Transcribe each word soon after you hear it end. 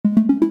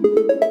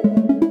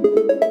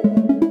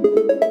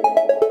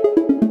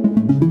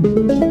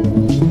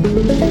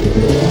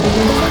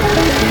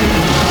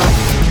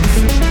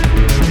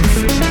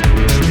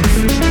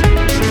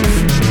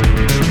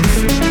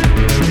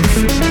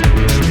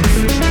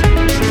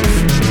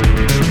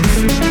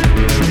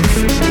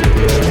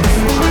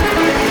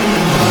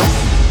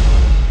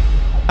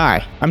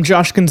I'm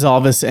Josh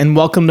Gonzalez, and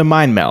welcome to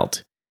Mind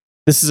Meld.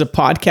 This is a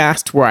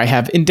podcast where I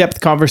have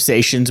in-depth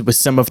conversations with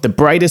some of the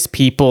brightest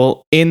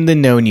people in the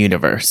known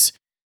universe.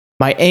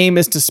 My aim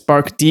is to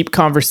spark deep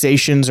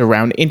conversations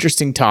around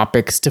interesting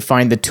topics to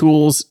find the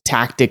tools,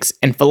 tactics,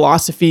 and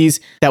philosophies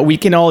that we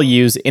can all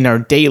use in our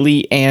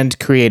daily and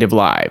creative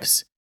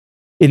lives.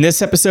 In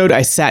this episode,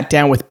 I sat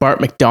down with Bart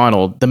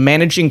McDonald, the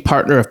managing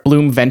partner of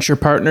Bloom Venture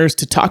Partners,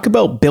 to talk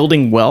about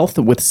building wealth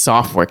with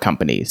software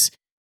companies.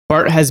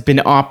 Bart has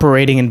been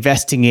operating,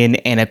 investing in,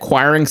 and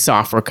acquiring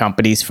software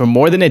companies for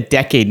more than a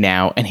decade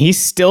now, and he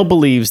still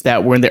believes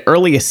that we're in the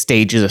earliest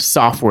stages of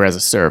software as a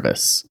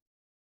service.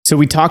 So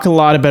we talk a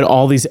lot about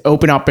all these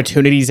open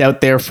opportunities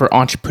out there for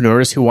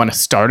entrepreneurs who want to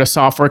start a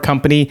software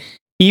company,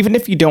 even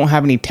if you don't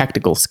have any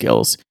technical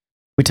skills.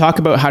 We talk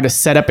about how to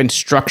set up and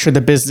structure the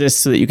business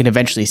so that you can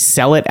eventually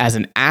sell it as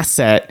an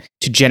asset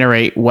to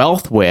generate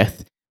wealth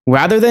with,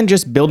 rather than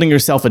just building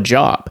yourself a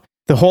job.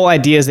 The whole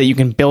idea is that you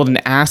can build an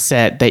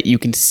asset that you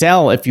can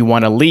sell if you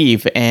want to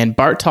leave, and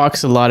Bart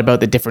talks a lot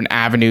about the different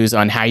avenues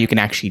on how you can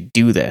actually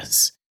do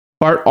this.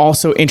 Bart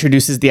also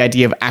introduces the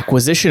idea of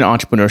acquisition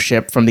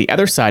entrepreneurship from the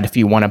other side if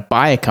you want to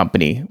buy a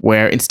company,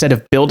 where instead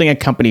of building a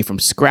company from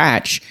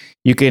scratch,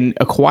 you can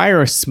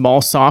acquire a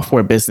small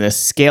software business,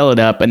 scale it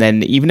up, and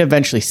then even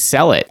eventually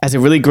sell it as a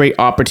really great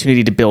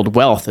opportunity to build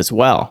wealth as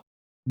well.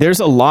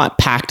 There's a lot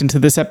packed into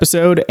this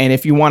episode, and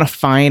if you want to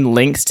find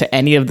links to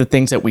any of the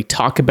things that we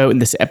talk about in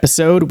this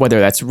episode, whether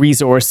that's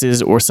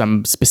resources or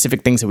some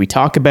specific things that we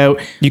talk about,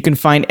 you can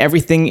find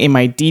everything in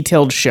my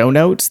detailed show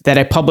notes that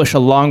I publish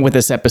along with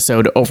this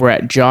episode over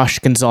at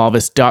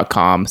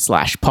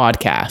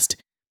joshgonsalves.com/podcast.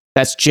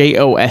 That's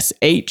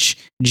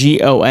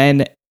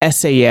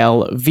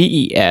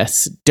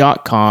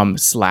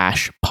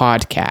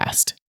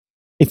JOSHGONSALVES.com/podcast.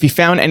 If you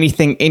found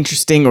anything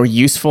interesting or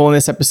useful in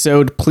this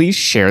episode, please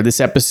share this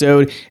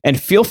episode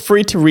and feel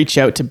free to reach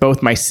out to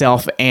both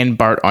myself and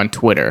Bart on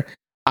Twitter.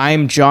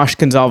 I'm Josh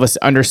Gonzalez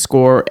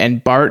 _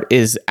 and Bart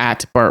is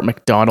at Bart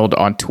McDonald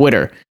on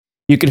Twitter.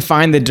 You can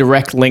find the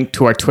direct link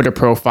to our Twitter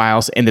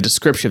profiles in the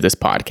description of this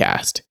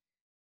podcast.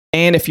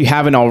 And if you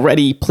haven't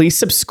already, please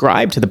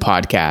subscribe to the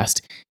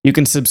podcast. You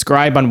can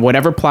subscribe on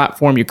whatever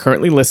platform you're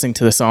currently listening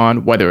to this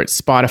on, whether it's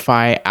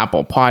Spotify,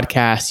 Apple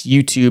Podcasts,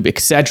 YouTube,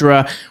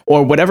 etc.,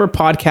 or whatever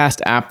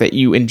podcast app that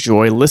you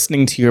enjoy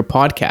listening to your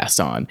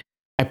podcasts on.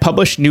 I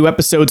publish new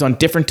episodes on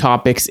different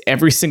topics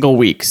every single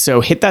week, so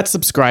hit that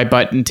subscribe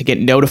button to get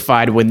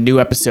notified when new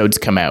episodes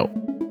come out.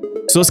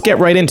 So let's get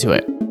right into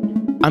it.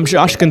 I'm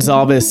Josh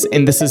Gonzalez,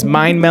 and this is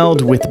Mind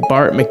Meld with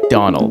Bart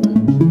McDonald.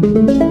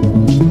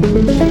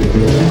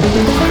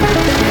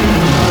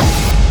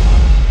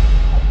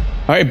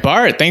 All right,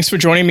 Bart, thanks for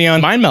joining me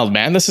on Mind Meld,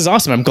 man. This is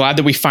awesome. I'm glad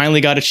that we finally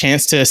got a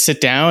chance to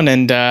sit down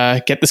and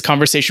get this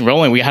conversation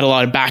rolling. We had a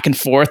lot of back and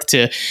forth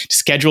to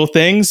schedule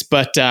things,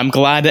 but I'm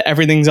glad that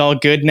everything's all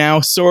good now,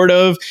 sort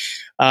of.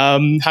 How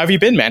have you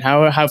been, man?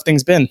 How have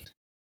things been?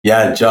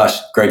 Yeah, Josh,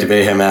 great to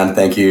be here, man.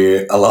 Thank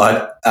you a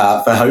lot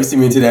for hosting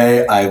me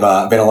today.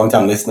 I've been a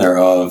long-time listener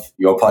of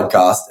your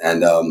podcast,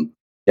 and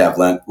I've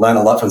learned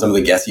a lot from some of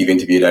the guests you've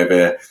interviewed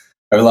over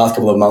the last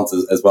couple of months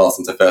as well,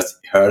 since I first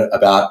heard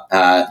about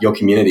your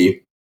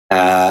community.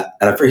 And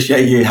I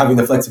appreciate you having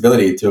the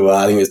flexibility to,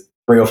 I think it was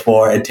 3 or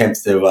 4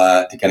 attempts to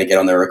kind of get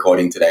on the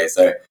recording today.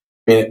 So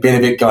been a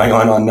bit going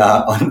on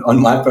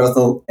my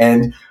personal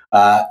end.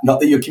 Not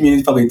that your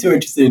community is probably too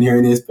interested in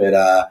hearing this, but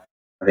I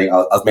think I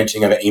was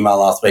mentioning over email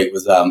last week,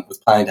 was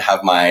planning to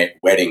have my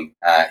wedding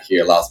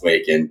here last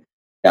week, and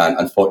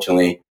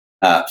unfortunately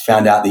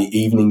found out the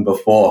evening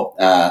before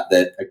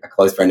that a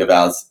close friend of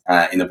ours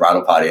in the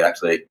bridal party had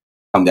actually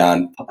come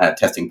down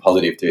testing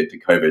positive to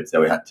COVID.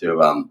 So we had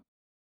to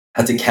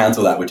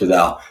cancel that, which is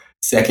our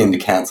second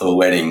cancel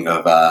wedding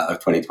of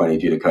 2020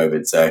 due to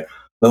COVID. So a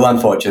little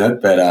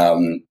unfortunate, but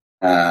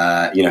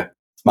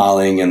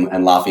smiling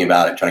and laughing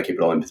about it, trying to keep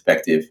it all in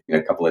perspective.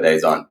 A couple of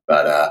days on,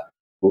 but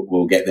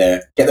we'll get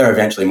there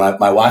eventually.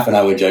 My wife and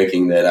I were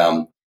joking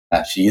that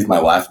she is my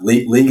wife,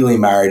 legally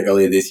married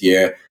earlier this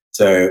year.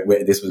 So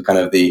this was kind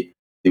of the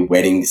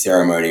wedding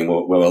ceremony. We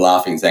were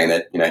laughing, saying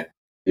that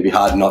it'd be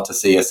hard not to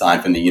see a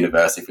sign from the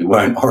universe if we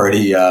weren't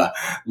already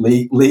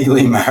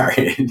legally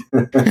married.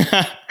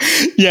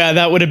 Yeah,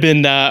 that would have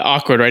been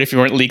awkward, right? If you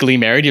weren't legally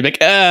married, you'd be like,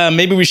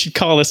 maybe we should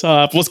call this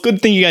off. Well, it's a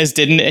good thing you guys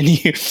didn't, and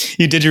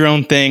you did your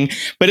own thing.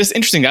 But it's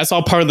interesting. That's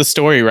all part of the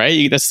story,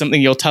 right? That's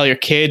something you'll tell your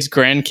kids,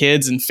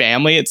 grandkids, and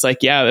family. It's like,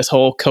 yeah, this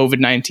whole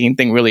COVID-19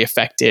 thing really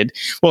affected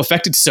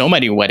so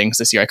many weddings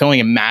this year. I can only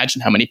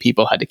imagine how many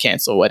people had to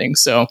cancel weddings.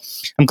 So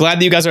I'm glad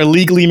that you guys are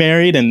legally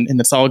married and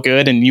it's all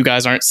good, and you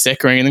guys aren't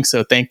sick or anything.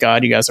 So thank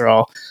God you guys are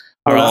all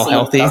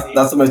healthy.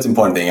 That's the most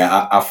important thing.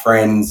 Our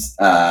friends,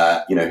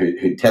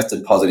 who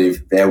tested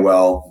positive, they're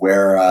well.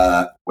 We're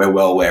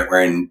well.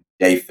 We're in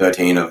day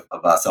 13 of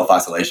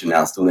self-isolation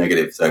now, still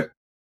negative. So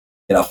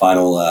get our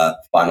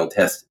final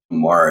test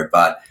tomorrow.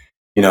 But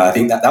I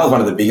think that was one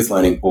of the biggest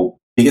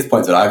biggest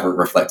points that I've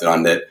reflected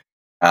on. That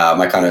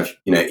my kind of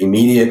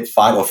immediate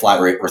fight or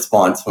flight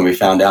response when we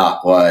found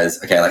out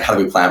was, okay, like, how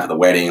do we plan for the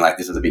wedding? Like,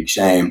 this is a big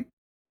shame.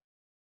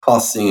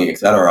 costing,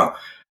 etc.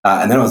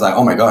 And then I was like,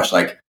 oh my gosh,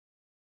 like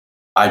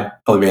I'd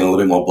probably been a little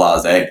bit more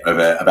blasé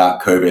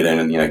about COVID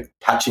and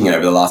catching it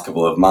over the last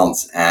couple of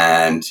months,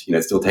 and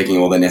still taking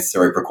all the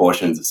necessary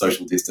precautions of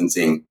social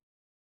distancing,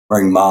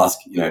 wearing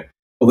masks,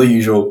 all the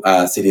usual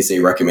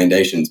CDC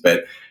recommendations.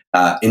 But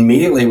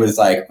immediately was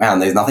like, man,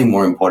 there's nothing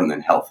more important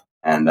than health,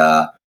 and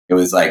it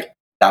was like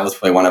that was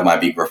probably one of my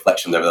big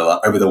reflections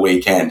over the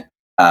weekend.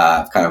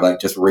 Kind of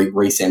like just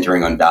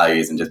recentering on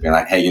values and just being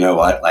like, hey, you know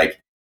what, like.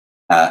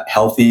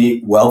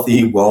 Healthy,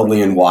 wealthy,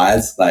 worldly, and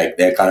wise. Like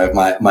they're kind of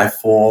my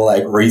four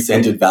like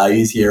recentered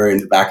values here in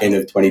the back end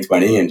of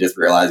 2020, and just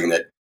realizing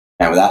that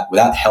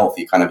without health,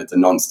 it's a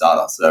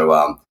non-starter.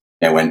 So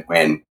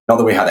when not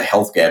that we had a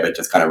health scare, but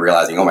just kind of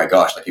realizing, oh my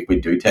gosh, like if we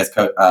do test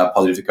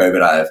positive to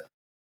COVID, I have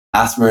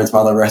asthma and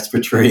some other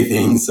respiratory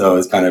things. So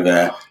it's kind of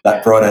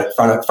that brought it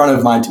front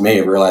of mind to me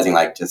of realizing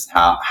like just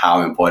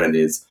how important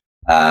it is,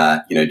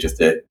 just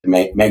to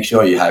make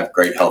sure you have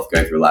great health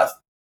going through life.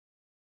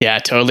 Yeah,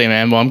 totally,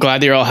 man. Well, I'm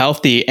glad you're all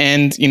healthy,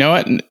 and you know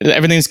what?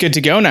 Everything's good to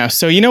go now.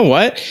 So you know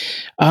what?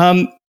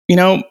 I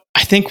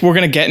think we're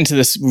going to get into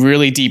this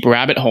really deep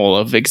rabbit hole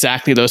of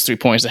exactly those 3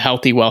 points: the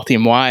healthy, wealthy,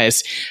 and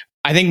wise.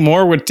 I think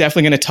we're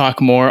definitely going to talk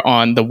more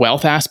on the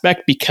wealth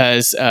aspect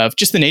because of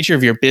just the nature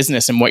of your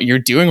business and what you're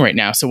doing right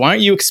now. So why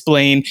don't you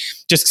explain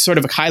just sort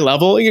of a high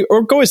level,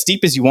 or go as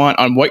deep as you want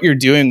on what you're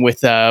doing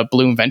with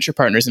Bloom Venture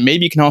Partners, and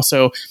maybe you can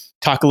also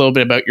talk a little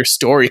bit about your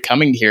story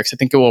coming here, because I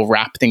think it will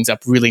wrap things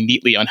up really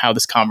neatly on how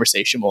this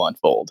conversation will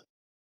unfold.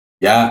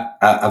 Yeah,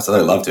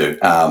 absolutely, love to.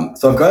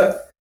 So I've got,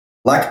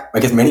 like,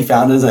 I guess many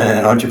founders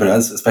and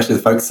entrepreneurs, especially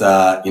the folks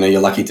you're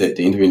lucky to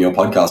interview in your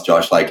podcast,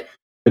 Josh. Like,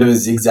 bit of a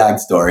zigzag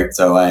story.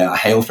 So I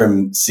hail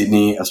from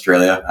Sydney,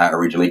 Australia. I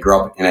originally grew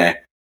up in a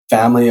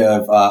family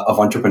of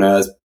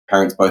entrepreneurs.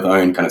 Parents both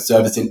own kind of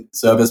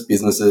service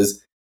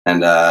businesses,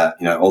 and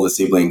all the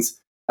siblings.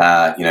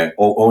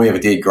 All we ever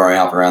did growing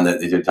up around the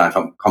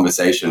dinner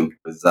conversation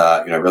was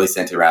really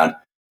centered around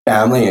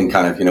family and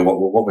kind of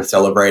what we're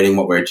celebrating,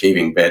 what we're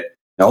achieving. But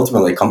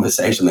ultimately,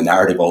 conversation, the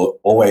narrative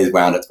always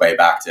wound its way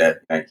back to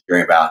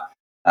hearing about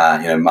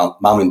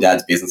mum and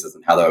dad's businesses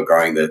and how they were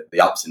growing, the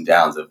ups and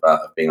downs of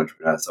being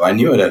entrepreneurs. So I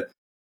knew at a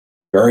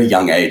very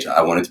young age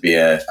I wanted to be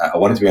an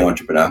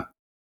entrepreneur,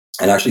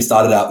 and actually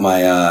started out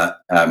my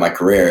my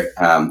career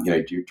during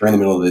the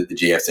middle of the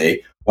GFC.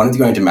 Wanted to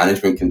go into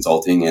management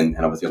consulting, and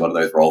obviously a lot of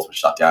those roles were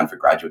shut down for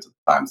graduates at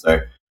the time.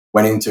 So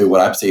went into what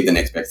I perceived the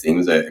next best thing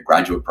was a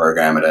graduate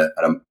program at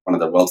one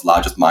of the world's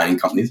largest mining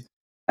companies,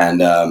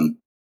 and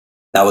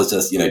that was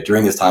just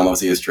during this time,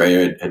 obviously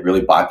Australia had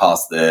really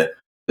bypassed the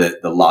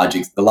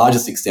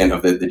largest extent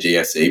of the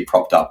GFC,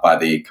 propped up by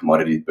the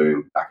commodities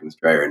boom back in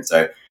Australia. And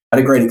so I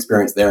had a great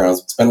experience there. And I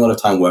spent a lot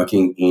of time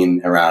working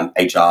in around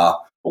HR,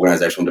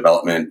 organizational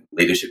development,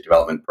 leadership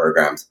development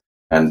programs,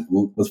 and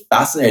was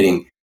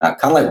fascinating. Kind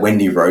of like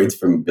Wendy Rhodes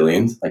from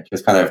Billions, like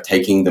just kind of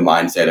taking the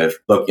mindset of,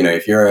 look,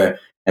 if you're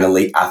an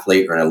elite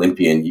athlete or an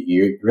Olympian,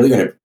 you're really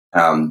going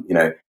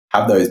to,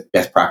 have those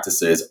best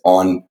practices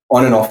on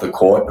and off the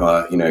court,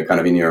 kind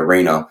of in your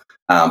arena,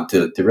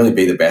 to really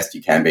be the best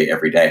you can be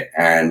every day.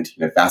 And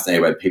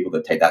fascinated by people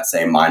that take that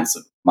same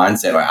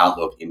mindset or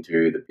outlook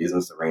into the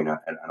business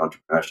arena and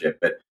entrepreneurship.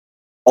 But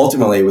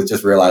ultimately, was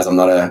just realized I'm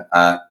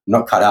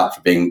not cut out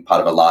for being part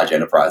of a large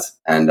enterprise,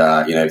 and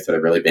sort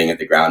of really being at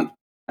the ground,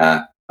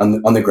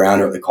 on the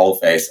ground or at the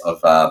coalface of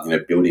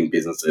building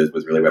businesses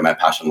was really where my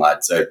passion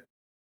lied. So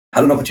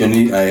had an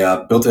opportunity.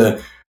 I built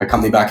a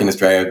company back in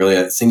Australia, really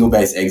a single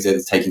base exit.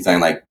 It's taking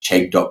something like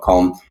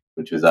Chegg.com,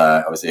 which was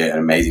obviously an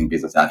amazing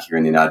business out here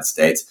in the United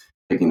States,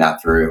 taking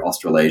that through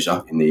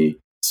Australasia in the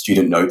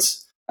student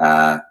notes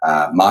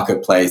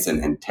marketplace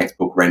and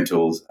textbook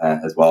rentals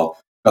as well.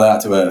 Got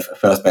out to a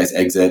first base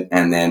exit,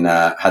 and then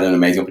had an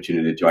amazing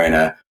opportunity to join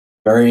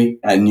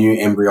a new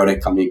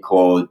embryonic company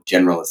called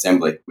General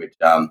Assembly, which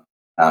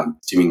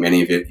assuming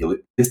many of your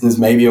listeners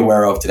may be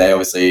aware of today,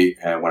 obviously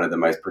one of the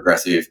most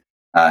progressive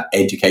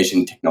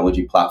education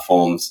technology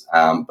platforms.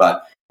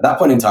 But at that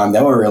point in time,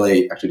 they were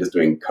really actually just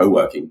doing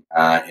co-working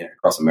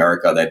across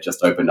America. They'd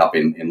just opened up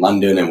in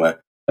London, and had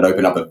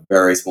opened up a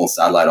very small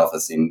satellite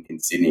office in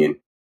Sydney. And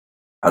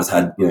I just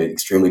had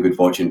extremely good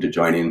fortune to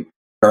join in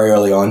very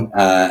early on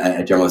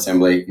at General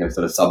Assembly,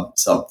 sort of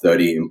sub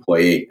 30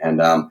 employee,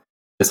 and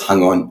just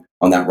hung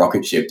on that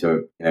rocket ship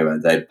to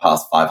they'd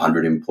passed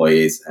 500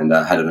 employees, and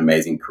had an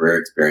amazing career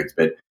experience.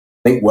 But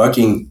I think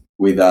working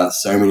with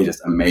so many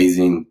just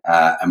amazing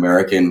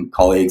American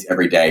colleagues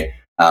every day,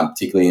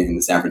 particularly in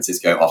the San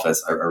Francisco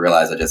office, I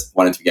realized I just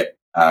wanted to get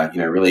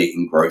really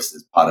engrossed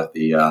as part of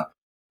the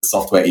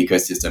software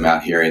ecosystem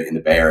out here in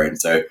the Bay Area. And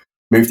so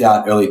moved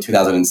out early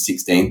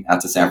 2016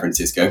 out to San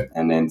Francisco,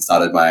 and then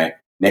started my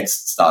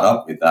next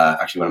startup with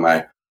actually one of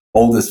my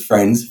oldest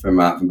friends from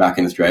back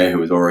in Australia, who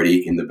was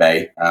already in the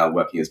Bay,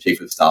 working as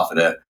chief of staff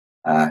at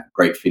a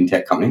great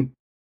fintech company.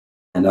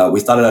 And we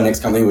started our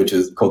next company, which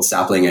is called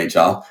Sapling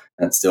HR.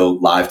 That's still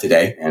live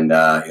today, and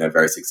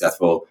very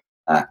successful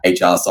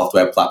HR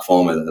software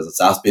platform as a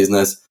SaaS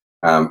business.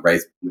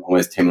 Raised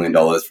almost $10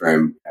 million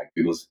from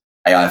Google's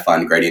AI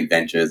fund, Gradient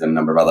Ventures, and a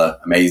number of other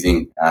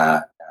amazing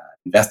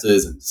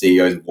investors and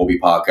CEOs of Warby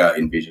Parker,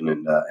 Envision,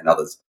 and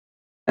others.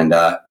 And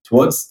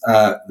towards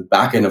the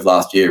back end of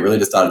last year, really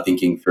just started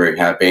thinking through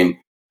how I've been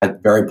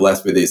very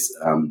blessed with this,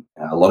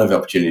 a lot of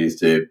opportunities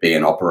to be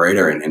an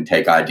operator and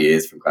take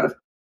ideas from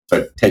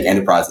take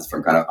enterprises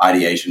from kind of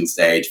ideation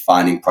stage,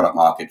 finding product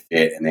market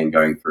fit, and then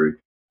going through,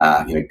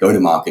 go to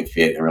market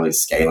fit and really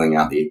scaling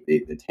out the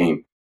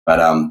team. But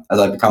as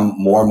I've become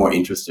more and more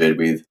interested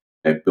with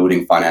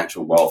building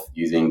financial wealth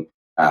using,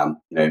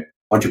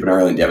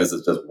 entrepreneurial endeavors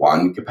as just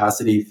one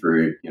capacity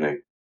through,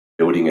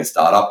 building a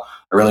startup,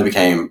 I really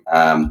became,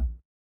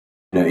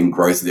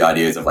 engrossed with the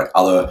ideas of like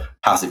other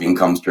passive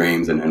income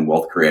streams and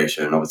wealth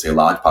creation. And obviously a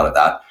large part of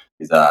that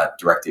is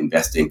direct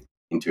investing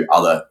into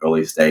other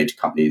early stage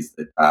companies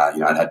that,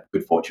 I'd had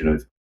good fortune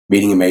of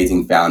meeting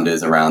amazing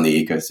founders around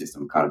the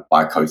ecosystem kind of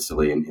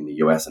bi-coastally in the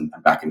US and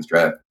back in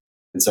Australia.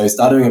 And so I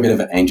started doing a bit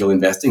of angel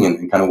investing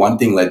and kind of one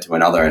thing led to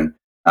another, and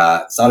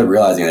started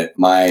realizing that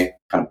my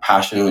kind of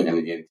passion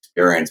and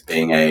experience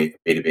being a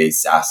B2B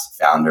SaaS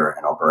founder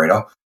and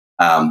operator,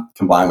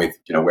 combined with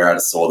where I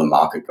saw the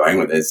market going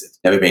with this, it's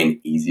never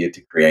been easier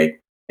to create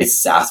a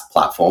SaaS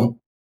platform,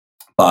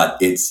 but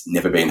it's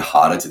never been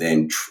harder to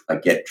then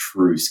get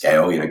true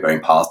scale. Going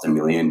past $1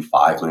 million,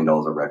 $5 million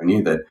of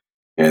revenue. That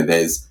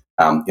there's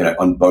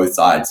on both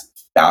sides,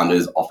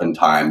 founders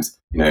oftentimes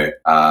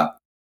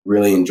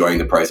really enjoying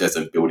the process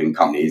of building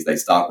companies. They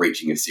start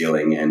reaching a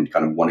ceiling and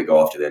kind of want to go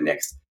off to their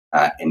next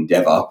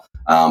endeavor.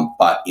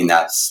 But in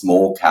that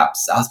small cap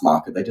SaaS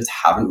market, they just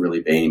haven't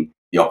really been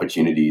the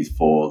opportunities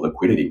for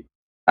liquidity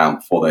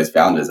for those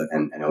founders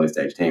and early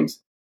stage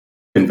teams.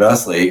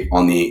 Conversely,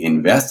 on the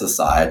investor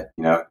side,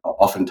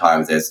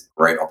 oftentimes there's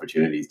great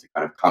opportunities to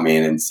kind of come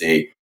in and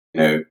see,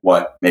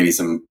 what maybe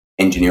some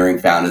engineering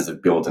founders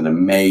have built an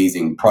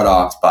amazing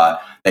product,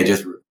 but they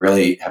just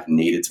really have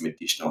needed some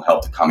additional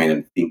help to come in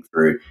and think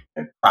through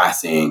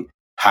pricing,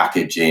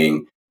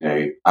 packaging,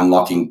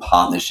 unlocking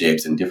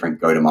partnerships and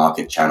different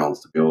go-to-market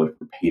channels to build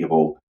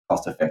repeatable,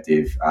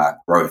 cost-effective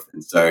growth.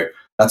 And so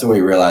that's where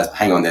we realized,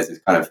 hang on, there's this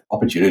kind of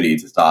opportunity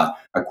to start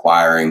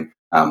acquiring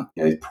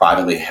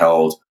privately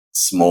held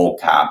small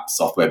cap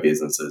software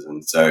businesses.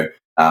 And so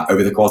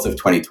over the course of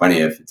 2020,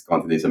 it's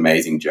gone through this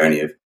amazing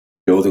journey of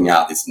building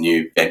out this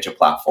new venture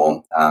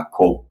platform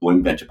called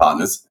Bloom Venture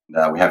Partners.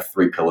 And, we have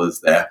 3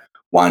 pillars there.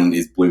 One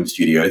is Bloom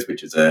Studios,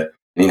 which is an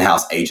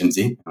in-house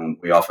agency, and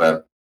we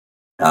offer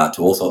to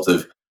all sorts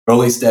of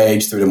early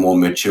stage through to more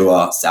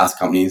mature SaaS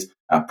companies,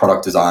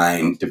 product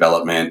design,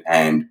 development,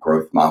 and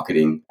growth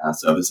marketing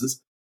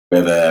services. We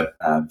have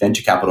a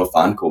venture capital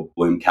fund called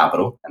Bloom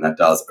Capital, and that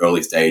does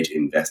early stage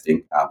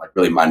investing, like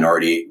really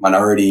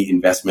minority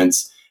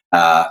investments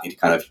into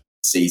kind of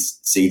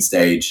seed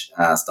stage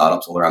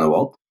startups all around the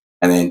world.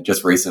 And then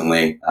just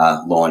recently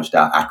launched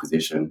our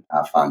acquisition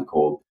fund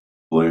called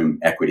Bloom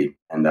Equity,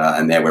 and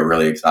there we're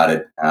really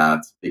excited,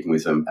 speaking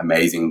with some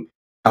amazing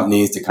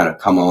companies to kind of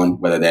come on,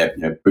 whether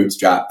they're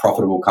bootstrap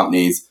profitable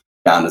companies,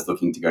 founders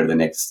looking to go to the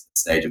next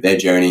stage of their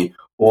journey,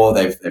 or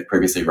they've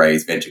previously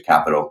raised venture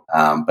capital,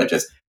 but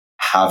just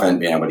haven't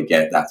been able to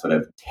get that sort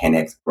of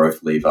 10x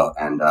growth lever.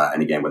 And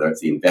again, whether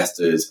it's the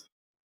investors,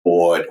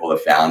 board, or the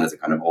founders are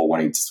kind of all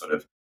wanting to sort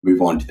of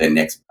move on to their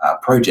next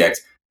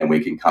project, then we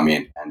can come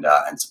in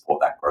and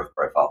support that growth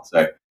profile.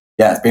 So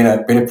yeah, it's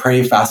been a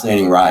pretty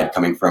fascinating ride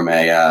coming from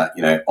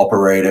a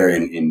operator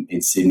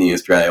in Sydney,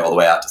 Australia, all the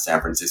way out to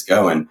San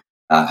Francisco, and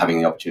having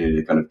the opportunity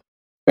to kind of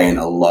spend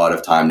a lot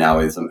of time now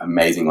with some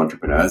amazing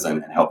entrepreneurs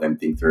and help them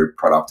think through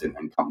product and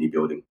company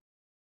building.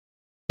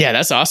 Yeah,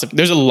 that's awesome.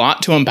 There's a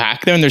lot to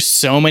unpack there, and there's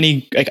so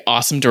many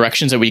awesome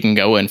directions that we can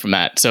go in from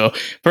that. So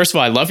first of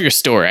all, I love your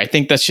story. I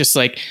think that's just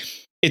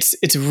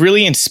it's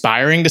really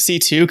inspiring to see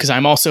too, because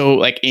I'm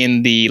also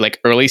in the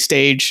early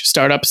stage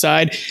startup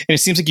side, and it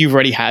seems like you've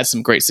already had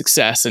some great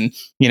success. And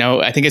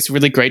I think it's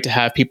really great to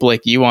have people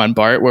like you on,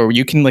 Bart, where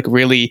you can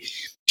really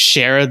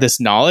share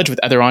this knowledge with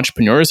other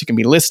entrepreneurs who can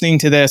be listening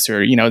to this,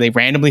 or they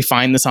randomly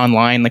find this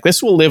online.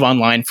 This will live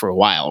online for a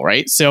while,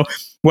 right? So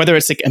whether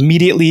it's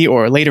immediately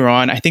or later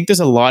on, I think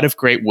there's a lot of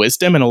great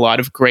wisdom and a lot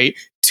of great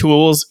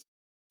tools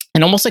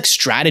and almost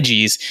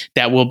strategies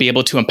that we'll be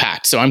able to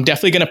impact. So I'm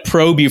definitely going to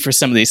probe you for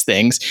some of these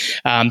things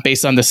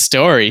based on the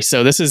story.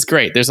 So this is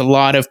great. There's a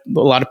lot of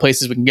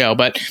places we can go,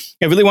 but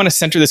I really want to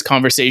center this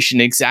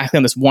conversation exactly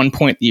on this one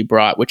point that you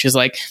brought, which is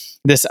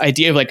this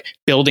idea of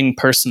building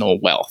personal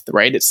wealth,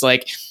 right? It's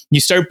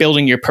you start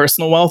building your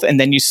personal wealth and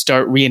then you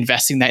start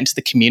reinvesting that into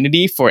the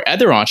community for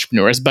other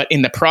entrepreneurs. But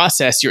in the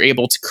process, you're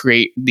able to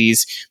create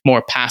these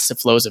more passive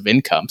flows of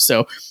income.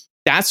 So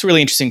that's really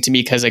interesting to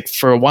me because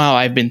for a while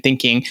I've been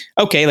thinking,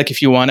 okay,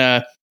 if you want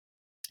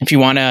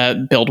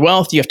to build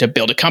wealth, you have to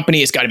build a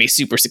company. It's got to be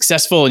super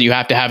successful and you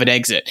have to have an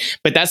exit.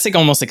 But that's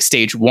almost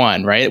stage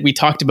one, right? We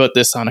talked about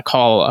this on a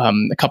call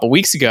a couple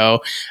weeks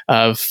ago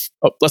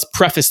let's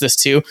preface this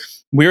too.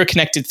 We were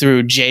connected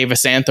through Jay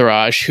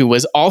Vasantharaj, who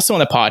was also on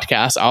the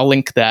podcast. I'll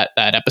link that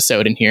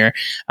episode in here.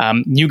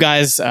 You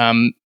guys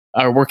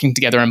are working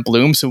together in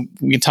Bloom. So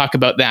we can talk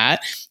about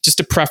that. Just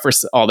to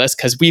preface all this,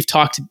 because we've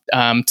talked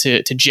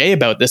to Jay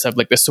about this, of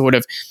like the sort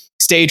of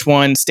stage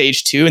 1,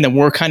 stage 2, and then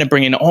we're kind of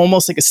bringing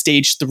almost like a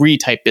stage 3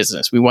 type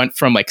business. We went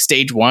from like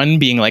stage 1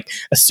 being like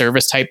a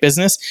service type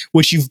business,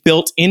 which you've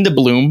built into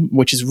Bloom,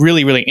 which is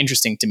really, really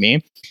interesting to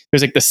me.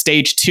 There's like the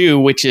stage 2,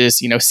 which is,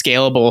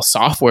 scalable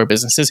software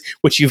businesses,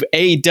 which you've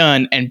A,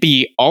 done, and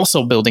B,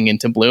 also building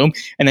into Bloom.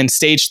 And then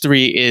stage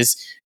 3 is,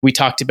 we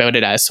talked about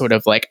it as sort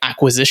of like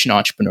acquisition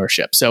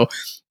entrepreneurship. So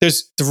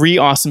there's 3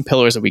 awesome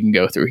pillars that we can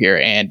go through here.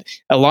 And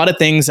a lot of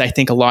things I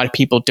think a lot of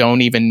people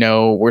don't even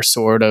know were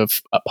sort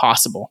of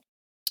possible.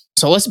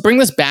 So let's bring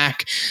this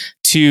back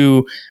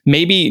to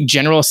maybe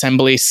General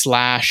Assembly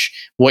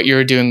 / what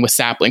you're doing with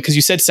Sapling, because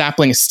you said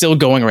Sapling is still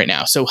going right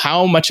now. So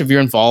how much of your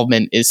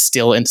involvement is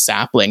still in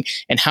Sapling,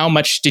 and how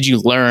much did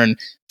you learn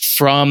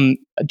from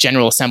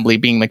General Assembly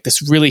being like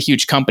this really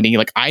huge company?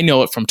 Like, I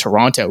know it from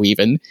Toronto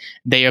even.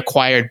 They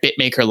acquired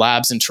Bitmaker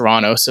Labs in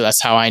Toronto, so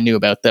that's how I knew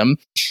about them.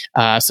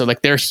 So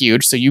like they're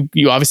huge. So you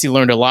obviously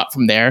learned a lot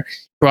from there,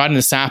 brought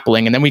into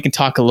Sapling, and then we can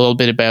talk a little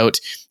bit about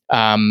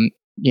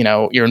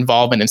your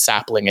involvement in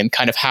Sapling and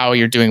kind of how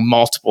you're doing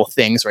multiple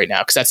things right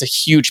now, because that's a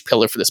huge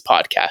pillar for this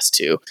podcast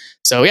too.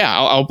 So yeah,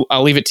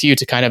 I'll leave it to you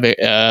to kind of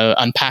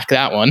unpack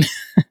that one.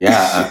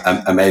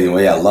 Yeah, amazing.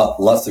 Well, yeah,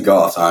 lots to go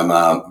off. So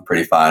I'm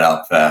pretty fired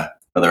up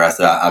for the rest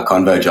of our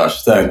convo,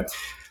 Josh. So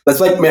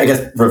let's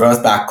reverse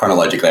back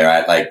chronologically,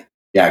 right? Like,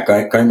 yeah,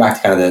 going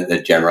back to kind of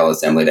the General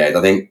Assembly days.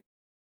 I think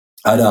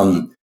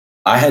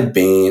I had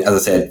been, as I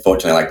said,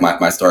 fortunately,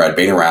 like my story, I'd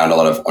been around a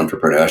lot of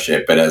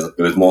entrepreneurship, but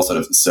it was more sort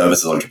of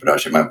services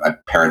entrepreneurship. My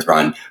parents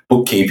run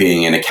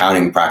bookkeeping and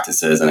accounting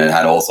practices, and it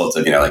had all sorts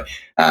of,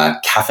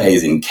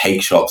 cafes and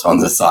cake shops on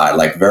the side,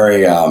 like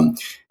very,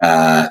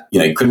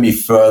 couldn't be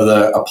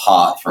further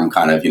apart from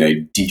kind of,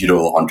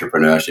 digital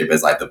entrepreneurship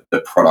as like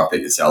the product that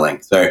you're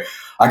selling. So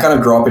I kind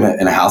of grew up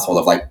in a household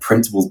of like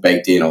principles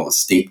baked in or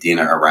steeped in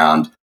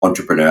around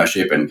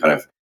entrepreneurship and kind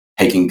of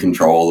taking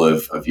control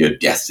of your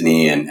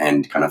destiny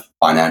and kind of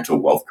financial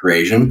wealth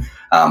creation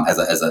as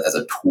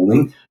a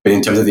tooling. But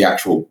in terms of the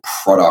actual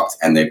product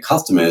and their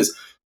customers,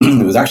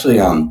 it was actually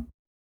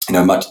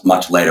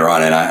much later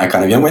on. And I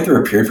kind of went through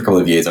a period for a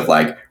couple of years of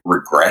like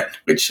regret,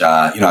 which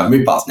I've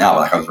moved past now.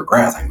 But like I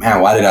was like,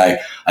 man, why did I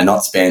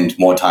not spend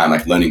more time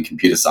like learning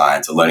computer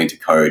science or learning to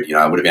code?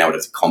 I would have been able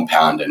to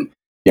compound and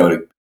be able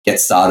to get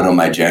started on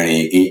my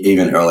journey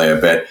even earlier.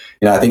 But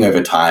I think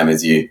over time,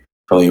 as you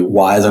probably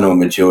wiser or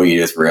mature, you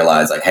just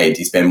realize like, hey, do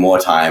you spend more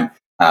time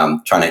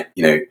trying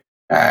to,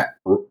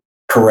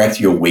 correct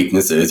your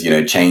weaknesses,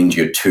 change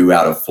your 2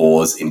 out of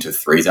 4s into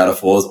 3s out of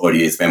 4s, or do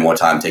you spend more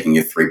time taking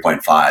your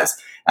 3.5s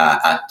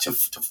to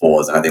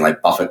 4s? And I think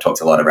like Buffett talks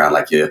a lot around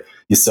like your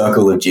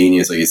circle of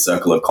genius or your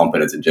circle of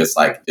competence and just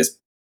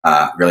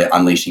really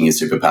unleashing your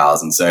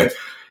superpowers. And so,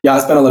 yeah, I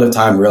spent a lot of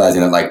time realizing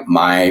that like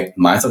my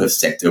sort of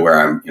sector where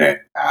I'm,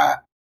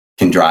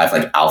 can drive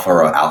like alpha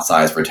or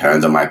outsized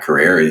returns on my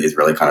career is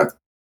really kind of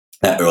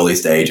that early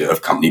stage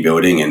of company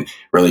building and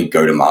really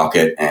go to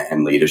market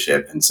and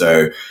leadership. And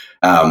so,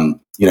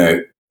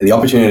 the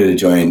opportunity to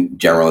join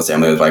General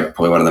Assembly was like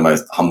probably one of the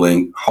most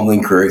humbling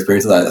career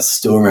experiences. I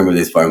still remember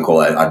this phone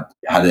call. I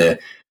had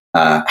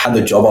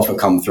the job offer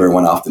come through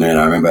one afternoon.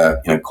 I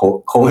remember,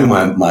 calling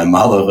my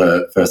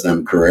mother for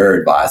some career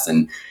advice,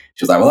 and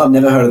she was like, "Well, I've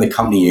never heard of the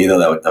company either.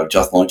 They were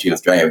just launching in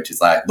Australia," which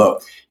is like,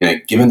 look,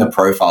 given the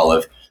profile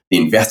of the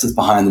investors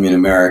behind them in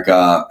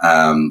America,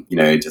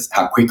 just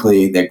how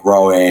quickly they're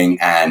growing,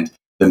 and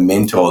the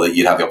mentor that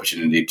you'd have the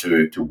opportunity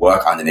to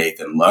work underneath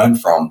and learn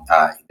from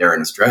there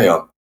in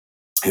Australia,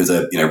 who's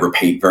a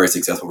very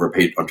successful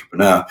repeat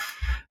entrepreneur.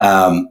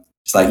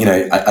 It's like,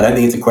 I don't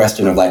think it's a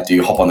question of like, do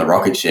you hop on the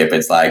rocket ship?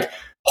 It's like,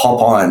 hop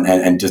on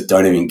and just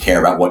don't even care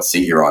about what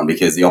seat you're on,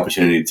 because the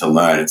opportunity to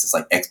learn, it's just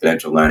like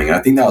exponential learning. And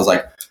I think that was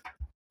like,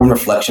 from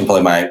reflection,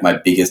 probably my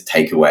biggest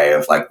takeaway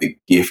of like the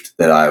gift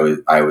that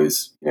I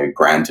was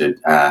granted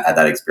at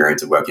that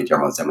experience of working at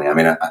General Assembly. I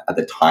mean, at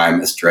the time,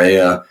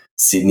 Australia,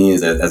 Sydney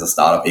as a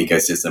startup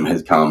ecosystem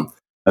has come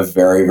a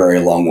very, very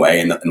long way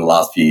in the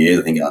last few years.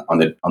 I think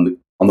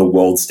on the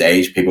world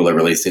stage, people are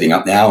really sitting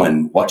up now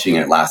and watching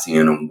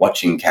Atlassian and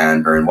watching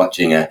Canva and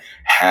watching a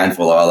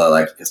handful of other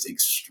like just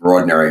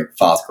extraordinary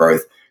fast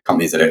growth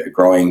companies that are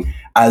growing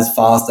as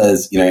fast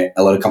as a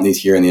lot of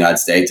companies here in the United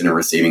States and are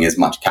receiving as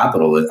much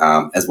capital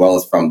as well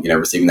as from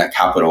receiving that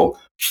capital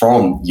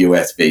from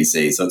US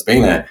VC. So it's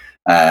been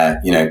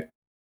a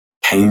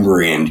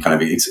Cambrian kind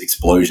of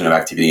explosion of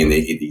activity in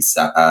the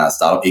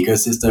startup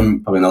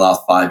ecosystem probably in the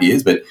last 5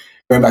 years. But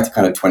going back to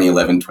kind of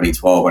 2011,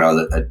 2012 when I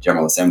was at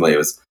General Assembly,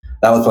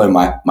 that was probably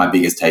my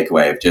biggest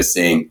takeaway of just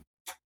seeing,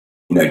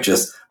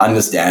 just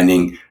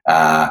understanding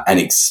and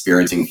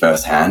experiencing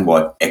firsthand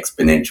what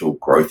exponential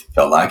growth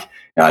felt like.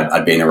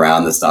 I'd been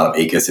around the startup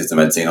ecosystem.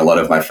 I'd seen a lot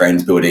of my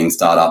friends building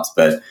startups,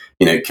 but,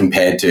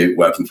 compared to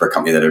working for a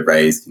company that had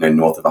raised,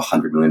 north of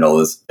 $100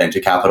 million venture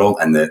capital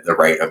and the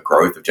rate of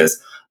growth of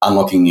just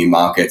unlocking new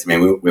markets. I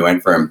mean, we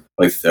went from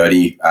like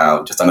 30,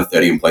 just under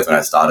 30 employees when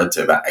I started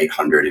to about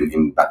 800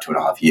 in about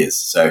 2.5 years.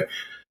 So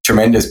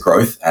tremendous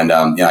growth. And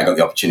I got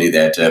the opportunity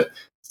there to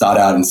start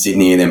out in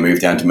Sydney, then move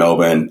down to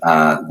Melbourne,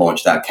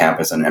 launch that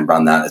campus and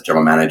run that as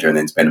general manager, and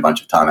then spend a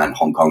bunch of time out in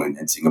Hong Kong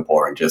and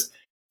Singapore, and just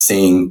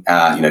seeing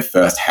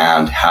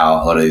firsthand how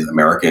a lot of these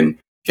American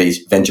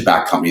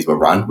venture-backed companies were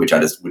run, which I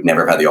just would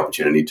never have had the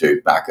opportunity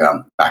to back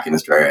in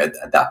Australia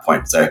at that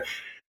point. So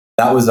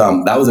that was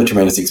a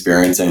tremendous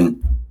experience.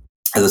 And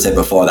as I said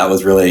before, that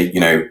was really,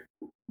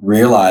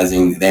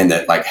 realizing then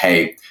that, like,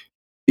 hey,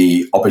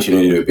 the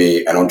opportunity to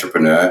be an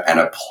entrepreneur and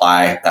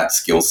apply that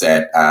skill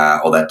set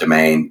or that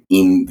domain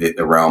in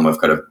the realm of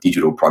kind of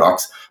digital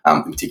products,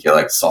 in particular,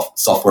 like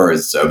software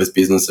as service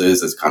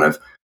businesses, as kind of,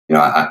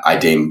 I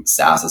deem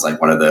SaaS as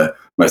like one of the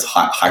most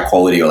high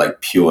quality or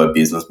like pure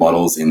business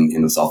models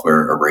in the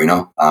software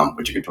arena,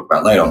 which you can talk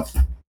about later.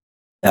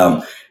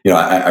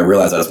 I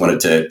realized I just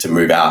wanted to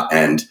move out,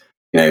 and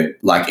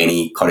like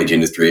any cottage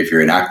industry, if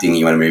you're in acting,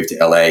 you want to move to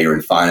LA, you're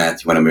in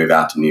finance, you want to move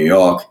out to New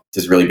York,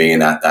 just really being in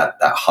that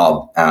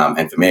hub.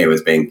 And for me, it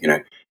was being,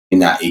 in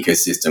that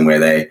ecosystem where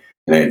they,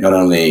 not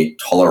only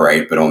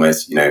tolerate, but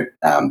almost,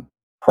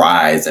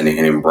 prize and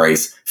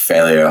embrace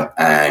failure.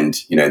 And,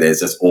 there's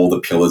just all the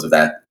pillars of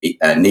that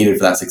needed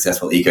for that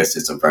successful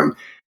ecosystem, from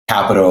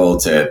capital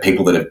to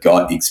people that have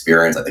got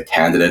experience, like the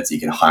candidates you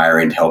can hire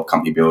in to help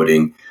company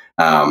building,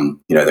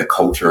 the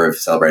culture of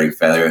celebrating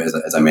failure,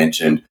 as I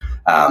mentioned.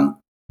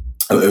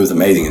 It was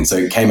amazing. And so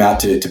it came out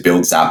to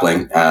build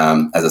Sapling,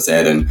 as I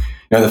said. And,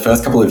 the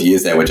first couple of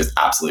years there were just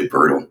absolutely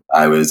brutal.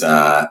 I was,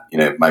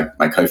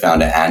 my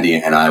co-founder, Andy,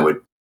 and I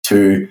were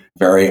two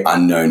very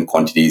unknown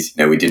quantities.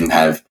 We didn't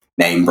have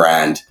name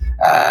brand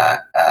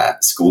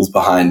schools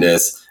behind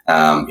us.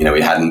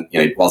 We hadn't,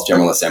 whilst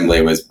General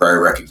Assembly was very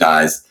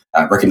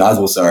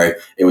recognizable,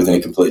 it was in a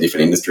completely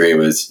different industry. It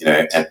was,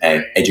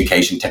 an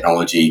education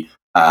technology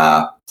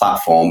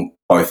platform,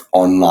 both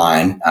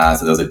online,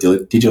 so there was a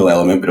digital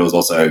element, but it was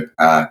also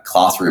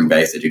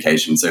classroom-based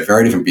education. So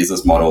very different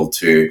business model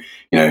to,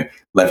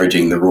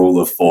 leveraging the rule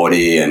of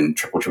 40 and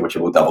triple,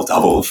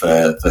 double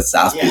for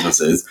SaaS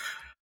businesses.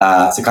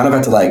 So kind of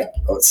had to like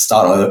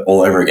start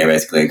all over again,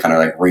 basically, and kind of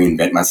like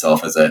reinvent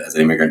myself as an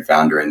immigrant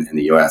founder in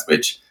the US,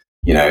 which,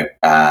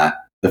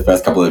 the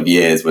first couple of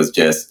years was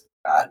just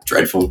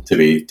dreadful to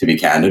be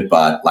candid,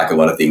 but like a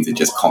lot of things, it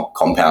just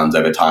compounds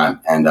over time.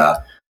 And,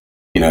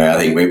 I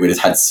think we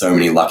just had so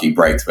many lucky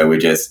breaks where we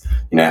just,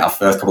 our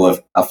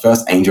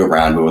first angel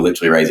round, we were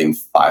literally raising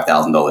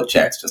 $5,000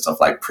 checks just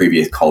off like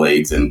previous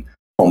colleagues and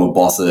former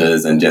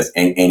bosses and just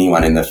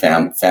anyone in the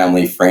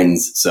family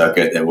friends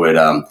circuit that would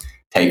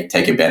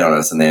take a bet on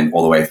us, and then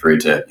all the way through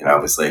to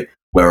obviously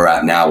where we're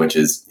at now, which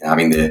is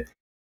having the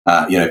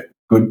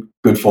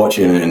good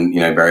fortune and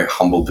very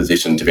humble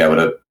position to be able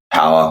to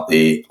power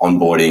the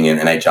onboarding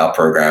and HR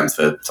programs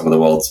for some of the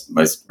world's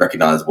most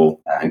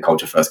recognizable and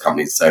culture first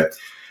companies. So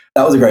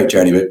that was a great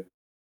journey. But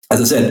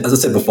as I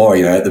said before,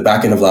 at the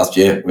back end of last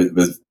year,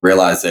 was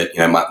realized that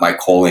my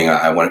calling,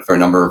 I wanted, for a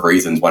number of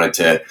reasons, wanted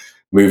to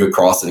move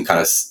across and kind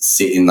of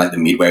sit in like the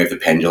midway of the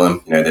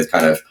pendulum. There's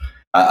kind of,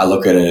 I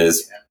look at it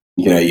as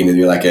you can either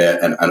be like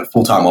a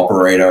full-time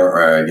operator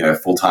or a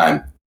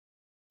full-time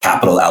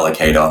capital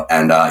allocator,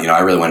 and I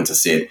really wanted to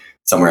sit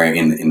somewhere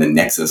in the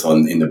nexus, or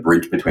in the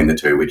bridge between the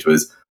two, which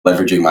was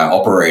leveraging my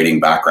operating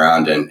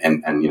background and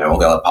all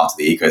the other parts of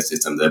the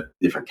ecosystem, the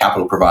different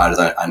capital providers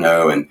I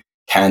know, and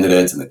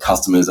candidates and the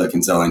customers I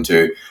can sell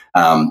into,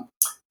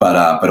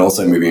 but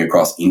also moving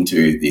across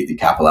into the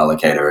capital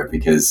allocator,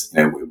 because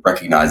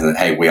recognizing that,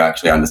 hey, we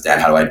actually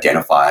understand how to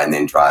identify and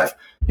then drive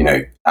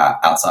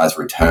outsized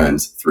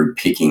returns through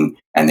picking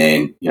and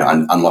then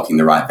unlocking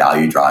the right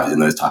value drivers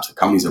in those types of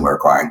companies that we're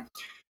acquiring.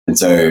 And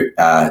so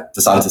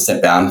decided to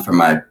step down from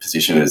my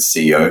position as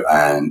CEO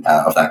and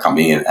of that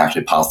company, and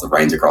actually pass the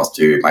reins across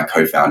to my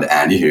co-founder,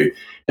 Andy, who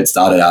had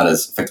started out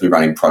as effectively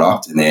running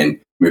product and then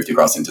moved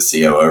across into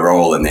COO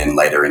role, and then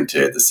later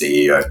into the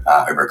CEO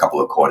over a couple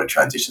of quarter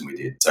transition we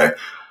did. So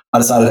I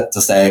decided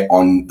to stay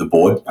on the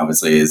board.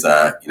 Obviously, is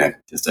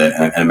just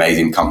an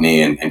amazing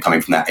company, and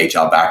coming from that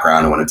HR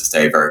background, I wanted to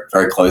stay very,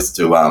 very close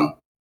to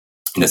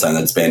something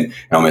that's been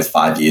almost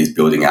 5 years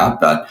building out.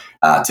 But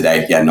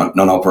today, not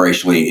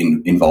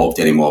operationally involved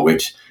anymore,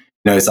 which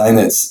something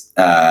that's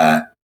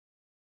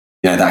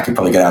that could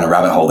probably go down a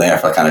rabbit hole there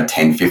for kind of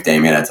 10,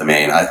 15 minutes. I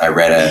mean, I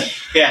read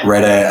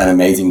an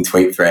amazing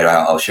tweet thread.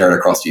 I'll share it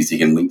across to you so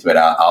you can link to it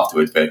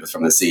afterwards. But it was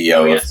from the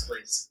CEO of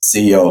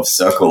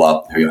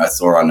CircleUp, who I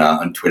saw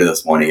on Twitter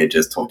this morning. It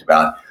just talked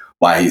about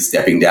why he's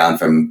stepping down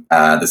from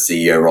the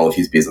CEO role of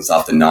his business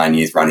after 9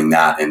 years running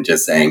that, and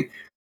just saying,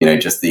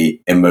 just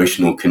the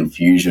emotional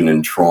confusion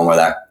and trauma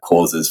that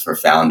causes for a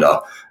founder.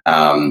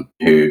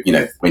 Who,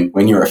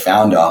 when you're a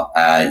founder,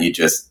 you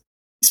just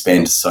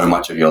spend so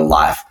much of your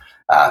life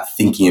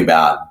thinking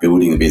about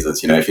building the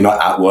business. If you're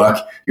not at work,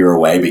 you're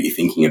away, but you're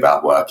thinking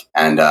about work,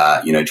 and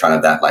trying to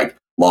have that like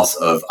loss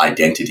of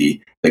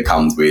identity that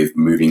comes with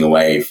moving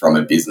away from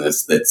a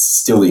business that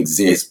still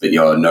exists, but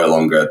you're no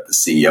longer the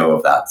CEO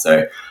of that.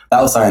 So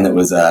that was something that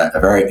was a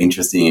very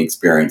interesting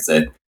experience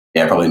that,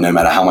 probably no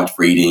matter how much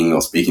reading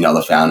or speaking to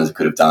other founders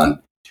could have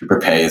done to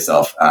prepare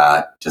yourself,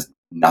 just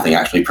nothing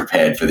actually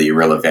prepared for the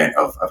real event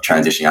of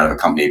transitioning out of a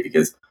company,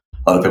 because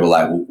a lot of people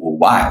are like, well,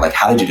 why? Like,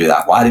 how did you do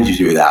that? Why did you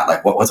do that?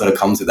 Like, what sort of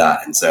comes with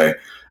that? And so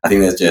I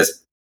think there's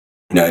just,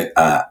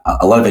 a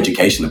lot of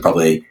education that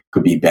probably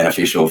could be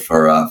beneficial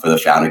for the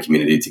founder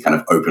community to kind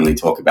of openly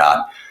talk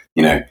about,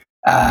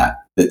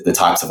 the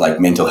types of like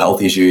mental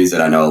health issues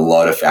that I know a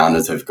lot of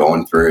founders have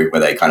gone through,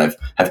 where they kind of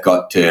have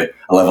got to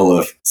a level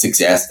of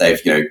success.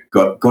 They've,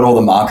 got all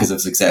the markers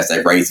of success.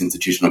 They've raised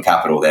institutional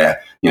capital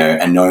there,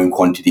 a known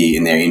quantity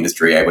in their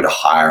industry, able to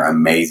hire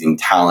amazing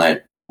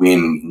talent,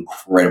 win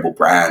incredible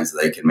brands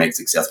that they can make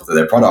successful through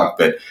their product.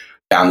 But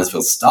founders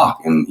feel stuck,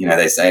 and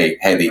they say,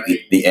 hey,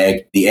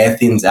 the air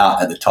thins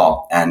out at the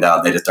top, and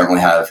they just don't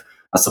really have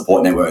a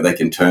support network they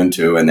can turn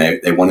to, and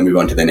they want to move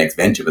on to their next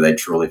venture, but they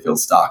truly feel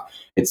stuck.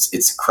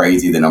 It's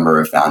crazy the number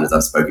of founders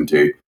I've spoken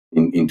to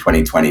in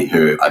 2020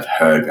 who I've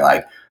heard be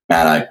like,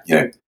 man,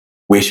 I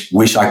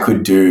wish I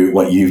could do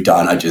what you've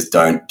done. I just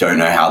don't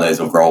know how there's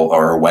a role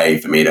or a way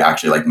for me to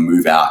actually like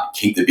move out,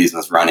 keep the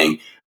business running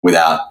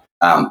without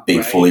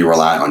being fully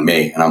reliant on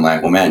me. And I'm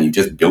like, well, man, you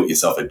just built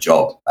yourself a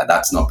job. Like,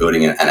 that's not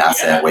building an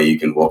asset where you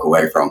can walk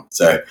away from.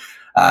 So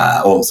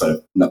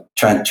also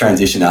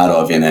transition out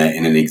of in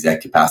an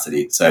exec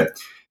capacity. So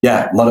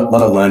yeah, a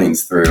lot of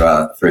learnings through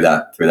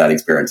that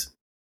experience.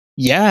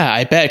 Yeah,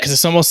 I bet, because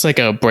it's almost like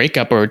a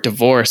breakup or a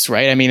divorce,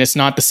 right? I mean, it's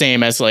not the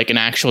same as like an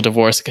actual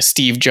divorce, like a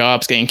Steve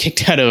Jobs getting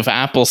kicked out of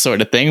Apple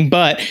sort of thing,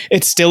 but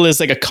it still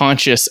is like a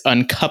conscious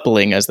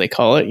uncoupling, as they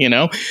call it, Yeah,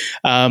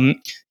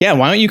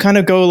 why don't you kind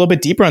of go a little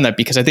bit deeper on that?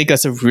 Because I think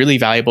that's a really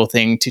valuable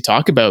thing to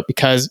talk about,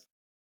 because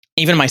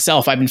even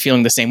myself, I've been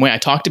feeling the same way. I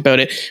talked about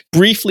it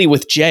briefly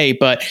with Jay,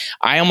 but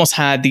I almost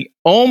had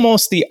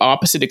almost the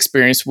opposite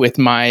experience with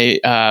my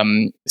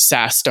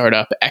SaaS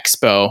startup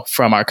Expo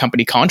from our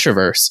company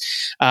Controverse,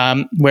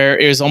 where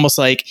it was almost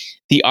like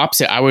the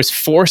opposite. I was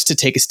forced to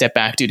take a step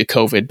back due to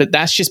COVID, but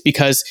that's just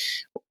because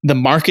the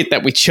market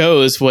that we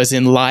chose was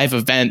in live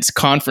events,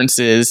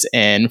 conferences,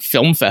 and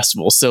film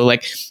festivals. So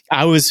like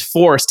I was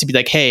forced to be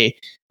like, hey,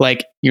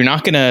 like you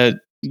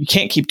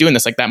can't keep doing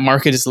this. Like, that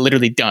market is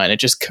literally done. It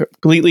just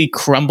completely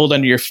crumbled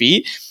under your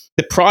feet.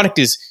 The product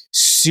is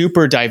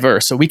super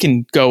diverse, so we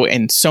can go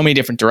in so many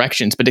different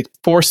directions, but it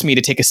forced me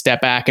to take a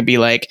step back and be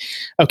like,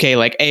 okay,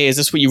 like A, is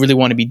this what you really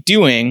want to be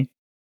doing?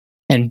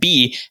 And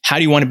B, how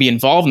do you want to be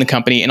involved in the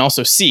company? And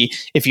also C,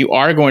 if you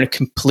are going to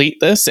complete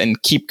this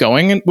and keep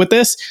going with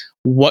this,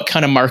 what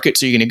kind of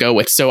markets are you going to go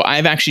with? So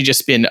I've actually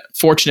just been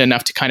fortunate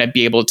enough to kind of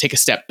be able to take a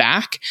step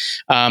back,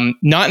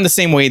 not in the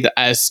same way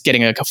as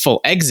getting like a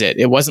full exit.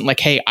 It wasn't like,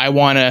 hey, I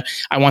want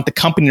the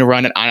company to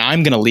run it and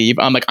I'm going to leave.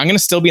 I'm like, I'm going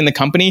to still be in the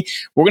company.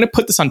 We're going to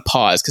put this on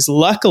pause, because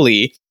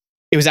luckily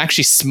it was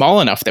actually small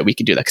enough that we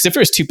could do that. Because if it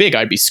was too big,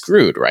 I'd be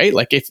screwed, right?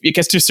 Like, if it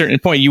gets to a certain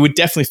point, you would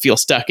definitely feel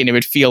stuck, and it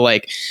would feel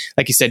like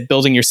you said,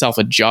 building yourself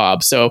a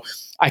job. So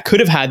I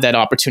could have had that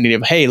opportunity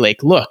of, hey,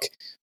 like, look,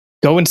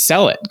 go and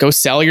sell it. Go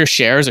sell your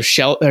shares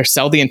or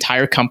sell the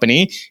entire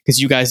company,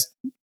 because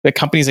the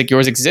companies like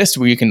yours exist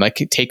where you can like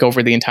take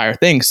over the entire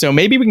thing. So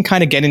maybe we can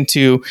kind of get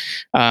into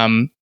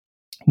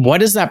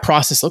what does that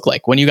process look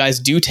like when you guys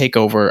do take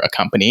over a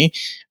company,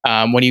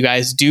 when you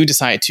guys do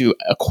decide to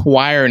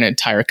acquire an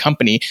entire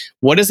company.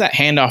 What does that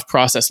handoff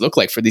process look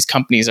like for these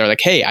companies that are like,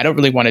 hey, I don't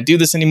really want to do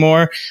this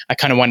anymore. I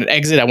kind of want to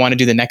exit. I want to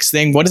do the next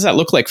thing. What does that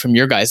look like from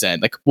your guys'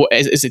 end? Like,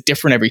 is it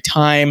different every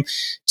time?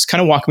 Just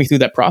kind of walk me through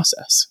that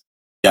process.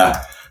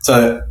 Yeah.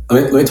 So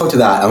let me talk to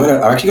that. I'm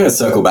actually going to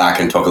circle back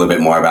and talk a little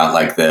bit more about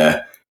like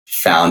the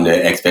founder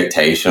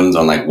expectations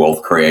on like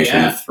wealth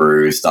creation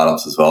through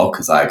startups as well.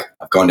 Because like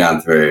I've gone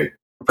down through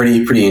a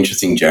pretty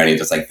interesting journey,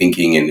 just like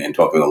thinking and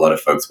talking with a lot of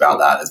folks about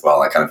that as well.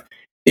 Like kind of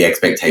the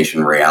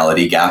expectation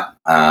reality gap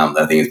that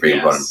I think is pretty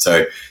important.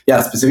 So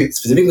yeah,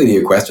 specifically to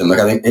your question, look,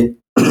 I think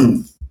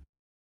it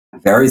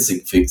varies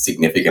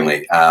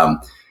significantly.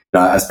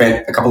 I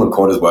spent a couple of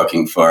quarters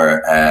working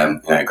for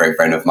a great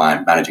friend of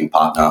mine, managing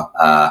partner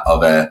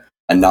of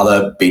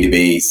another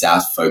B2B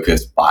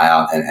SaaS-focused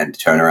buyout and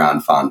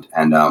turnaround fund.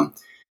 And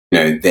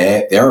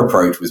their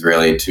approach was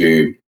really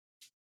to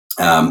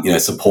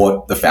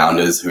support the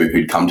founders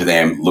who'd come to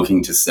them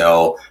looking to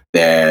sell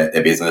their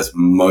business.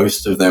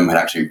 Most of them had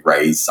actually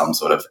raised some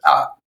sort of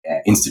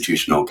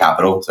institutional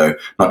capital. So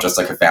not just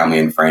like a family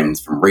and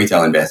friends from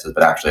retail investors,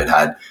 but actually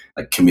had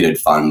like committed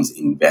funds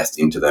invest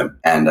into them.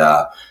 And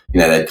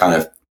they'd kind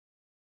of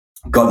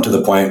gotten to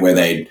the point where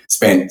they'd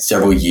spent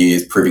several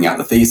years proving out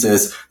the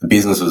thesis. The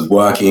business was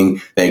working.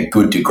 They're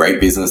good to great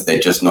business. They're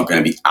just not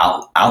going to be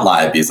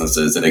outlier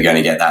businesses that are going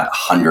to get that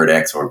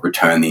 100x or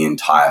return the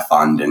entire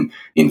fund. And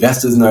the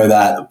investors know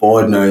that, the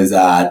board knows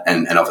that,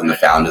 and often the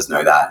founders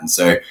know that. And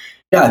so,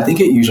 yeah, I think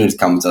it usually just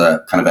comes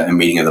to kind of a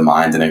meeting of the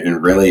minds, and it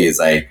really is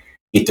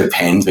it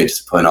depends, but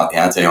just putting out the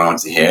answer anyone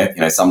wants to hear.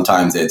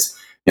 Sometimes it's,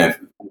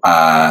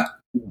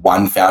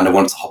 one founder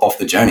wants to hop off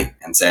the journey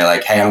and say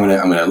like, hey, I'm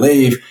gonna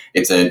leave.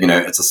 It's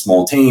a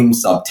small team,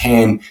 sub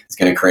 10. It's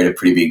going to create a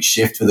pretty big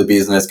shift for the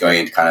business going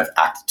into kind of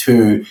act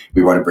 2.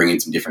 We want to bring in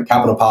some different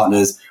capital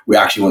partners. We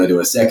actually want to do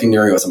a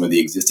secondary or some of the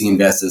existing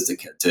investors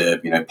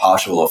to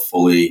partial or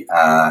fully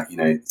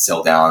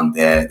sell down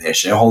their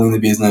shareholding in the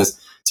business.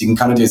 So you can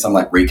kind of do some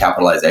like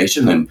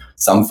recapitalization, and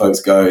some folks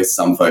go,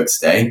 some folks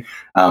stay,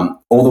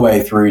 all the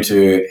way through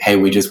to, hey,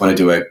 we just want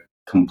to do a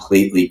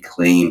completely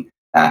clean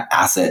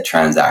asset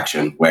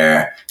transaction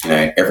where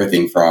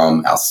everything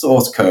from our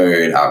source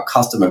code, our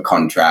customer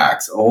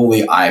contracts, all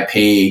the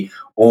IP,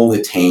 all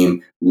the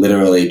team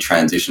literally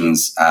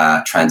transitions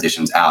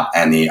out,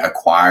 and the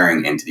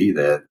acquiring entity,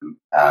 the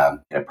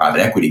private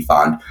equity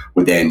fund,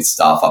 would then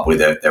staff up with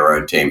their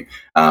own team.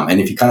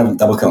 And if you kind of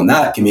double click on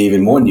that, it can be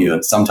even more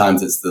nuanced.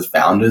 Sometimes it's the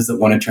founders that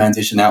want to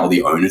transition out, or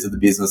the owners of the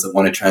business that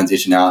want to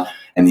transition out,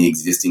 and the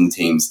existing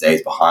team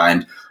stays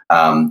behind.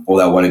 Or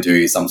they'll want to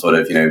do some sort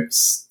of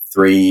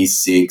 3,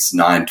 6,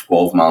 9,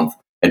 12-month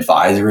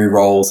advisory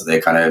roles. So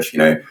they're kind of,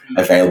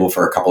 available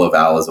for a couple of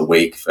hours a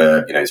week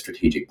for,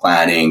 strategic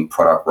planning,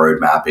 product road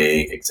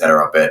mapping, et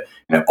cetera. But,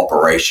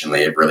 operationally,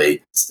 it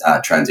really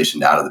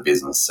transitioned out of the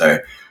business. So,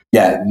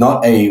 yeah,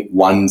 not a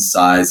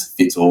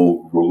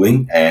one-size-fits-all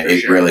ruling.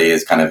 It really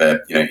is kind of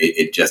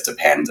it just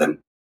depends. And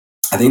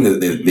I think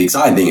the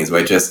exciting thing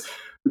is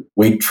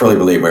we truly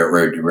believe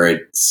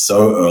we're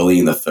so early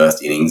in the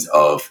first innings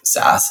of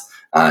SaaS.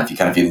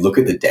 If you look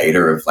at the data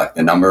of like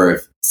the number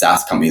of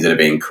SaaS companies that are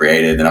being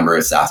created, the number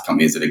of SaaS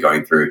companies that are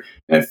going through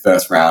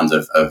first rounds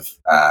of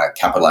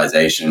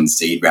capitalization,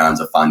 seed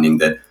rounds of funding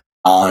that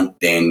aren't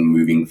then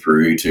moving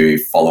through to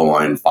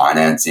follow-on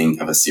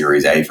financing of a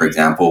Series A, for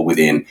example,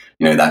 within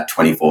that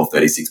 24,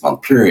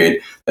 36-month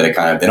period, that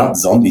are they're not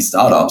zombie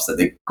startups, that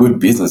they're good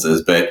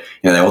businesses, but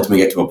they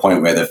ultimately get to a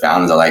point where the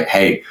founders are like,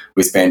 hey,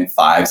 we spent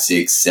 5,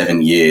 6,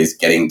 7 years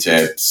getting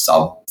to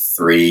sub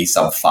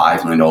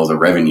 $5 million of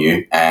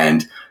revenue,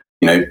 and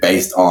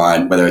based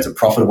on whether it's a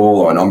profitable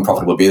or a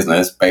non-profitable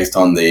business, based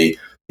on the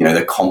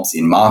the comps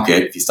in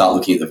market, if you start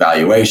looking at the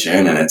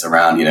valuation and it's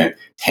around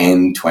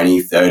 10,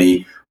 20,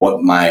 30,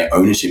 what my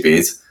ownership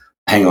is,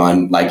 hang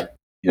on,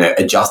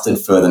 adjusted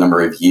for the number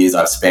of years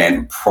I've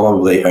spent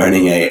probably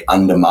earning a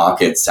under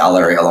market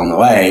salary along the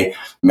way,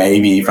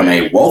 maybe from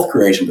a wealth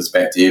creation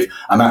perspective,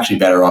 I'm actually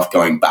better off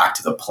going back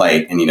to the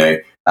plate and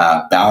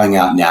bowing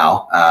out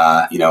now,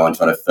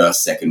 onto a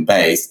first, second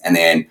base, and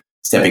then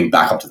stepping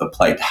back up to the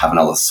plate to have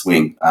another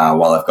swing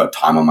while I've got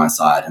time on my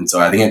side. And so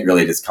I think it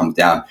really just comes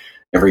down,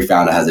 every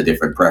founder has a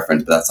different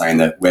preference, but that's something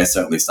that we're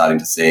certainly starting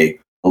to see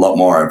a lot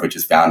more of, which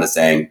is founders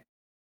saying,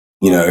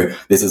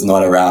 this is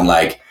not around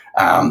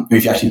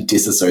if you actually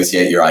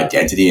disassociate your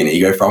identity and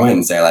ego from it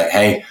and say like,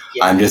 hey,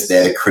 yes, I'm just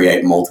there to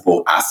create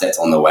multiple assets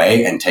on the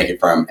way and take it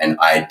from an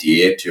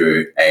idea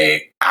to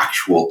a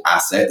actual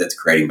asset that's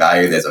creating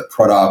value. There's a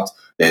product,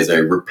 there's a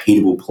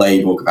repeatable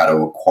playbook of how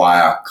to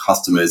acquire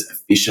customers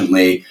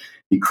efficiently.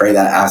 You create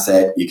that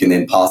asset, you can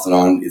then pass it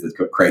on if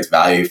it creates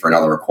value for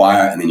another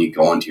acquirer, and then you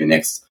go on to your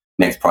next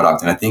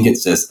product. And I think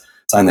it's just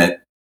something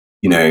that,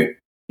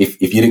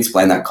 if you'd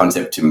explained that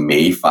concept to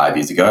me 5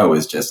 years ago, it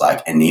was just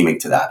like anemic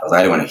to that. I was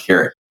like, I don't want to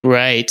hear it.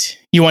 Right.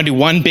 You want to do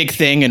one big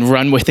thing and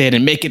run with it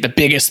and make it the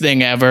biggest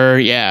thing ever.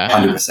 Yeah.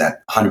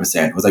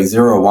 100%. It was like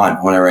 0 or 1.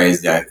 I want to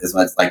raise,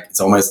 it's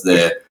almost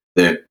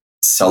the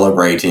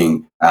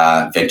celebrating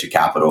venture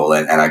capital.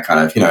 And I kind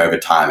of, over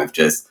time have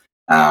just,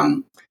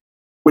 wouldn't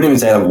even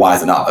say like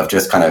wisen up. I've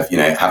just kind of,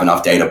 have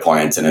enough data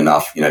points and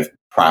enough,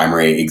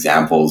 primary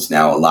examples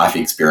now, life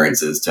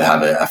experiences, to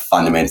have a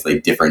fundamentally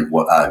different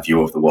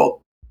view of the world.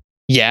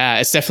 Yeah,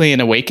 it's definitely an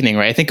awakening,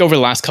 right? I think over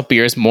the last couple of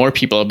years, more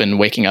people have been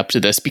waking up to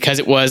this, because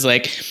it was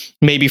like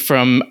maybe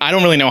from, I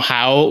don't really know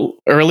how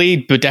early,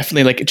 but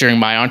definitely like during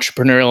my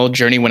entrepreneurial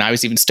journey when I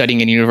was even studying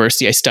in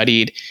university, I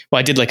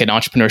did like an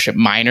entrepreneurship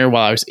minor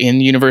while I was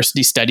in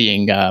university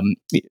studying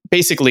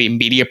basically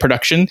media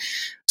production.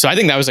 So I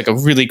think that was like a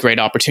really great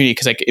opportunity,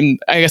 because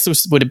I guess it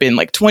would have been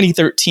like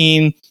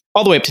 2013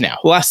 all the way up to now,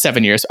 the last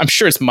 7 years. I'm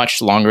sure it's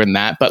much longer than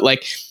that, but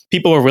like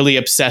people were really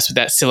obsessed with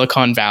that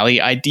Silicon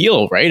Valley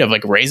ideal, right? Of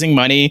like raising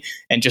money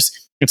and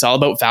just, it's all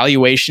about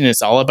valuation.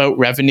 It's all about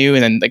revenue.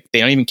 And then like,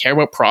 they don't even care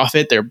about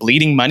profit. They're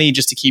bleeding money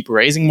just to keep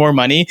raising more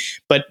money.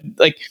 But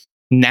like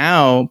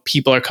now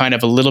people are kind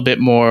of a little bit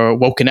more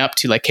woken up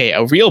to like, hey,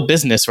 a real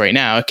business right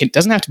now, it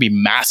doesn't have to be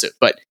massive,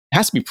 but it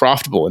has to be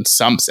profitable in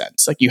some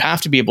sense. Like you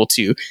have to be able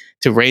to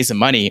raise the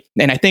money.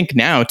 And I think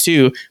now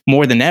too,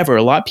 more than ever,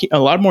 a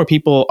lot more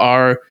people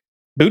are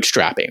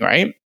bootstrapping,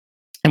 right?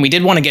 And we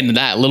did want to get into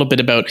that a little bit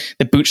about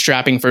the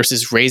bootstrapping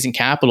versus raising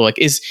capital. Like,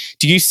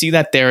 do you see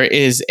that there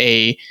is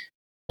a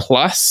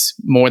plus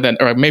more than,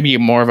 or maybe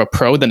more of a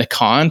pro than a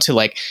con to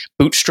like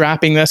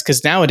bootstrapping this?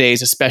 Because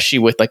nowadays, especially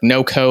with like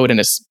no code, and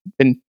it's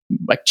been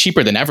like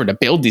cheaper than ever to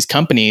build these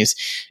companies.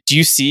 Do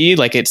you see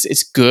like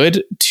it's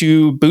good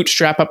to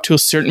bootstrap up to a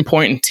certain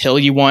point until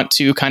you want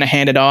to kind of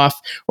hand it off,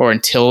 or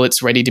until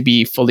it's ready to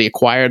be fully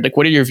acquired? Like,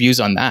 what are your views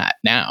on that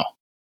now?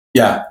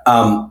 Yeah.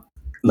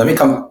 I'm going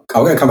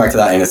to come back to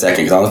that in a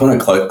second because I just want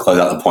to close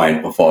out the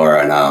point before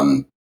and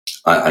on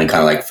kind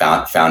of like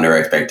founder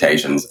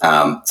expectations.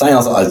 Something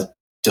else I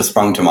just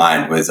sprung to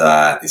mind was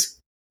this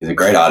is a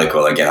great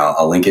article. Again,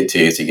 I'll link it to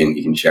you so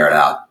you can share it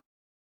out.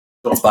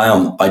 It's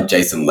by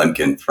Jason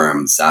Lemkin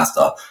from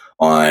SaaStr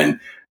on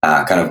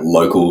kind of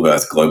local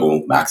versus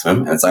global maximum.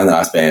 And it's something that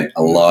I spent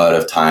a lot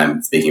of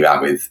time speaking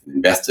about with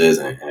investors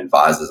and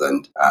advisors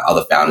and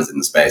other founders in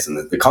the space. And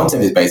the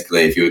concept is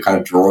basically if you kind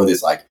of draw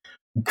this like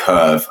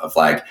curve of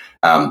like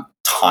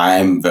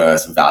time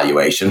versus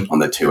valuation on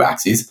the two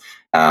axes,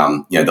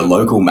 the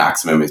local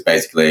maximum is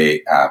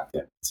basically,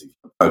 so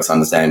folks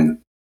understand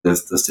the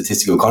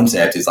statistical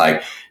concept is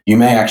like you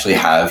may actually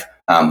have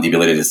the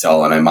ability to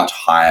sell on a much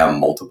higher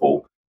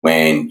multiple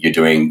when you're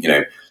doing,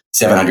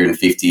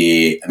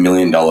 $750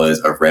 million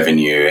of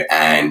revenue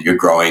and you're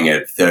growing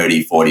at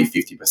 30, 40,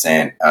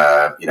 50%,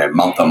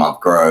 month on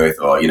month growth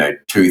or,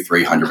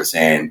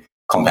 200-300%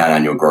 compound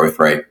annual growth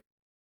rate.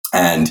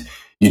 And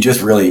you're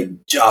just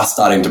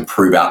starting to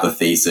prove out the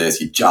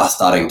thesis. You're just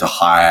starting to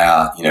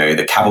hire,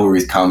 the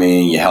cavalry's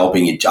coming, you're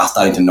helping, you're just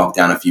starting to knock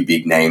down a few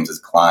big names as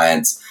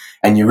clients.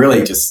 And you're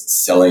really just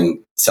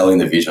selling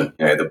the vision,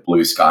 the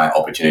blue sky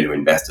opportunity to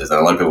investors. And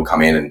a lot of people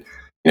come in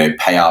and,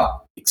 pay up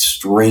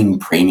extreme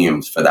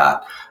premiums for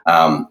that.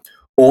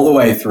 All the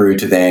way through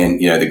to then,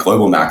 the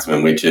global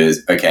maximum, which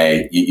is,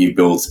 okay, you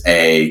built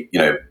a,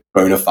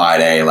 bona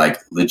fide, like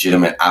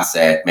legitimate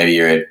asset. Maybe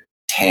you're at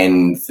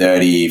 10,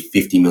 30,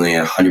 50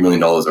 million, $100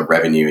 million of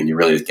revenue, and you're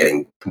really just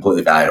getting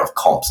completely valued off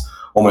comps,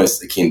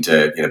 almost akin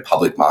to,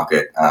 public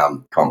market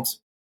comps.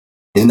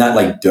 In that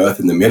like dearth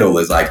in the middle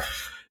is like,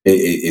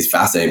 is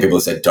fascinating. People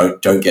have said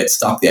don't get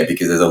stuck there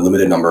because there's a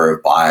limited number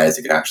of buyers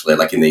who can actually,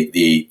 like in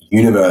the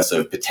universe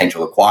of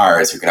potential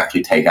acquirers who can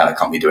actually take out a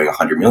company doing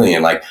 100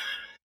 million. Like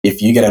if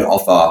you get an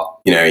offer,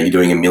 you're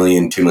doing $1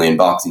 million, $2 million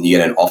and you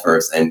get an offer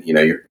and,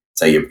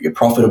 you're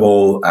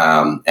profitable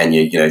and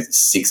you're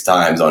 6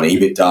 times on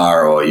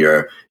EBITDA or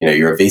you're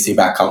a VC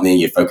backed company,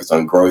 you're focused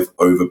on growth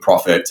over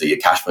profit. So you're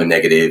cash flow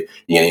negative,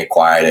 you're getting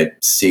acquired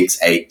at 6,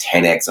 8,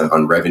 10x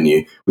on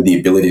revenue with the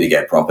ability to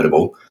get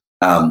profitable.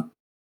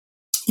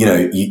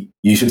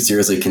 You should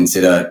seriously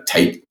consider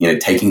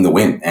taking the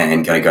win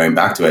and kind of going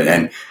back to it.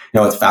 And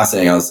it's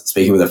fascinating. I was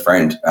speaking with a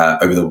friend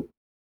over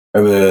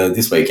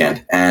this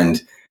weekend,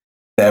 and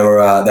they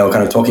were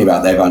kind of talking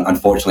about they've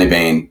unfortunately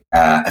been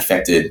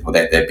affected, or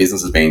their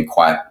business has been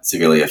quite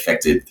severely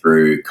affected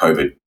through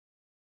COVID.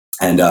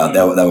 And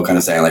they were kind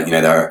of saying like,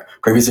 they were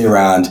previously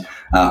around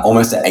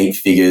almost at 8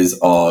 figures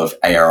of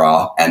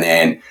ARR, and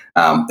then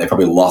they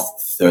probably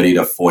lost 30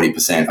 to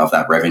 40% of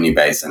that revenue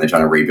base, and they're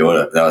trying to rebuild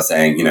it. They were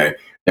saying,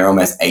 they're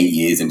almost 8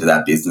 years into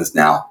that business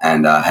now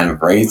and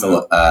have raised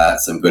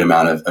some good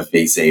amount of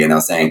VC. And they were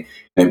saying,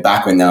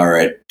 back when they were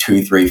at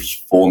 2, 3,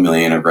 4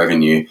 million of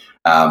revenue,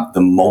 the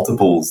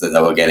multiples that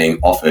they were getting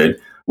offered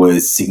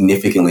was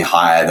significantly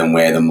higher than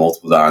where the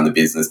multiples are in the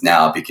business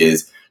now,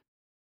 because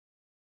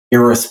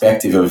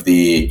irrespective of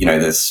the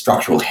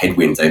structural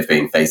headwinds they've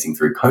been facing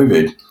through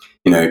COVID,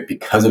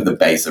 because of the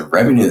base of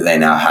revenue that they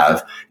now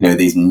have,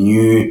 these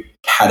new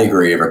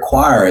category of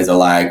acquirers are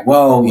like,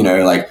 well,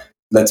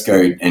 let's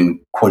go and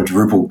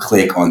quadruple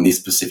click on this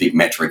specific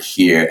metric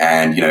here.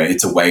 And,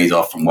 it's a ways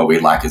off from what we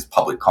like as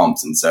public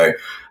comps. And so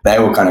they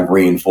were kind of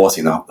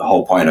reinforcing the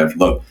whole point of,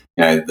 look,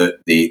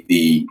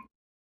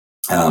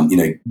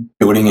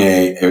 building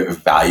a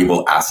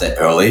valuable asset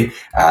early.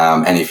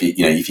 And if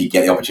you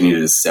get the opportunity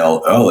to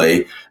sell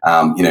early,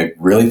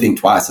 really think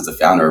twice as a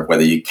founder of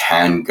whether you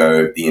can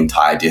go the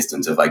entire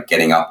distance of like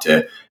getting up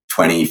to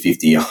 20,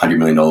 50, $100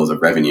 million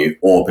of revenue,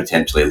 or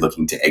potentially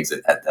looking to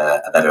exit at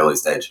that early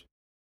stage.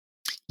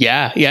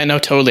 Yeah, no,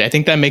 totally. I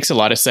think that makes a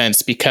lot of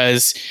sense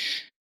because,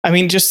 I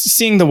mean, just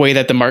seeing the way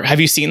that the market, have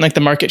you seen like the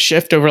market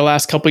shift over the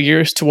last couple of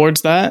years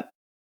towards that?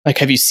 Like,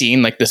 have you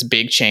seen like this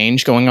big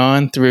change going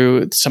on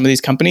through some of these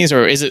companies,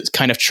 or is it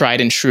kind of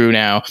tried and true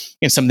now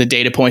in some of the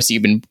data points that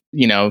you've been,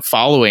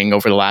 following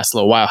over the last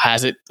little while?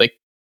 Has it like,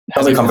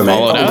 probably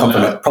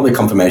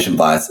confirmation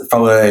bias.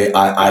 Probably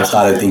I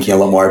started thinking a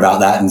lot more about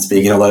that and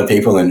speaking to a lot of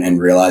people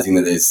and realizing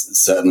that there's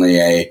certainly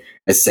a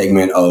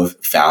segment of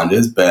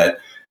founders, but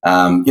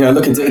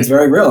look, it's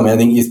very real. I mean, I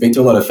think you speak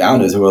to a lot of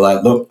founders who are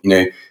like, look,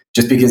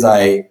 just because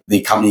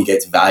the company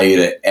gets valued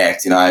at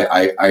X,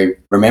 I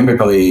remember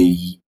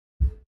probably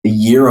a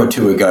year or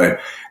two ago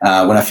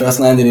when I first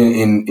landed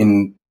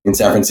in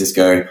San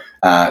Francisco,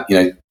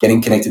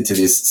 getting connected to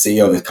this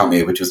CEO of this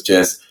company, which was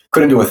just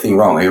couldn't do a thing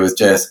wrong. It was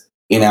just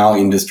in our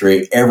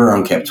industry.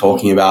 Everyone kept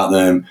talking about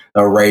them.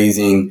 They were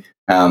raising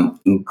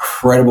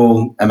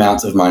incredible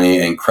amounts of money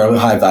and incredibly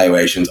high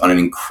valuations on an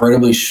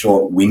incredibly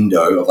short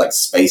window of like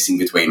spacing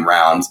between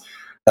rounds.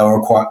 They were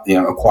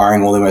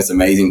acquiring all the most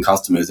amazing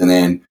customers, and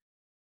then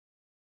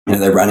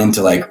they ran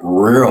into like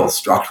real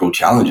structural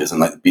challenges,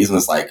 and like the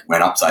business like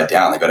went upside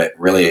down. They got it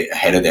really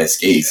ahead of their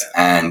skis,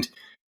 and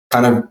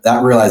kind of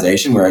that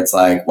realization where it's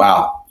like,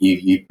 wow,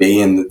 you've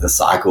been in the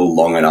cycle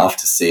long enough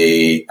to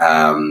see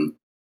playing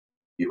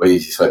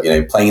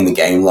in the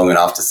game long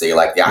enough to see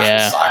like the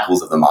actual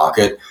cycles of the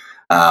market.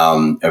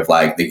 of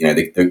like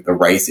the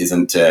race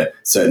isn't to a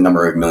certain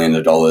number of millions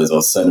of dollars or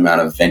a certain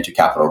amount of venture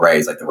capital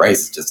raised. Like the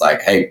race is just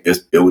like, hey,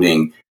 just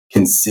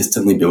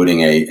consistently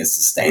building a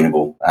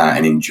sustainable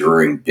and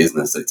enduring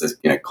business that's just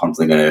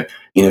constantly going to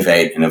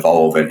innovate and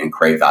evolve and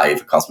create value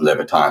for customers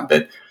over time.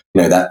 But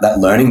that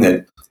learning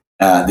that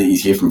you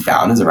hear from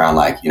founders around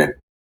like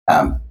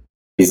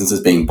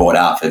businesses being bought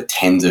out for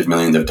tens of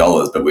millions of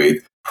dollars, but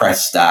with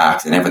press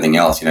stacks and everything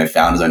else,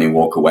 founders only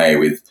walk away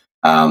with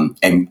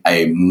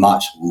a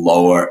much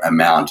lower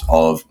amount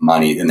of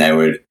money than they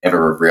would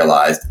ever have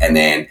realized. And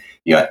then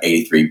you got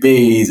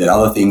 83Bs and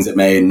other things that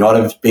may not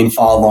have been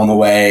filed along the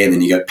way. And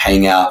then you got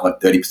paying out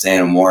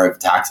 30% or more of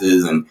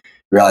taxes and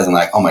realizing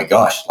like, oh my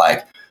gosh,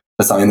 like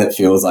for something that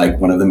feels like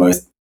one of the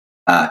most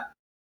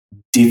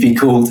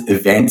difficult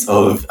events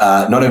of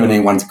not only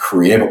one's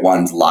career, but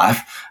one's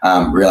life,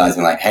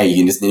 realizing like, hey,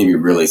 you just need to be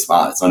really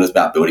smart. It's not just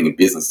about building a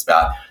business. It's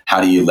about how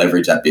do you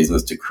leverage that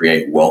business to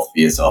create wealth for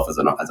yourself as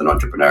an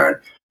entrepreneur. And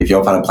if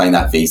you're kind of playing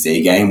that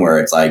VC game where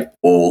it's like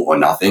all or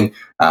nothing,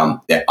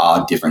 there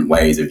are different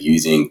ways of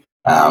using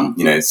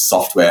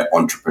software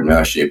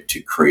entrepreneurship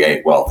to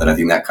create wealth. And I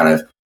think that kind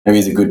of maybe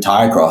is a good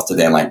tie across to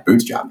then like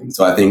bootstrapping.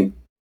 So I think,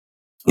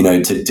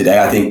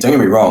 today, I think, don't get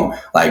me wrong,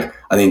 like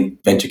I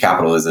think venture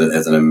capital is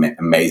an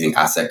amazing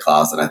asset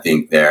class. And I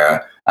think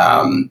they're,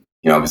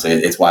 obviously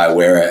it's why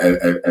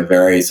we're a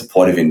very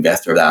supportive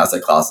investor of that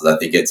asset class. I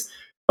think it's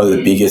probably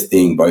the biggest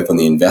thing, both on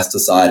the investor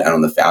side and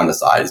on the founder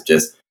side, is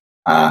just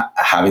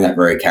having that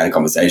very candid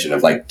conversation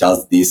of like,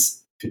 does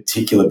this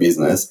particular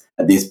business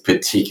at this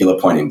particular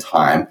point in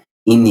time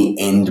in the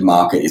end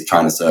market is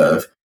trying to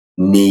serve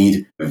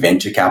need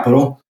venture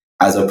capital,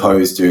 as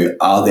opposed to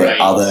are there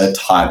other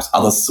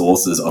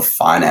sources of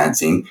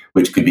financing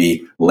which could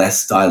be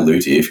less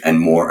dilutive and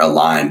more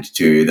aligned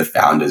to the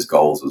founder's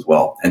goals as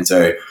well. And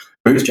so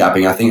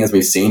bootstrapping, I think, as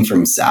we've seen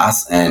from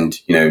SaaS and,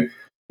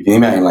 if you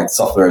think about like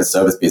software as a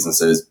service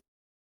businesses,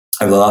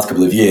 over the last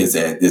couple of years,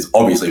 there's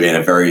obviously been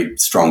a very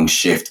strong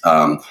shift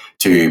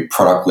to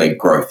product-led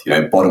growth.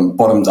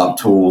 Bottoms-up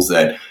tools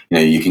that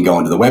you can go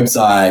onto the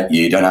website.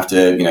 You don't have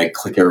to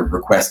click a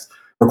request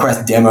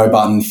demo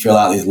button, fill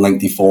out this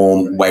lengthy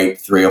form,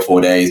 wait 3 or 4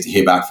 days to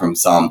hear back from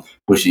some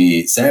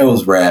pushy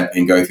sales rep,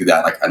 and go through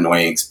that like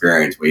annoying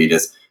experience where you're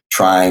just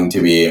trying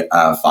to be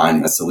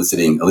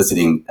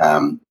eliciting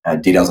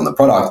details on the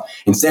product.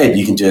 Instead,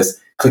 you can just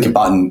click a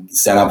button,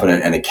 set up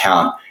an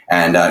account,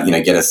 and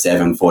get a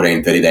 7,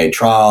 14, 30-day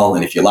trial.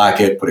 And if you like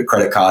it, put a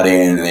credit card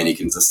in, and then you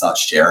can just start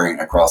sharing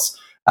across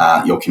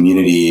your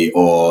community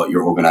or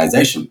your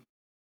organization.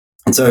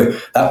 And so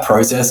that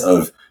process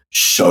of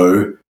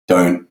show,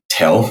 don't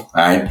tell,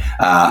 right?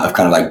 Of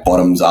kind of like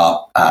bottoms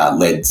up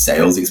led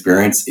sales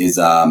experience is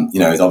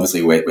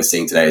obviously we're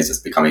seeing today is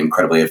just becoming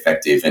incredibly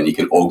effective. And you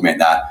can augment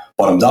that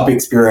bottoms up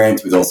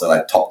experience with also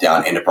like top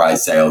down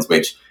enterprise sales,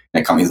 which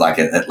companies like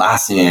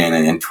Atlassian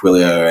and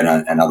Twilio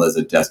and others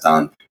have just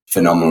done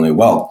phenomenally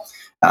well.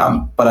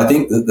 But I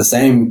think that the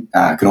same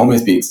can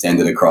almost be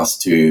extended across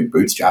to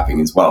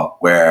bootstrapping as well,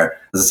 where,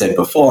 as I said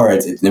before,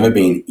 it's never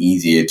been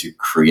easier to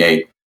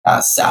create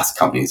SaaS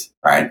companies,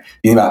 right?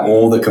 Think about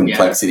all the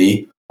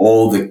complexity,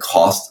 all the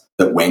cost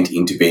that went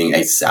into being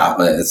a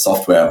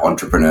software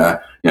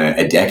entrepreneur,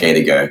 a decade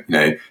ago,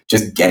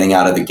 just getting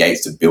out of the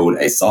gates to build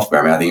a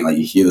software. I mean, I think like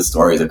you hear the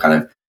stories of kind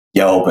of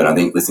Yelp, and I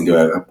think listening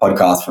to a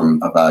podcast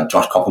of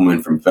Josh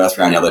Koppelman from First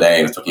Round the other day,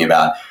 and was talking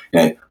about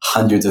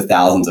hundreds of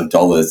thousands of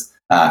dollars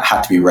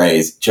had to be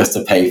raised just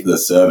to pay for the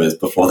servers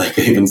before they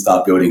could even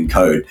start building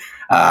code.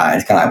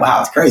 It's kind of like,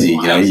 wow, it's crazy.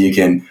 You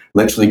can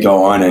literally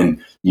go on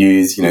and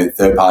use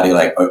third party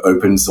like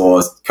open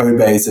source code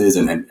bases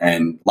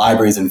and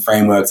libraries and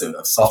frameworks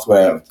of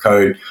software of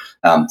code,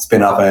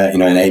 spin up an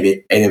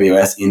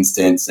AWS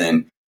instance,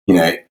 and in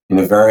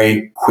a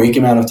very quick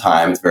amount of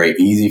time, it's very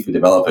easy for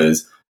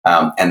developers.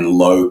 And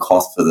low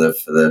cost for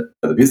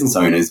the business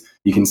owners,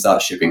 you can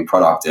start shipping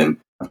product. And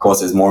of course,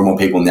 there's more and more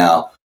people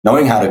now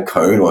knowing how to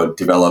code or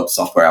develop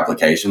software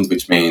applications,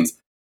 which means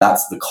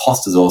that's the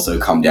cost has also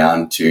come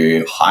down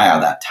to hire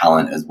that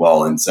talent as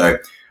well. And so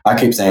I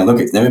keep saying, look,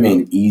 it's never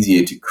been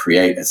easier to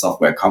create a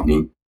software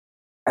company.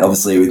 And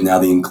obviously, with now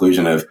the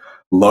inclusion of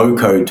low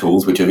code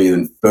tools, which have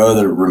even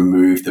further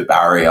removed the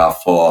barrier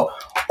for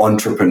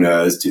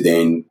entrepreneurs to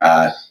then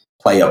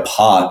play a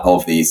part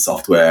of the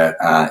software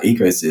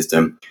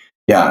ecosystem.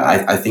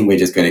 I think we're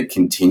just going to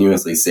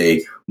continuously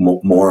see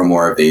more and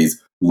more of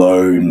these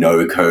low,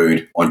 no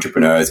code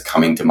entrepreneurs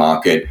coming to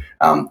market,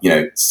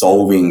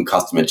 solving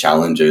customer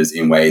challenges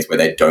in ways where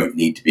they don't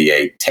need to be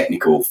a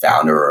technical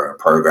founder or a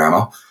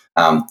programmer.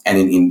 And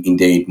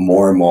indeed,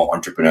 more and more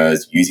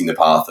entrepreneurs using the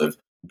path of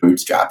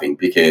bootstrapping,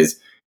 because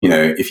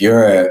if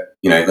you're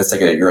let's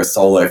take it, you're a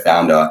solo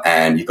founder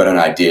and you've got an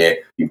idea,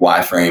 you've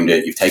wireframed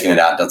it, you've taken it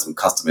out, done some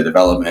customer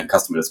development,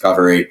 customer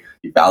discovery,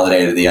 you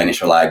validated the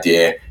initial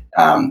idea,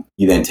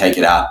 you then take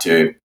it out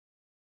to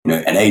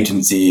an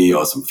agency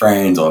or some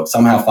friends, or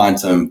somehow find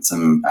some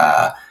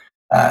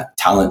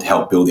talent to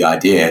help build the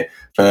idea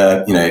for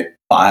 $5,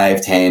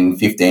 $10,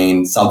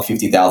 $15, sub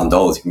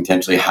 $50,000. You can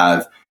potentially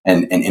have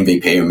an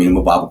MVP or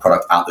minimal viable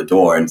product out the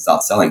door and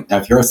start selling. Now,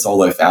 if you're a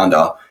solo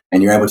founder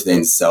and you're able to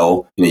then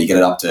sell, you get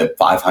it up to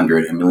 $500,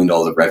 $1 million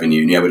of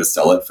revenue, and you're able to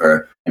sell it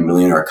for $1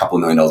 million or a couple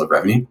of $1 million of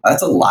revenue,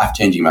 that's a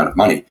life-changing amount of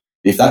money.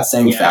 If that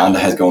same founder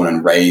has gone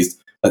and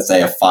raised, let's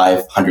say, a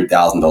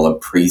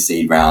 $500,000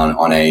 pre-seed round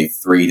on a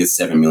 $3 to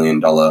 $7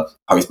 million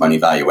post-money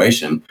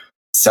valuation,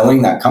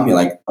 selling that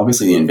company,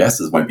 obviously the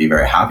investors won't be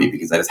very happy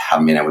because they just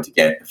haven't been able to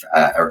get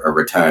a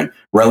return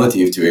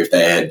relative to if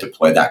they had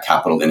deployed that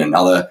capital in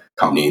another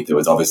company that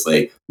was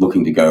obviously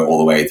looking to go all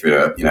the way through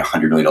to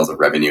 $100 million of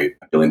revenue,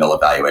 $1 billion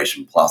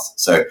valuation plus.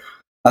 So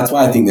that's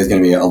why I think there's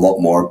going to be a lot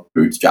more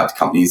bootstrapped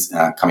companies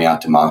coming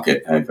out to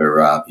market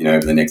over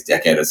over the next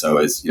decade or so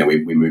as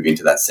we move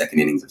into that second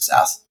innings of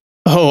SaaS.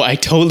 Oh, I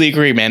totally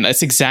agree, man.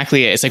 That's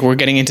exactly it. It's like we're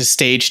getting into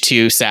stage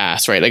 2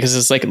 SaaS, right? This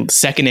is like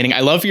second inning.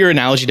 I love your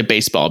analogy to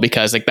baseball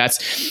because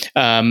that's,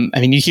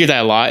 you hear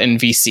that a lot in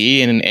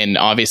VC and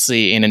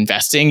obviously in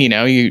investing, you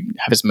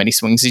have as many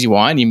swings as you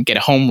want, you can get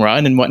a home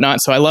run and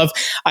whatnot. So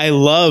I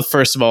love,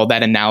 first of all,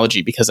 that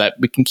analogy because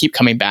we can keep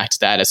coming back to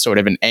that as sort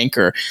of an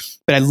anchor.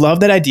 But I love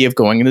that idea of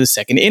going into the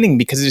second inning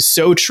because it is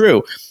so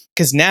true.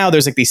 Because now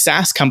there's these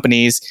SaaS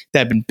companies that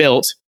have been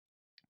built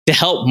to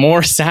help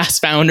more SaaS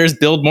founders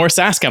build more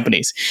SaaS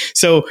companies.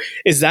 So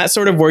is that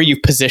sort of where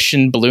you've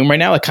positioned Bloom right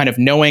now? Kind of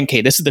knowing,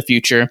 okay, this is the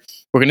future.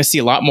 We're going to see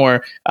a lot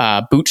more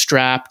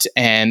bootstrapped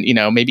and,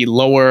 maybe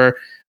lower.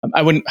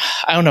 I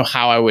don't know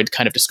how I would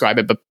kind of describe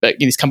it, but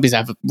these companies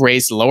have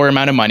raised a lower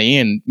amount of money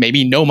and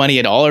maybe no money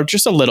at all, or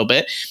just a little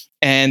bit.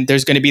 And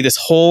there's going to be this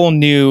whole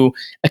new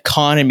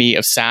economy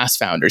of SaaS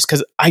founders.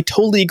 Because I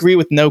totally agree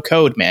with no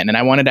code, man. And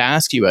I wanted to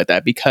ask you about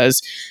that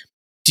because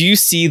do you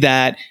see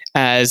that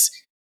as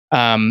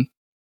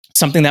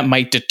something that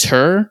might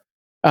deter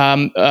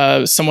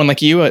someone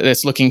like you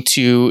that's looking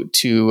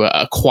to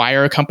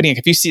acquire a company?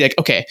 If you see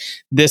okay,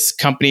 this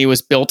company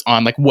was built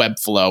on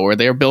Webflow or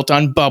they're built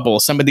on Bubble,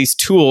 some of these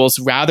tools,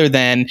 rather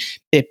than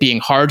it being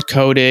hard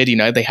coded,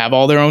 they have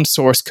all their own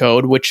source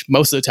code, which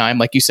most of the time,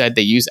 like you said,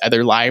 they use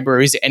other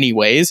libraries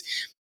anyways.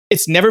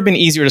 It's never been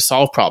easier to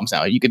solve problems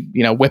now. You could,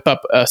 whip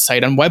up a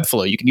site on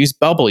Webflow. You can use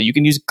Bubble. You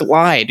can use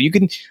Glide. You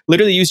can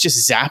literally use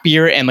just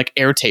Zapier and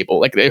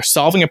Airtable. They're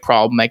solving a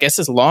problem. I guess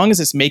as long as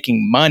it's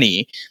making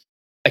money,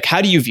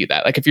 how do you view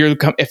that?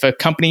 If a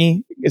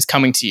company is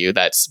coming to you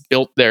that's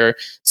built their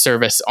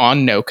service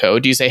on no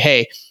code, do you say,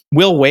 hey,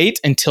 we'll wait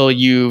until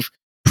you've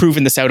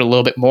proven this out a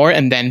little bit more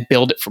and then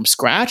build it from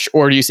scratch?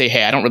 Or do you say,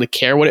 hey, I don't really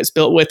care what it's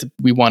built with.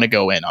 We want to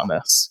go in on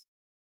this?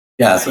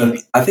 Yeah. So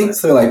I think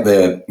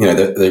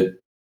the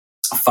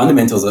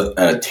fundamentals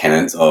are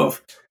tenets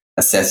of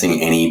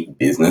assessing any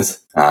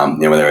business,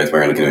 whether it's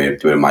we're going to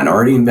do a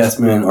minority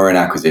investment or an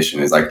acquisition,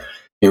 is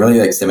you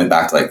really stem it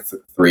back to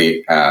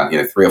three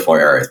or four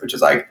areas, which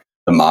is the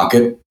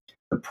market,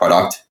 the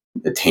product,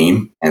 the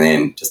team, and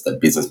then just the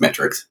business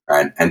metrics,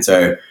 right? And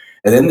so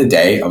at the end of the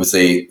day,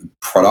 obviously,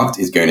 product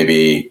is going to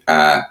be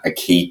a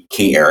key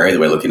area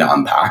that we're looking to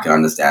unpack and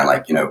understand,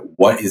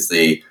 what is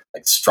the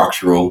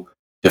structural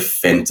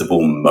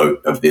defensible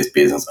moat of this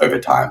business over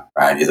time,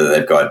 right? Is it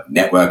they've got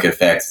network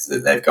effects? Is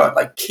it they've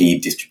got key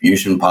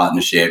distribution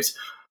partnerships?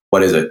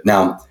 What is it?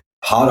 Now,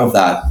 part of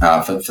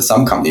that, for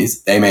some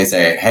companies, they may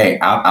say, hey,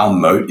 our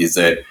moat is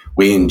that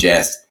we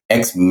ingest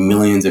X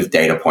millions of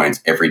data points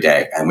every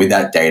day. And with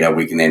that data,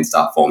 we can then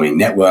start forming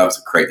networks,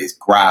 create this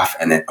graph.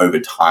 And then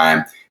over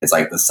time, it's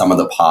the sum of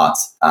the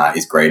parts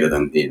is greater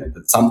than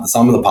the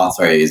sum of the parts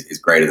is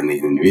greater than the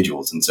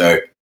individuals. And so,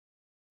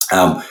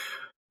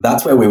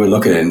 that's where we would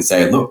look at it and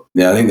say, look,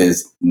 I think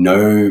there's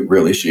no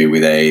real issue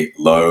with a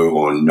low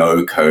or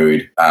no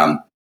code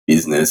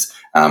business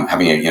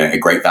having a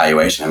great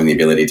valuation, having the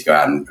ability to go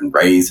out and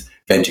raise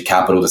venture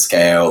capital to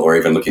scale, or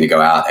even looking to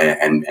go out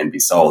and be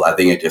sold. I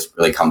think it just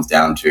really comes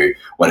down to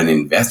what an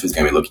investor is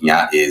going to be looking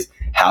at is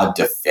how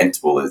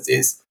defensible is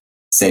this?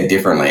 Said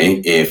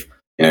differently, if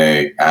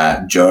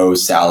Joe,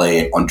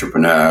 Sally,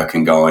 entrepreneur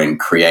can go and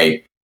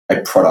create a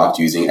product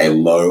using a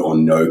low or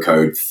no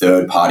code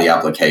third-party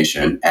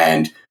application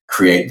and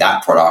create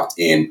that product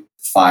in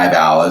 5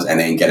 hours and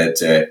then get it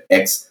to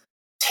X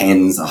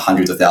tens,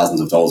 hundreds of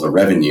thousands of dollars of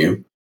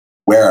revenue,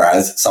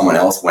 whereas someone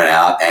else went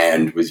out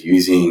and was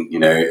using,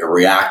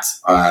 React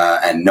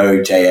and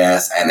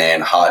Node.js and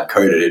then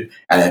hard-coded it,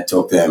 and it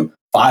took them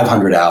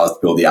 500 hours to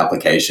build the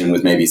application,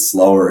 was maybe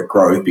slower at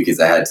growth because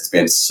they had to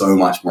spend so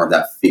much more of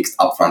that fixed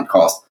upfront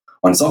cost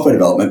on software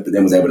development, but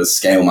then was able to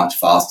scale much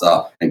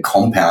faster and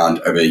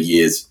compound over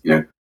years,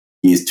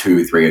 years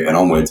 2, 3, and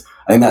onwards.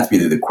 I think that's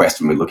really the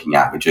question we're looking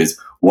at, which is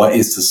what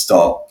is to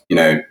stop,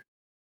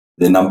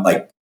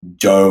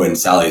 Joe and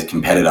Sally's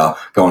competitor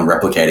going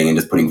replicating and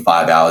just putting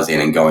 5 hours in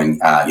and going,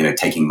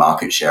 taking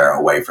market share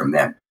away from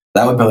them.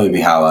 That would probably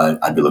be how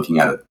I'd be looking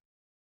at it.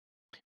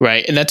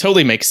 Right. And that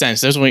totally makes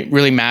sense. It doesn't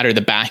really matter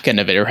the back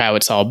end of it or how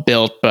it's all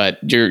built, but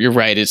you're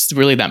right. It's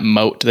really that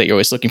moat that you're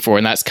always looking for.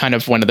 And that's kind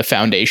of one of the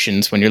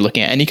foundations when you're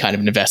looking at any kind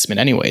of investment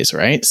anyways,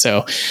 right?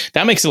 So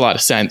that makes a lot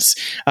of sense.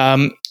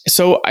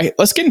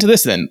 Let's get into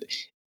this then.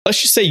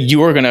 Let's just say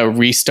you are going to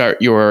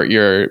restart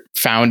your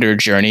founder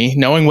journey,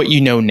 knowing what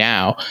you know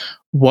now.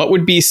 what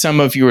would be some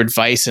of your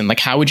advice, and like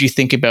how would you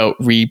think about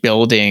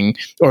rebuilding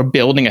or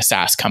building a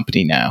SaaS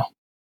company now?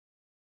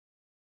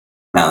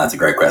 Now, that's a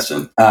great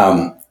question.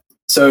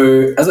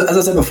 So as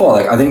I said before,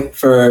 like I think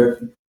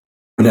for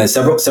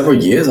several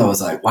years, I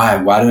was like,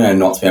 why did I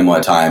not spend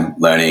more time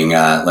learning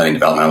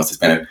development? I also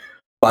spent a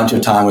bunch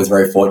of time. Was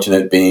very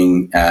fortunate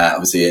being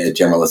obviously a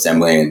General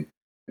Assembly, and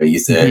I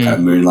used to kind of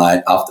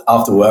moonlight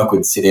after work.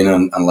 Would sit in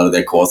on a lot of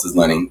their courses,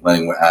 learning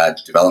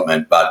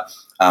development. But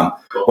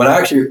what I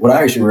actually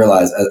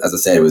realized, as I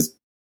said, was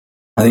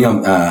I think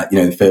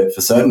I'm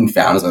for certain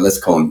founders, or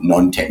let's call them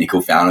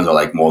non-technical founders, or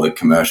like more the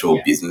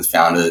commercial business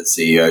founders,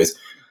 CEOs.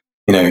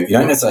 You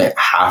don't necessarily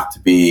have to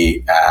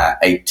be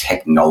a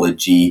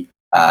technology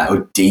or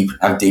have deep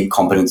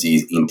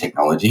competencies in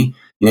technology.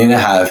 You need to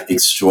have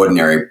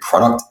extraordinary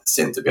product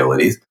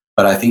sensibilities,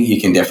 but I think you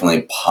can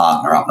definitely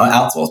partner up, not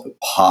outsource, but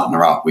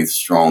partner up with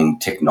strong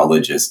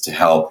technologists to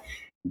help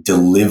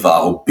deliver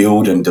or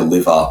build and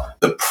deliver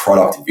the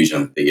product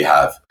vision that you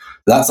have.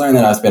 That's something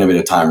that I spent a bit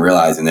of time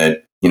realizing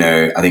that,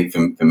 I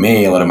think for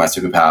me, a lot of my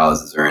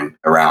superpowers are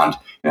around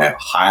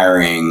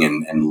hiring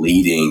and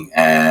leading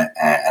an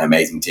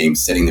amazing team,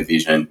 setting the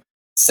vision,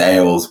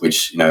 sales,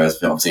 which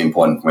is obviously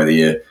important, whether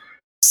you're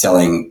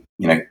selling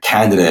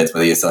candidates,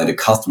 whether you're selling to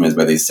customers,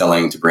 whether you're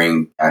selling to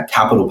bring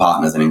capital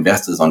partners and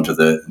investors onto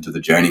the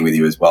journey with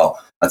you as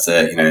well. That's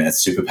a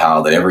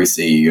superpower that every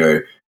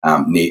CEO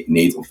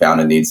needs or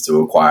founder needs to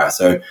acquire.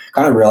 So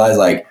kind of realized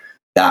like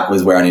that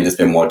was where I need to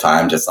spend more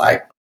time, just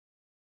like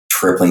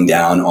tripling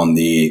down on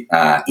the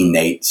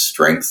innate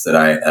strengths that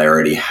I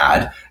already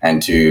had,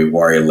 and to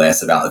worry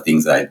less about the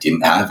things that I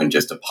didn't have, and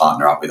just to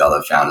partner up with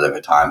other founders over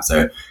time.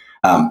 So,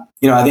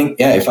 I think,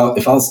 if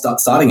I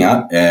was starting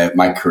out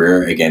my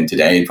career again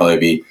today, it'd probably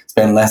be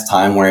spend less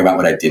time worrying about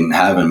what I didn't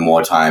have and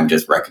more time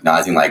just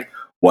recognizing like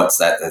what's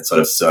that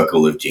sort of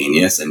circle of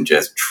genius, and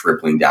just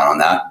tripling down on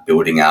that,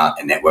 building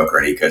out a network or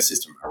an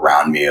ecosystem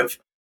around me of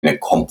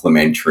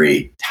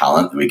complementary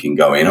talent that we can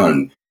go in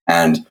on.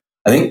 And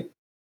I think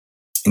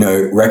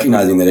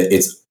recognizing that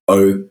it's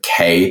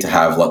okay to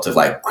have lots of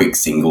like quick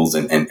singles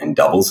and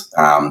doubles.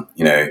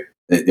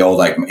 The old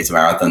like it's a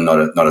marathon,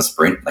 not a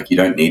sprint. Like you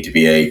don't need to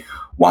be a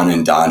one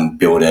and done,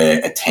 build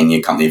a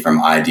 10-year company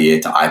from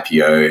idea to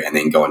IPO and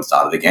then go and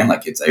start it again.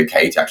 Like it's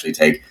okay to actually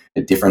take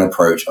a different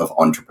approach of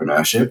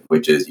entrepreneurship,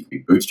 which is you can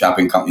be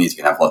bootstrapping companies,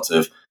 you can have lots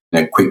of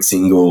quick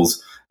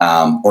singles,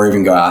 or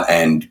even go out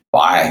and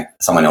buy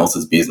someone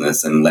else's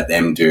business and let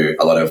them do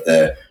a lot of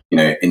the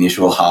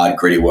initial hard,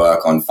 gritty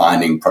work on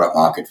finding product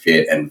market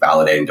fit and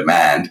validating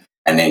demand.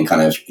 And then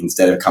kind of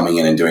instead of coming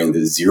in and doing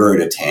the 0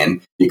 to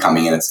 10, you're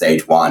coming in at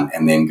stage 1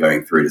 and then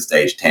going through to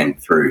stage 10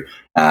 through,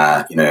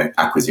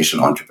 acquisition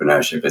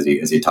entrepreneurship,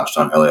 as you touched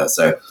on earlier.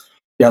 So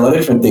yeah, a lot of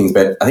different things.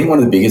 But I think one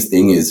of the biggest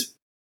thing is,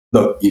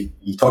 look,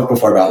 you talked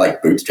before about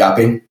like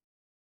bootstrapping,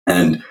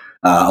 and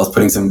I was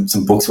putting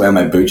some books away on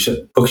my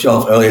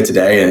bookshelf earlier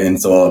today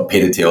and saw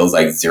Peter Thiel's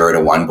like 0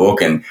 to 1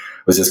 book, and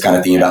was just kind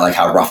of thinking about like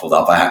how ruffled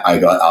up I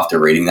got after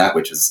reading that,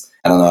 which was,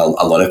 I don't know,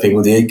 a lot of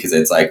people did, because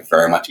it's like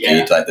very much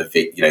geared to like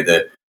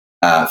the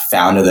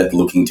founder that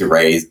looking to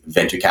raise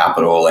venture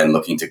capital and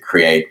looking to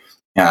create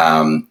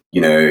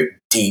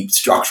deep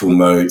structural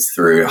moats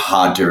through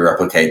hard to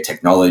replicate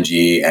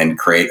technology and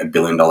create $1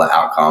 billion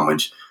outcome,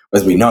 which,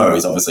 as we know,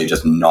 is obviously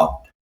just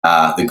not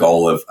the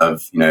goal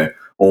of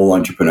all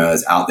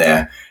entrepreneurs out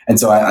there. And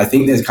so I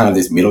think there's kind of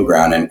this middle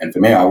ground. And for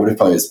me, I would have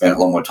probably spent a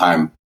lot more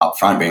time up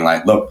front being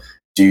like, look,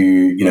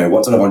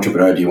 what sort of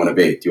entrepreneur do you want to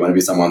be? Do you want to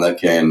be someone that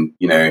can,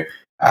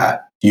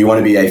 do you want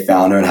to be a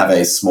founder and have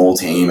a small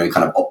team and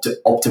kind of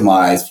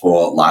optimize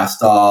for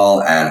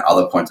lifestyle and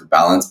other points of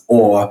balance?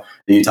 Or are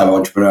you type of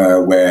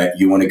entrepreneur where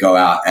you want to go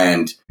out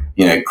and,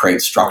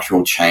 create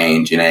structural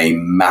change in a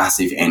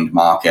massive end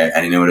market?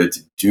 And in order to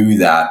do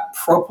that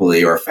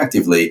properly or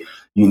effectively,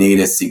 you need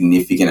a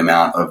significant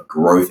amount of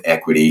growth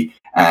equity.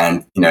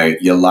 And,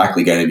 you're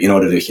likely going to, in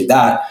order to hit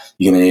that,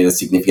 you're going to need a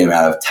significant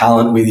amount of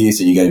talent with you.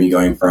 So you're going to be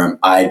going from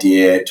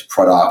idea to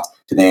product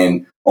to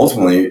then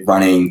ultimately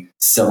running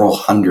several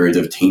hundreds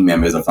of team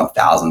members, if not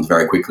thousands,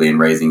 very quickly, and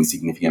raising a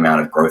significant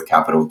amount of growth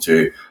capital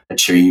to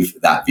achieve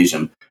that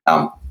vision.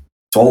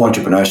 It's all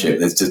entrepreneurship.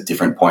 There's just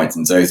different points.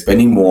 And so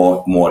spending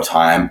more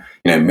time,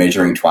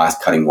 measuring twice,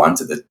 cutting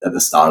once at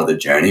the start of the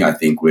journey, I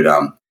think would,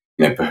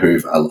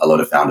 behoove a lot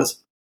of founders.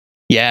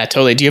 Yeah,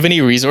 totally. Do you have any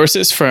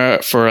resources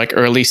for like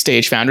early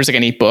stage founders, like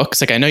any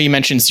books? Like I know you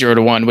mentioned 0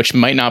 to 1, which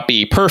might not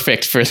be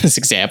perfect for this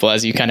example,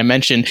 as you kind of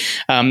mentioned.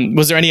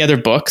 Was there any other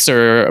books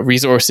or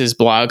resources,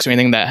 blogs, or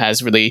anything that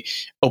has really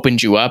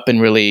opened you up and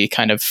really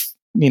kind of,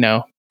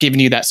 given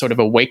you that sort of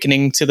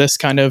awakening to this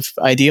kind of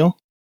ideal?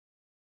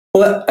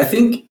 Well, I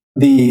think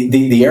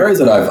the areas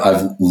that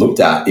I've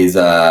looked at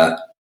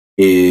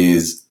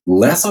is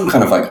less on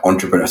kind of like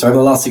entrepreneur. So over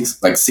the last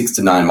 6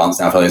 to 9 months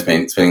now, I've probably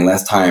been spending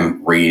less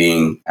time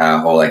reading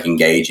or like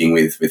engaging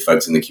with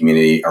folks in the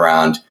community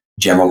around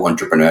general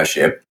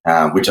entrepreneurship,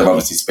 which I've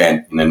obviously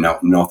spent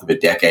north of a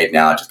decade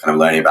now, just kind of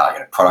learning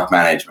about product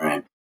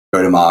management,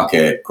 go to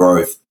market,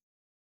 growth,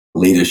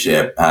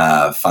 leadership,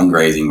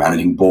 fundraising,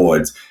 managing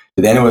boards.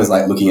 But then it was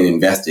like looking at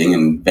investing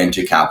and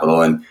venture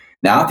capital. And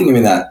now I think I'm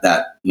in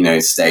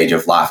that stage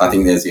of life. I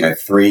think there's,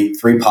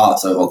 three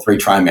parts or three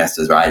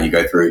trimesters, right? You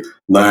go through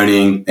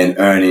learning, then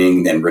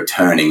earning, then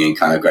returning, and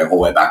kind of go all the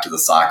way back to the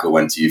cycle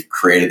once you've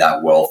created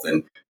that wealth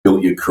and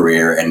built your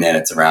career. And then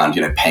it's around,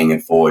 paying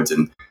it forwards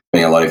and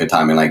spending a lot of your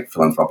time in like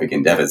philanthropic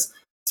endeavors.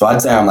 So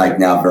I'd say I'm like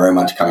now very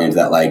much coming into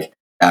that like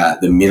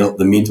the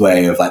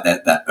midway of like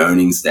that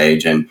earning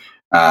stage. And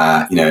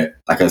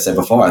like I said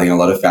before, I think a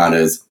lot of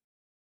founders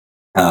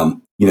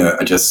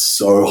are just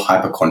so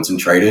hyper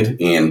concentrated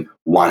in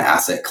one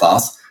asset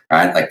class,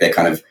 right? Like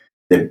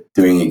they're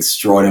doing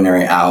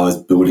extraordinary hours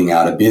building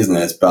out a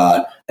business,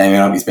 but they may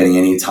not be spending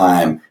any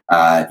time,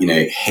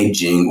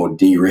 hedging or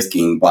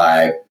de-risking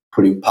by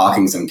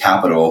parking some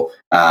capital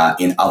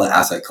in other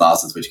asset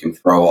classes, which can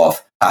throw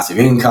off passive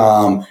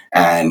income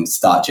and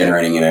start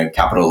generating,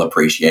 capital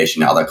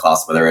appreciation in other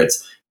classes, whether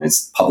it's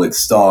public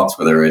stocks,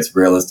 whether it's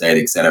real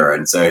estate, et cetera.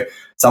 And so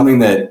something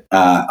that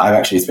I've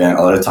actually spent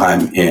a lot of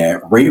time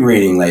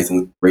rereading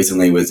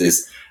recently was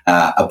this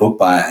a book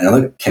by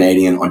another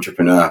Canadian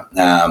entrepreneur,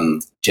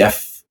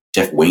 Jeff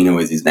Weiner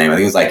was his name. I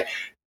think it was like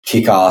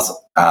Kick-Ass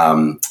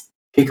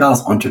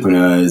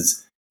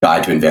Entrepreneur's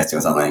Guide to Investing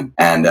or something.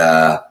 And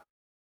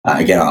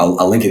again,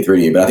 I'll link it through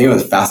to you. But I think it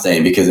was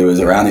fascinating because it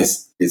was around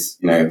this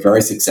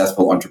very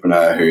successful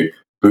entrepreneur who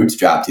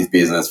bootstrapped his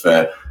business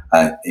for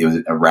it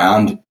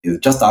was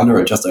just under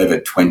or just over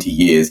 20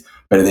 years,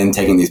 but then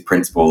taking this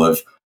principle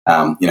of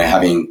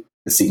having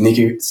a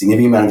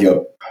significant amount of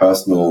your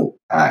personal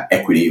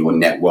equity or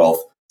net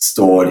wealth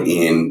stored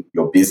in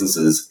your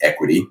business's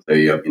equity, so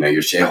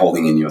your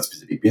shareholding in your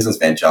specific business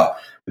venture,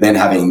 but then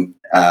having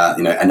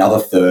another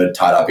third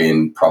tied up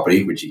in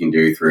property, which you can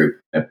do through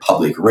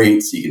public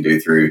REITs, you can do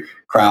through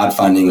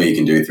crowdfunding, or you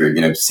can do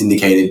through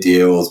syndicated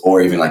deals,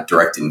 or even like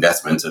direct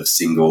investments of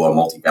single or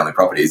multifamily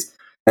properties.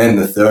 And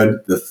the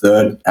third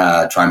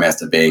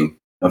trimester being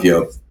of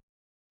your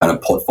kind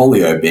of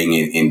portfolio being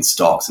in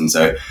stocks. And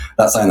so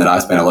that's something that I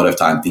spent a lot of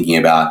time thinking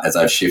about as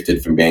I've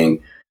shifted from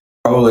being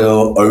probably a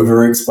little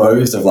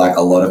overexposed of like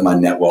a lot of my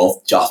net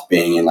wealth just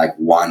being in like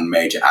one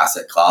major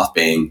asset class,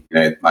 being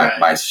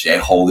my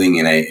shareholding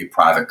in a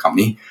private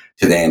company,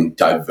 to then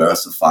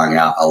diversifying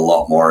out a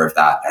lot more of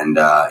that and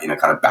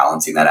kind of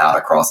balancing that out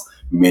across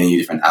many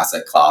different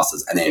asset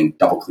classes, and then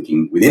double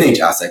clicking within each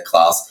asset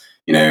class.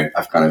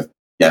 I've kind of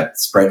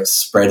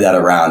spread that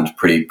around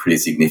pretty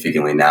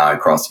significantly now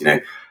across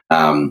a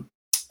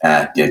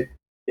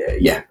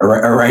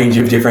range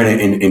of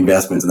different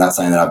investments, and that's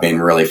something that I've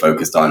been really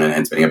focused on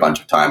and spending a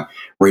bunch of time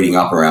reading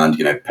up around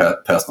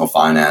personal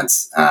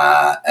finance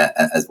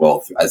as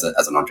well as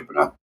an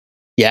entrepreneur.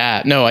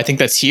 Yeah, no, I think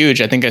that's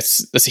huge. I think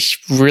that's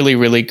a really,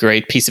 really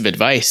great piece of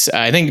advice.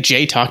 I think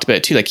Jay talked about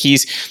it too. Like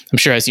I'm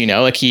sure, as you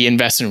know, like he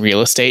invests in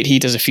real estate. He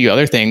does a few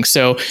other things.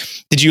 So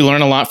did you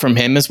learn a lot from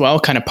him as well,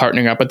 kind of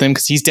partnering up with him?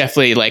 Because he's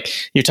definitely like,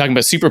 you're talking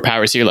about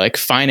superpowers here, like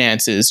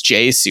finance is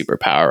Jay's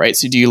superpower, right?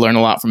 So do you learn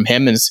a lot from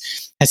him?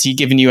 Has he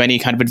given you any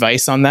kind of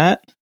advice on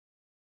that?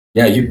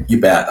 Yeah, you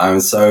bet.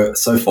 I'm so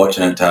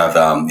fortunate to have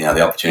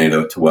the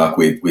opportunity to work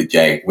with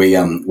Jay. We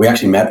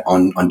actually met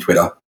on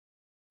Twitter.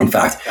 In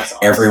fact, awesome.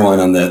 Everyone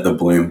on the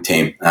Bloom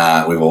team,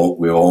 we've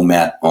all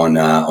met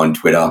on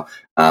Twitter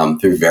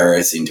through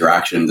various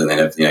interactions, and then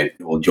have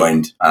all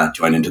joined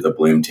into the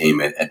Bloom team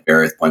at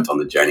various points on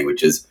the journey,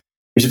 which is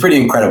pretty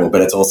incredible.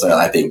 But it's also,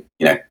 I think,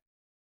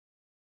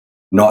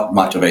 not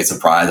much of a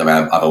surprise. I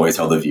mean, I've always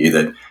held the view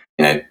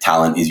that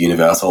talent is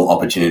universal,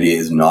 opportunity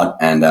is not,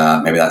 and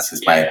maybe that's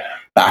just my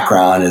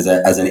background as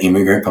an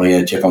immigrant, probably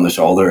a chip on the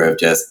shoulder of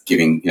just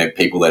giving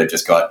people that have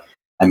just got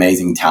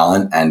amazing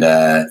talent and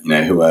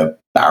who are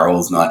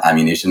barrels, not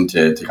ammunition,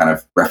 to kind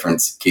of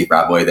reference Keith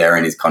Rabois there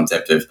and his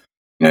concept of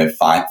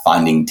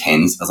finding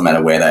tens, doesn't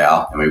matter where they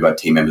are. And we've got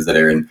team members that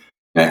are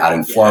out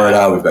in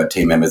Florida. We've got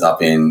team members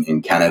up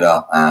in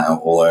Canada,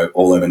 all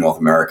over North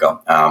America,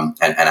 and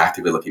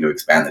actively looking to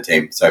expand the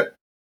team. So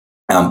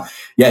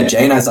Jay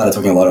and I started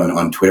talking a lot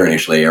on Twitter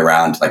initially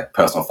around like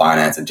personal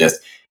finance and just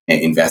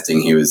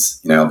investing. He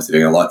was obviously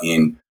doing a lot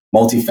in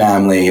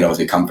multifamily. He'd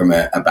obviously come from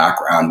a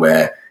background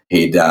where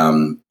he'd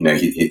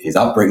his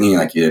upbringing,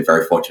 like he was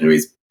very fortunate with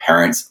his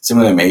parents,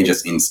 similar to me,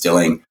 just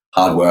instilling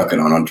hard work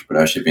and on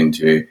entrepreneurship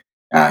into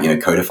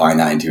codifying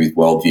that into his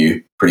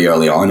worldview pretty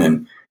early on.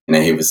 And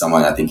he was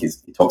someone, I think he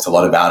talks a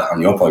lot about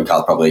on your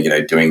podcast, probably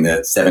doing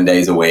the 7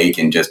 days a week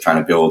and just trying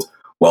to build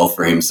wealth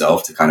for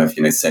himself to kind of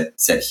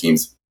set him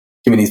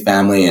and his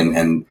family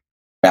and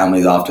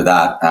families after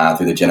that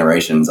through the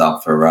generations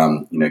up for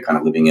kind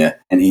of living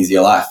an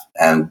easier life.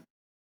 And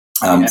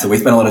so we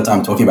spent a lot of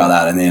time talking about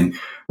that, and then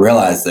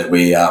realized that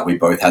we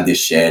both had this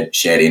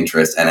shared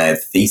interest and a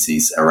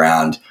thesis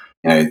around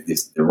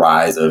the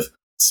rise of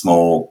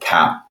small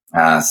cap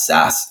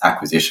SaaS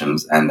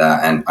acquisitions and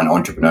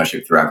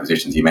entrepreneurship through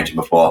acquisitions. You mentioned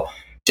before,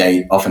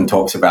 Jay often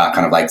talks about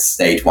kind of like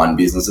stage one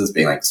businesses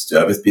being like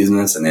service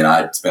business, and then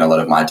I spent a lot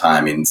of my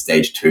time in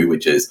stage two,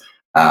 which is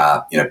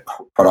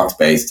product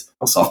based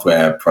or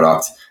software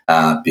product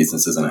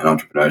businesses and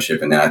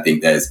entrepreneurship. And then I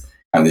think there's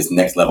kind of this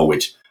next level,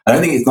 which I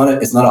don't think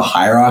it's not a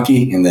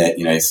hierarchy in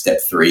that,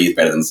 step 3 is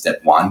better than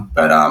step 1,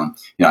 but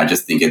I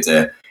just think it's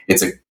a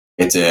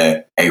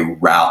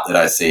route that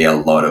I see a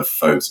lot of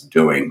folks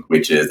doing,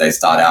 which is they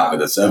start out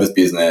with a service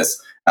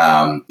business.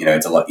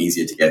 It's a lot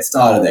easier to get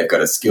started. They've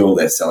got a skill.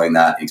 They're selling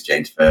that in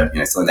exchange for,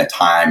 selling their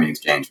time in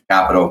exchange for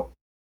capital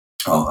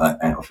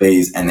or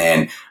fees. And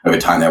then over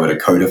time, they're able to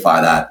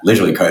codify that,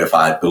 literally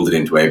codify it, build it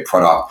into a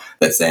product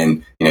that's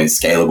then,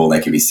 scalable. They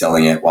could be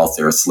selling it whilst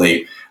they're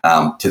asleep,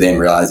 to then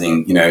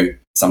realizing,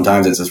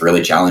 sometimes it's just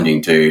really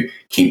challenging to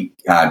keep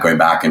going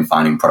back and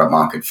finding product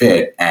market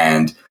fit.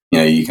 And,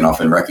 you can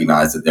often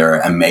recognize that there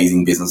are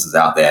amazing businesses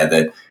out there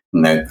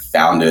that,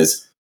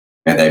 founders,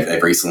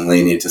 they've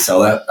recently needed to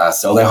sell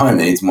their home.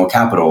 They need some more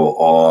capital,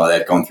 or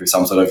they've gone through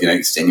some sort of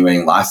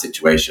extenuating life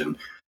situation,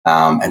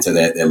 and so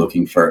they're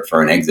looking for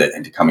an exit,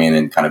 and to come in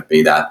and kind of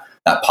be that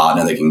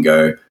partner that can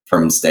go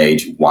from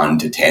stage 1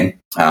 to 10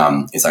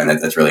 is something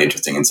that's really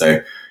interesting. And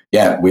so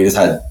we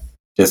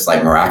just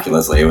like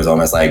miraculously, it was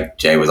almost like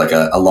Jay was like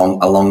a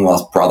long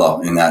lost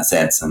brother in that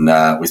sense, and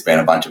we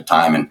spent a bunch of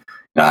time, and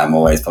I'm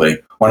always probably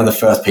one of the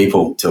first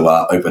people to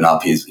open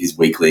up his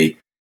weekly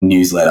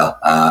newsletter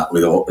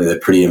with a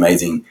pretty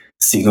amazing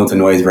signal to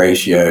noise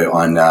ratio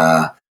on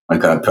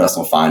kind of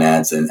personal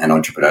finance and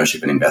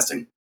entrepreneurship and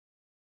investing.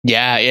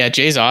 Yeah,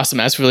 Jay's awesome.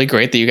 That's really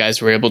great that you guys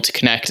were able to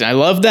connect. And I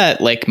love that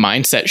like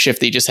mindset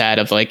shift that you just had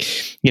of like,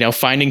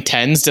 finding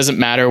tens doesn't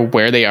matter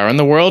where they are in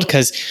the world,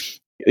 because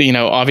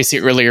obviously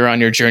earlier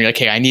on your journey, like,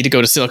 hey, I need to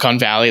go to Silicon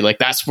Valley. Like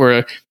that's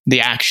where the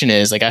action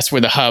is. Like that's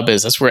where the hub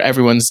is. That's where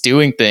everyone's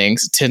doing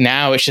things. To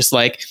now, it's just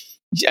like,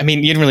 I mean,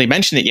 you didn't really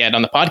mention it yet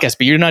on the podcast,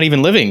 but you're not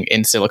even living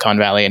in Silicon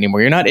Valley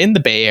anymore. You're not in the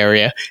Bay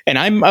Area, and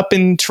I'm up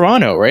in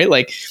Toronto, right?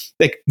 Like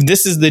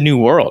this is the new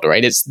world,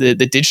 right? It's the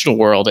digital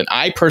world. And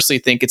I personally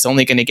think it's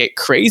only going to get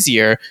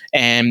crazier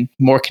and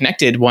more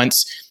connected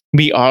once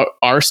we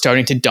are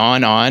starting to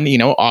dawn on,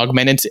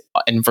 augmented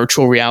and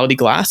virtual reality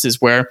glasses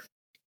where,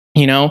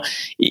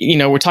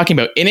 we're talking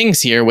about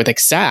innings here with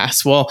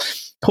XaaS. Well,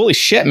 holy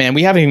shit, man,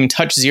 we haven't even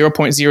touched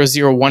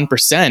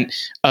 0.001%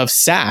 of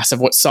SaaS, of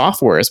what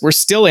software is. We're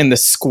still in the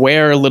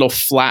square little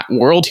flat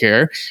world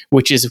here,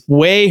 which is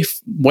way,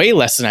 way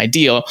less than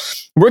ideal.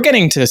 We're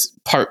getting to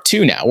part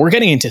 2 now. We're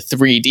getting into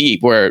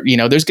 3D where,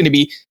 there's going to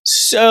be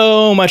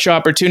so much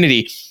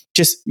opportunity.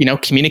 Just,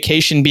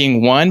 communication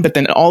being one, but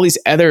then all these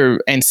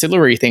other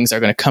ancillary things are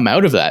going to come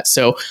out of that.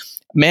 So,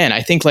 man,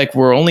 I think like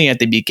we're only at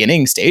the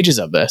beginning stages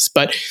of this.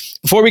 But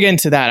before we get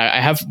into that,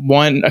 I have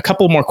a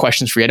couple more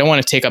questions for you. I don't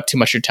want to take up too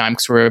much of your time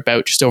because we're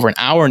about just over an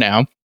hour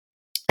now.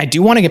 I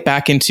do want to get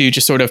back into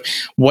just sort of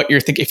what you're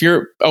thinking, if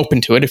you're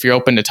open to it, if you're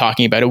open to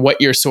talking about it, what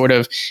you're sort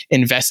of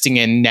investing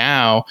in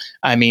now.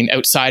 I mean,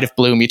 outside of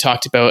Bloom, you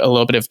talked about a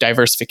little bit of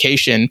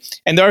diversification,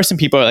 and there are some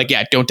people who are like,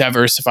 yeah, don't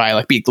diversify,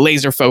 like be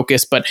laser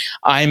focused, but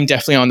I'm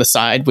definitely on the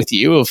side with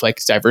you of like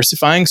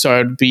diversifying. So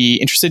I'd be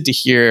interested to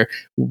hear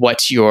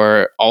what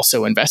you're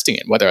also investing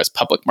in, whether it's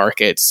public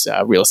markets,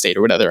 real estate,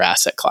 or what other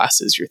asset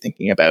classes you're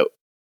thinking about.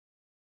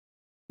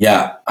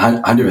 Yeah,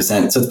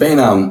 100%. So it's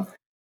been,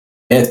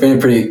 it's been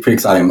a pretty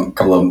exciting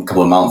couple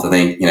of months. I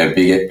think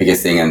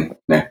biggest thing, and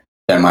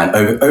don't mind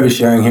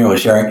oversharing here or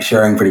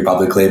sharing pretty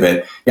publicly,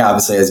 but yeah,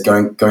 obviously as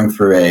going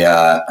through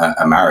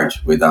a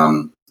marriage with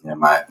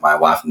my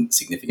wife and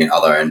significant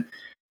other, and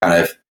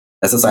kind of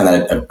that's just something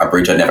that a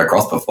bridge I'd never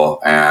crossed before.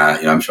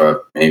 I'm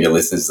sure many of your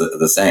listeners are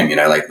the same.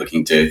 Like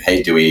looking to,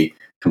 hey, do we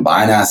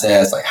combine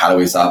assets? Like how do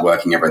we start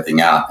working everything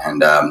out?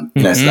 And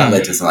so that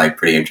led to some like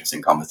pretty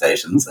interesting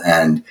conversations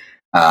and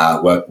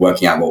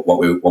working out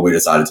what we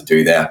decided to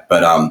do there.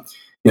 But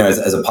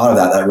as a part of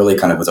that really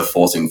kind of was a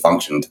forcing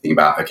function to think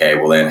about, okay,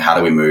 well then how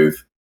do we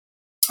move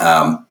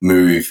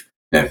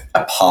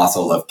a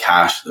parcel of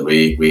cash that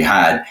we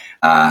had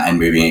and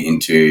moving it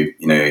into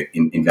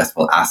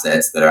investable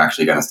assets that are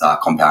actually going to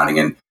start compounding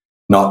and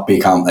not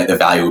become like the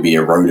value will be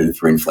eroded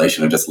through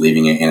inflation, or just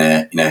leaving it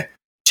in a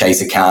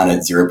Chase account at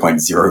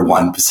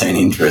 0.01%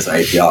 interest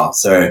APR.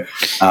 So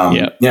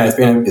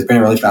it's been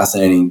a really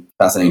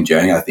fascinating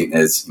journey. I think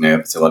there's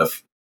it's a lot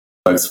of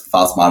folks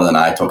far smarter than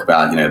I talk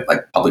about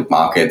like public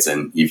markets,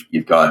 and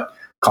you've got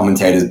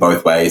commentators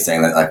both ways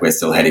saying that like we're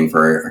still heading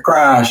for a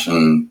crash,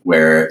 and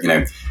where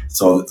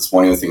so this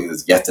morning, I think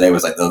yesterday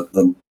was like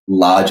the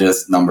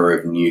largest number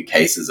of new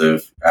cases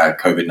of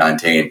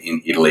COVID-19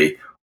 in Italy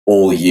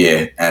all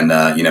year. And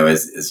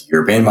as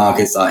European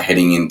markets start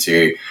heading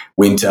into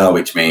winter,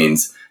 which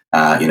means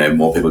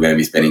more people are going to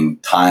be spending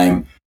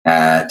time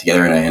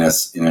together in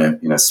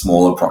a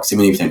smaller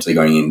proximity, potentially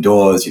going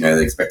indoors.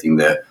 They're expecting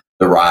the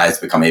rise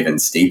to become even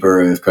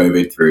steeper of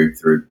COVID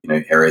through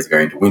areas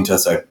going into winter.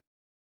 So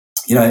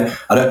I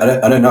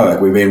don't know. Like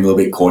we've been a little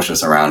bit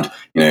cautious around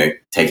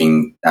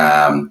taking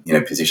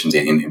positions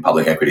in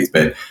public equities,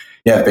 but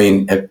yeah,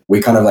 we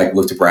kind of like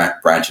looked to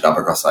branch it up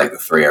across like the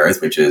 3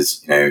 areas, which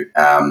is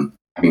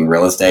having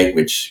real estate,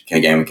 which we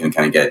can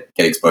kind of get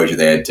exposure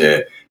there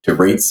to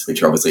REITs,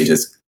 which are obviously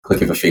just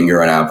click of a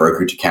finger on our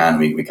brokerage account.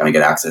 We kind of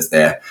get access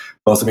there.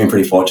 We've also been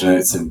pretty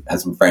fortunate.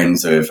 Had some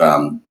friends who've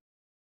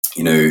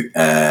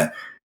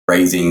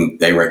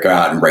go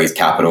out and raise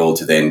capital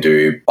to then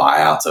do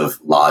buyouts of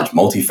large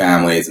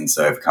multifamilies, and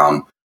so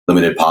become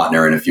limited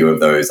partner in a few of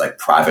those like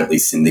privately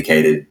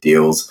syndicated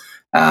deals.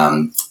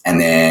 And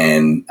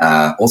then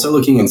also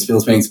looking and still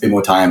spending a bit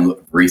more time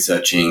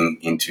researching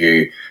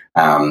into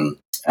kind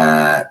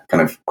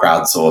of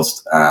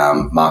crowdsourced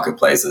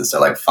marketplaces, so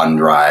like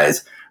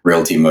Fundrise,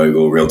 Realty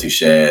Mogul, Realty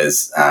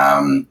Shares,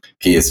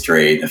 Peer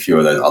Street, a few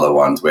of those other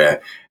ones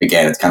where,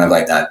 again, it's kind of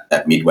like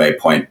that midway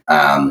point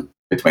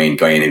between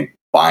going in and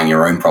buying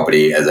your own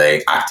property as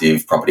a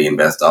active property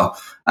investor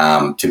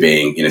to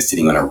being,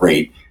 sitting on a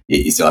REIT.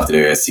 You still have to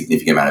do a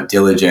significant amount of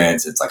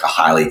diligence. It's like a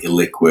highly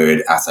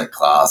illiquid asset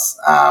class.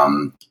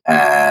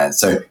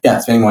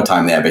 Spending more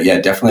time there. But yeah,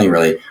 definitely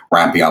really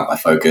ramping up my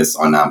focus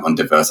on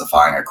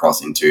diversifying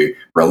across into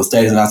real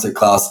estate as an asset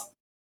class.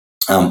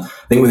 I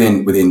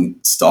think within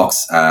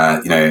stocks,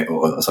 sort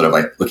of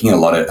like looking a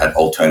lot at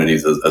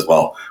alternatives as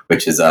well,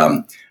 which is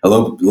a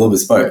little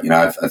bespoke.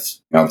 I've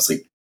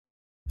obviously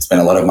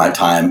spent a lot of my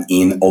time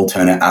in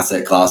alternate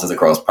asset classes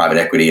across private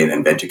equity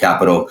and venture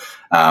capital.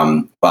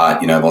 But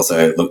I've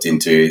also looked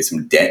into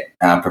some debt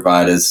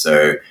providers.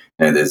 So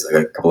there's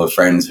a couple of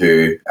friends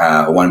who,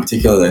 one in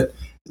particular that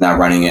is now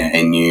running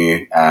a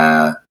new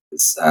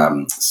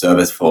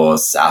service for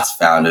SaaS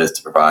founders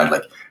to provide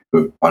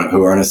who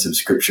are on a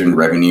subscription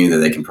revenue that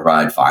they can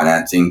provide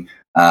financing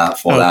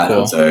for that. Cool.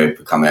 And so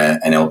become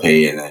an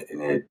LP in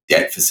a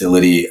debt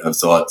facility of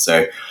sorts.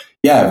 So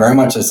yeah, very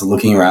much just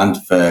looking around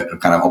for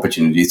kind of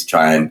opportunities to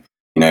try and,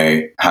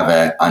 have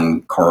an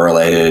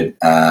uncorrelated,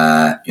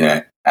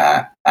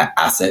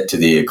 asset to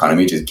the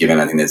economy, just given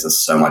I think there's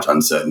just so much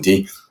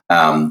uncertainty.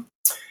 Get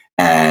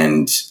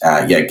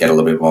a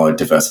little bit more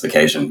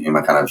diversification in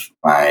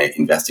my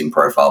investing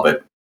profile.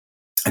 But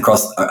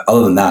across,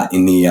 other than that,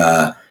 in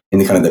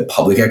the kind of the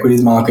public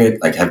equities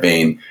market, have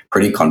been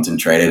pretty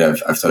concentrated.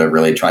 I've sort of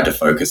really tried to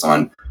focus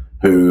on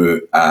who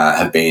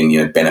have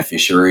been,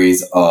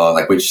 beneficiaries,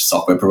 or which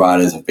software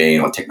providers have been,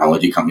 or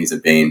technology companies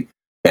have been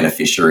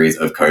beneficiaries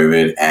of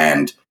COVID,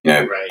 and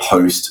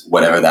post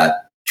whatever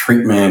that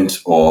treatment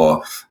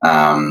or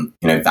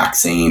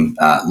vaccine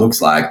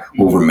looks like,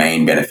 will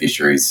remain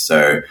beneficiaries.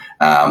 So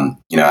I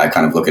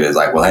kind of look at it as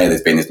hey,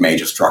 there's been this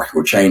major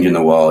structural change in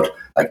the world.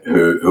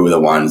 Who are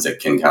the ones that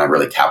can kind of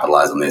really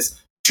capitalize on this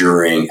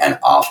during and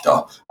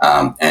after?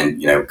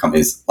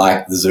 Companies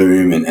like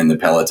Zoom and the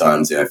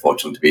Pelotons,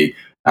 fortunate to be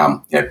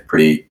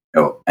pretty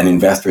an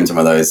investor in some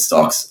of those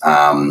stocks,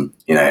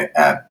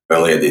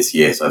 earlier this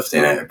year. So I've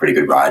seen a pretty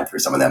good ride through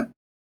some of them.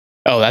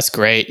 Oh, that's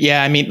great.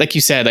 Yeah. I mean, like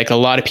you said, a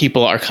lot of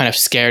people are kind of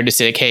scared to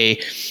say,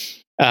 hey,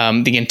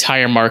 the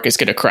entire market's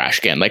going to crash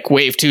again.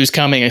 Wave 2 is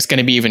coming. It's going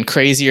to be even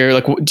crazier.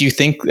 Do you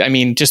think,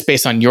 just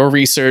based on your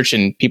research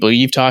and people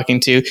you've talking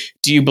to,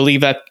 do you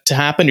believe that to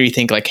happen? Or do you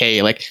think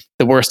hey,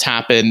 the worst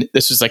happened,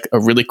 this was a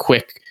really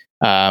quick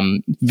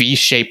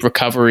V-shaped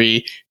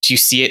recovery? Do you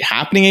see it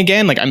happening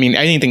again?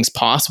 Anything's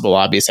possible,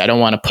 obviously. I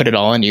don't want to put it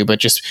all on you, but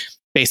just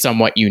based on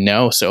what you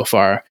know so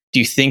far, do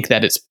you think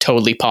that it's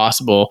totally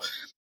possible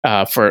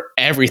for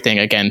everything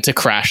again to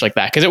crash like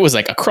that? Because it was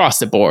across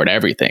the board,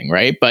 everything,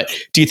 right? But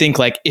do you think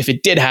if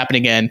it did happen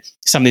again,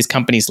 some of these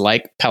companies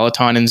like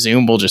Peloton and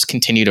Zoom will just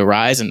continue to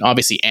rise? And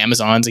obviously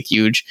Amazon's a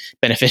huge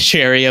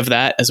beneficiary of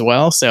that as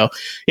well. So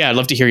yeah, I'd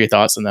love to hear your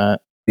thoughts on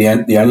that.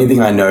 The only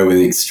thing I know with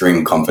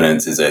extreme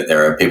confidence is that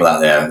there are people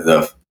out there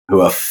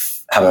who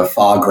have a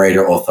far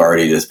greater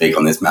authority to speak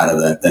on this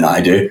matter than I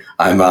do.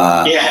 I'm,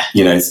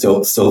 still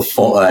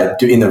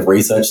in the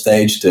research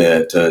stage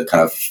to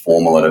kind of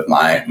form a lot of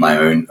my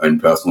own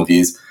personal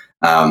views.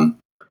 And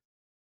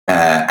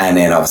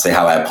then obviously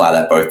how I apply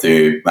that both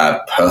to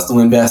personal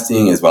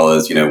investing, as well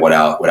as, what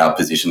our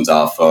positions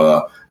are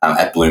for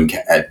at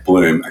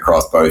Bloom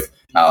across both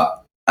our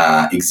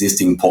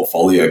existing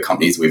portfolio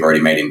companies we've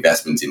already made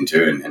investments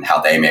into, and how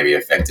they may be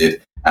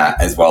affected,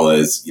 as well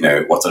as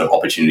what sort of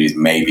opportunities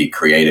may be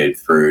created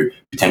through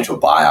potential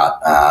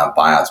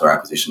buyouts or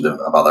acquisitions of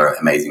other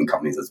amazing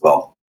companies as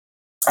well.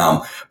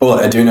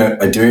 But I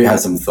do have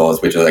some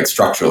thoughts which are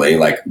structurally,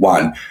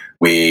 one,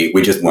 we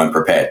just weren't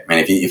prepared. I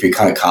mean, if you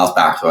kind of cast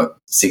back to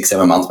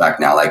 6-7 months back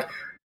now,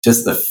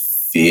 just the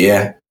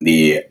fear,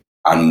 the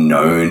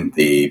unknown,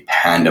 the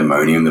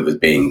pandemonium that was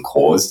being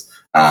caused.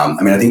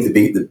 I think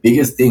the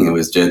biggest thing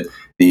was just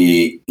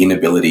the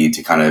inability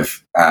to kind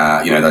of,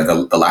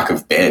 the lack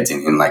of beds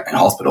in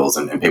hospitals,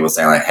 and people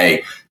saying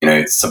hey,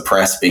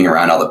 suppress being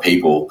around other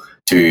people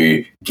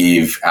to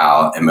give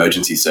our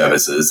emergency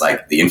services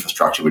the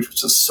infrastructure, which was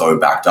just so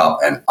backed up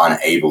and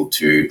unable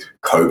to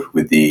cope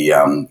with the,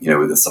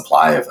 with the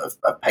supply of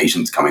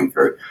patients coming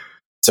through.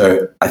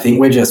 So I think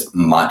we're just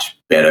much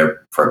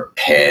better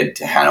prepared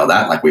to handle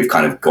that. We've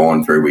kind of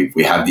gone through,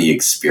 we have the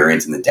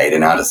experience and the data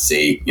now to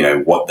see,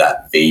 what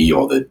that V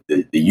or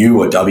the U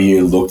or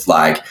W looked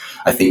like.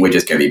 I think we're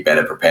just going to be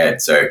better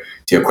prepared. So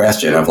to your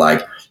question of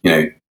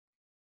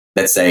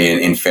let's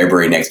say in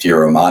February next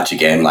year or March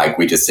again,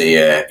 we just see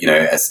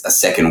a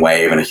second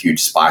wave and a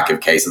huge spike of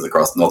cases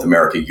across North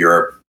America,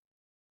 Europe,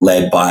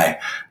 led by,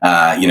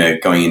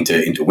 going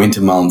into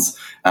winter months.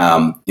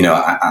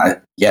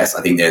 Yes,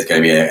 I think there's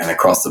going to be an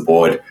across the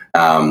board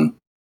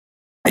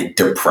a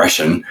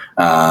depression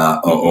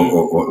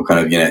or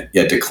kind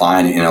of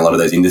decline in a lot of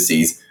those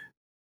indices.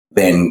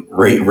 Then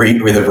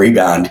with a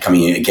rebound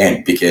coming in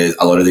again, because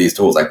a lot of these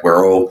tools, like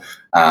we're all,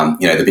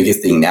 the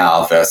biggest thing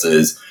now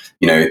versus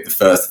the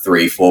first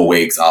 3-4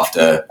 weeks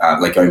after,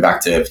 like going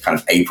back to kind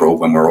of April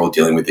when we're all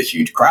dealing with the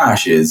huge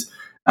crash is.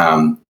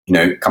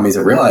 Companies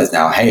have realized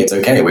now, hey, it's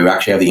okay. We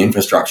actually have the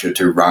infrastructure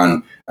to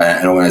run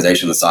an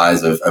organization the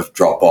size of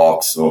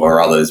Dropbox or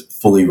others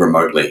fully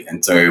remotely.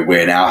 And so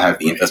we now have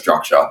the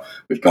infrastructure.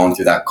 We've gone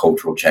through that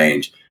cultural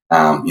change.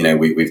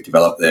 We've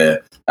developed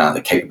the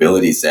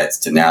capability sets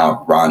to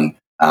now run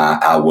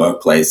our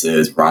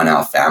workplaces, run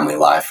our family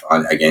life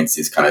against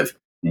this kind of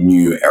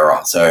new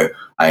era. So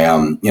I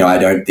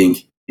do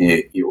think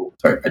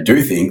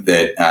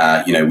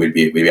that we'd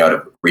be able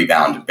to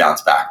rebound and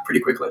bounce back pretty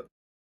quickly.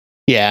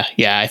 Yeah,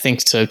 I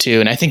think so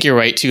too. And I think you're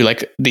right too.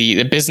 Like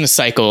the business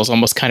cycle is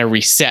almost kind of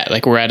reset.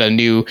 Like we're at a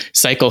new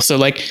cycle. So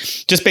like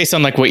just based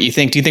on like what you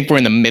think, do you think we're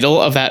in the middle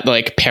of that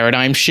like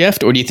paradigm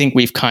shift, or do you think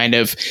we've kind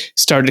of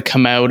started to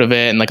come out of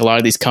it and like a lot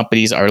of these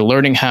companies are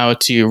learning how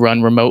to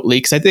run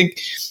remotely? Because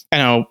I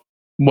know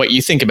what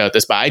you think about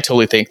this, but I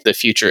totally think the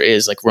future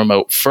is like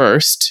remote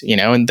first,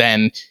 and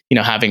then,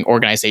 having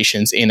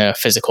organizations in a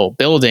physical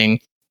building,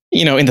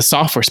 in the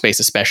software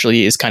space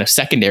especially, is kind of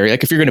secondary.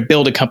 Like if you're going to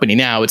build a company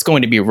now, it's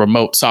going to be a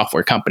remote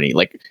software company,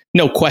 like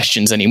no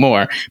questions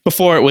anymore.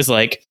 Before it was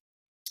like,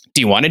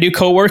 do you want to do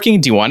co-working?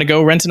 Do you want to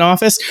go rent an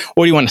office?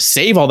 Or do you want to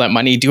save all that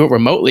money, do it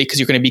remotely because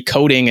you're going to be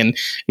coding and,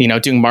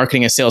 doing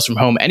marketing and sales from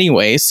home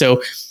anyway.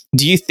 So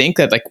do you think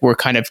that like we're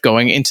kind of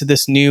going into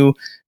this new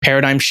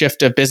paradigm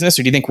shift of business,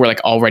 or do you think we're like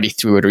already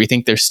through it? Or do you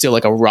think there's still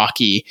like a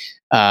rocky,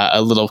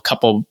 a little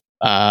couple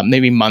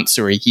maybe months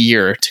or a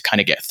year to kind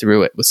of get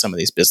through it with some of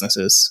these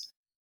businesses?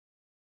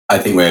 I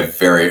think we're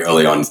very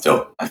early on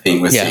still. I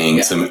think we're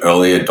seeing some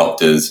early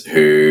adopters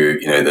who,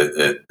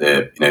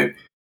 the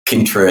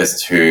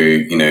Pinterest,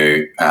 who,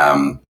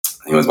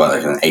 I think it was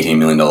like an $18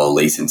 million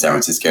lease in San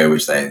Francisco,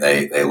 which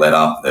they let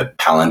up. The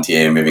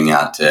Palantir moving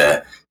out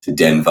to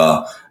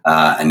Denver,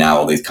 and now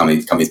all these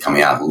companies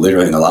coming out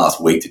literally in the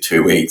last week to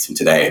 2 weeks from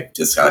today,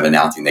 just kind of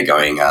announcing they're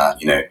going,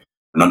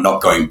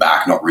 not going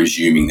back, not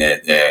resuming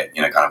their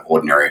kind of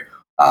ordinary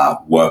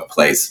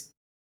workplace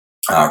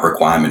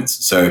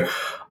requirements. So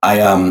I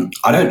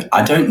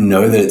don't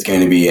know that it's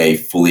going to be a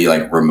fully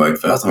like remote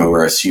first. I mean,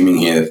 we're assuming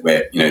here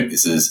that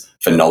this is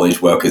for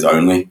knowledge workers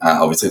only.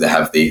 Obviously, they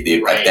have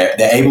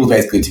they're able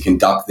basically to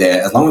conduct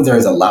as long as there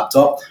is a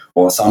laptop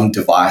or some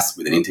device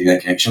with an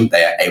internet connection,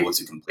 they are able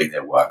to complete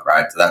their work,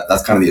 right? So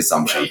that's kind of the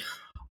assumption.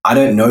 I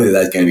don't know that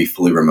that's going to be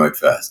fully remote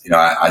first.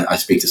 I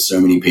speak to so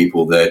many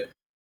people that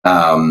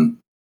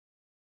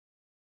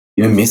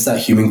miss that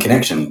human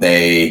connection.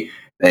 They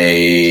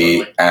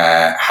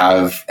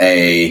have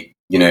a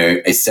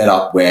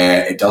setup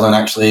where it doesn't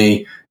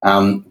actually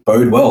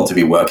bode well to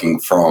be working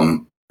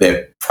from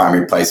their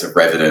primary place of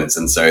residence.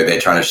 And so they're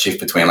trying to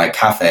shift between like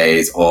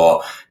cafes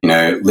or,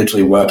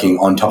 literally working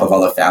on top of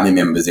other family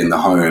members in the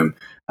home.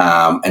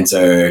 And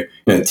so,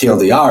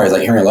 TLDR is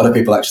like hearing a lot of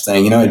people actually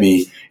saying, it'd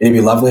be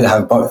lovely to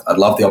have both. I'd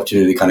love the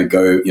opportunity to kind of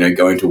go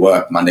into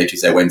work Monday,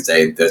 Tuesday,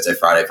 Wednesday, Thursday,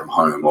 Friday from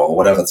home or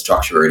whatever the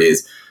structure it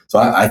is. So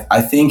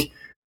I think,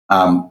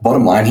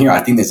 bottom line here,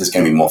 I think there's just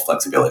going to be more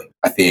flexibility.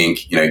 I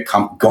think,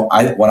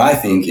 what I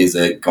think is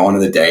that gone are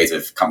the days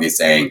of companies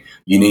saying,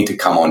 you need to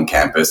come on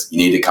campus, you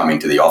need to come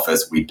into the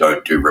office, we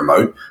don't do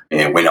remote,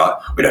 and we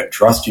don't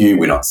trust you,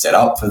 we're not set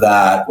up for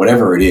that,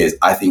 whatever it is.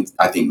 I think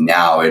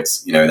now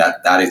it's,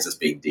 that is just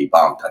being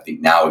debunked. I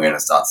think now we're going to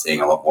start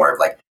seeing a lot more of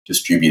like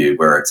distributed,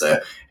 where it's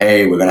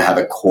hey, we're going to have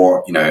a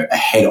core, a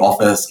head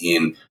office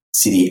in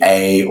city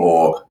A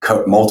or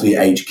multi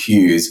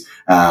HQs,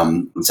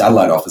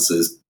 satellite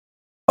offices,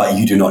 but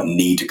you do not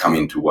need to come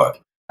into work.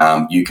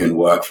 You can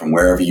work from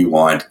wherever you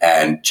want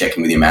and check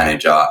in with your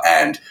manager.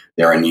 And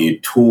there are new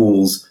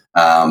tools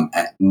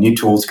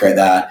to create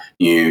that,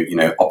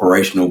 new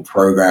operational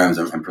programs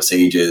and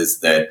procedures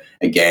that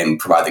again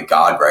provide the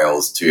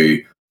guardrails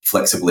to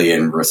flexibly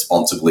and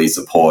responsibly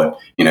support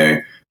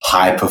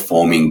high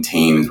performing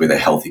teams with a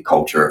healthy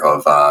culture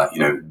of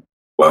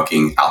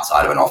working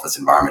outside of an office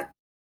environment.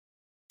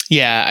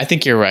 Yeah, I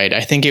think you're right.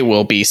 I think it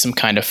will be some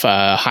kind of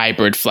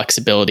hybrid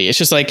flexibility. It's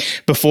just like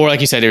before,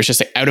 like you said, it was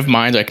just like out of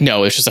mind, like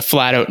no, it's just a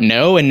flat out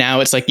no. And now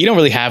it's like, you don't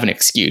really have an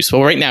excuse.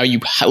 Well, right now you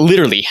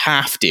literally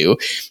have to.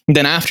 And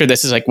then after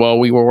this is like, well,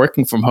 we were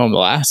working from home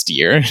last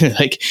year.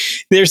 Like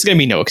there's going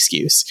to be no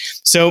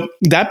excuse. So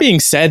that being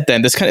said,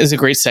 then this kind of is a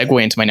great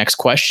segue into my next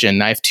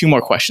question. I have 2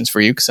 more questions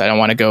for you because I don't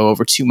want to go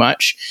over too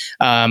much.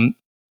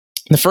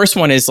 The first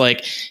one is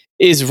like,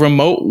 is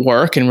remote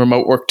work and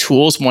remote work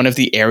tools one of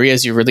the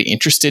areas you're really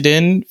interested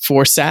in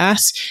for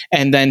SaaS?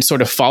 And then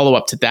sort of follow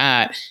up to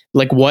that,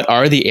 like what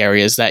are the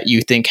areas that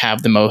you think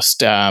have the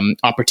most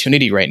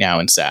opportunity right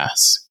now in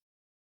SaaS?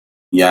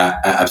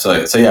 Yeah,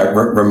 absolutely. So yeah,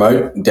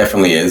 remote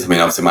definitely is. I mean,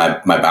 obviously my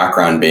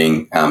background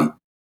being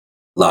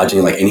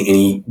largely like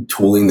any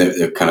tooling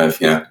that kind of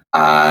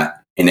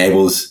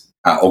enables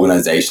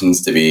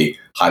organizations to be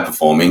high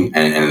performing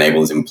and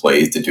enables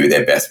employees to do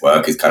their best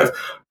work is kind of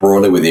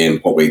broadly within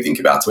what we think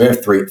about. So we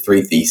have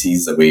three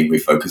theses that we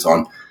focus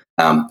on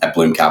at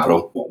Bloom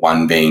Capital.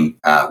 One being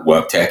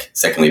work tech,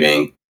 secondly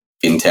being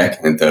fintech,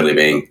 and then thirdly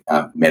being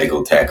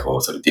medical tech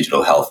or sort of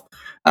digital health.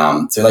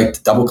 So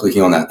like double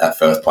clicking on that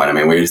first point, I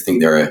mean, we just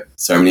think there are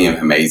so many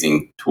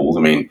amazing tools.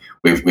 I mean,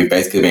 we've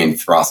basically been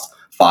thrust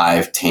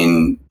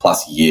 5-10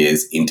 plus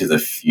years into the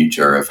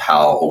future of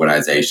how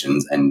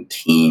organizations and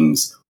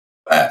teams,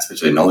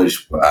 especially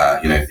knowledge,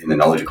 in the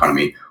knowledge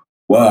economy,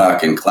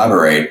 work and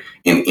collaborate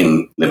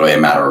in literally a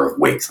matter of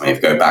weeks. I mean,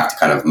 if you go back to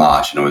kind of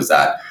March, and it was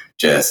that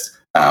just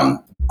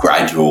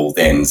gradual,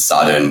 then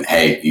sudden,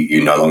 hey,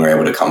 you're no longer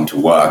able to come to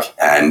work,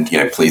 and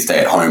please stay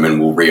at home, and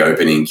we'll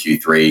reopen in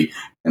Q3,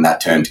 and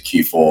that turned to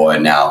Q4,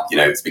 and now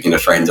speaking to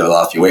friends over the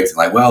last few weeks,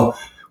 like, well,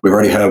 we've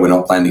already heard we're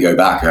not planning to go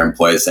back. Our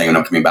employers saying we're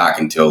not coming back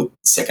until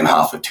second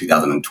half of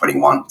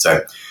 2021.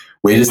 So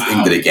we just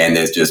think that, again,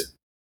 there's just,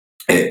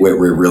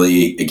 we're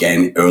really,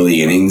 again,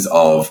 early innings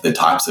of the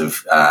types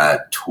of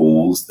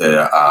tools that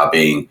are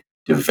being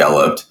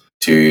developed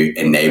to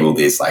enable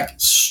this like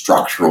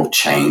structural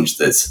change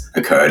that's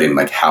occurred in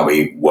like how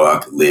we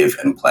work, live,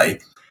 and play.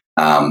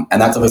 And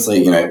that's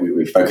obviously,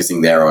 we're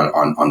focusing there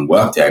on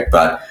work tech,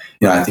 but,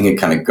 I think it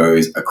kind of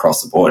goes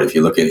across the board. If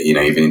you look at,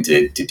 even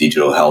into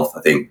digital health,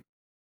 I think,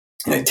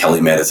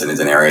 telemedicine is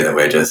an area that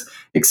we're just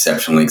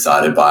exceptionally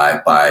excited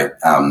by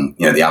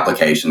the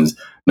applications,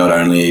 not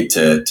only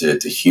to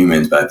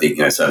humans, but I think,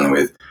 certainly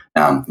with,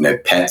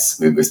 pets.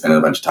 We've spent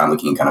a bunch of time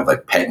looking at kind of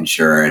like pet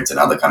insurance and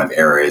other kind of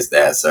areas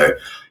there. So,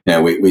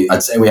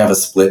 I'd say we have a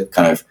split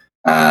kind of,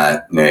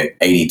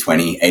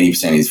 80-20,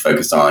 80% is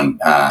focused on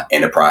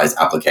enterprise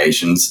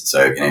applications.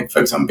 So,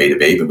 focus on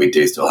B2B, but we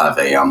do still have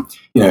an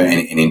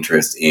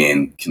interest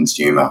in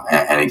consumer.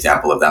 An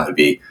example of that would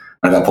be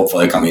one of our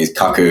portfolio companies,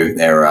 Kaku.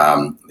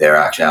 They're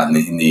actually out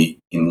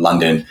in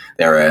London.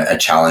 They're a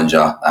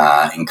challenger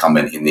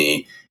incumbent in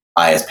the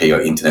ISP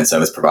or internet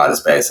service provider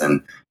space,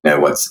 and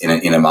what's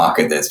in a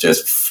market that's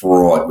just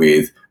fraught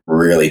with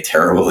really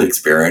terrible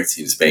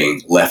experiences,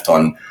 being left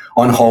on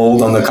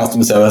hold on the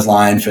customer service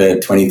line for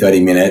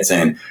 20-30 minutes,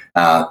 and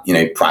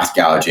price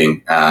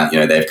gouging.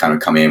 They've kind of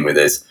come in with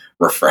this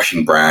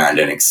refreshing brand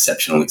and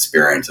exceptional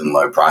experience and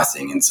low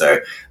pricing. And so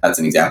that's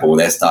an example where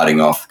they're starting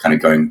off kind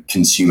of going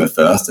consumer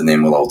first, and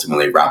then we'll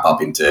ultimately wrap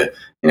up into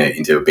a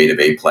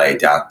B2B play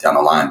down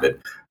the line. But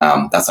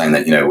that's something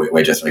that,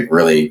 we're just like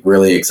really,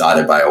 really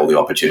excited by all the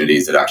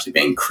opportunities that are actually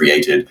being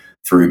created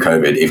through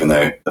COVID, even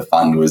though the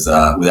fund was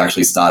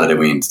actually started and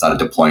we started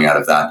deploying out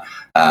of that,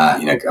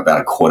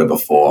 about a quarter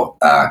before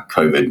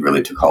COVID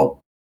really took hold.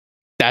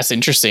 That's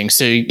interesting.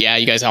 So yeah,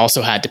 you guys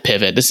also had to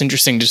pivot. It's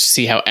interesting to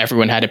see how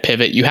everyone had to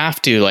pivot. You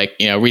have to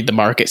read the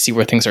market, see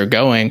where things are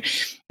going,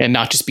 and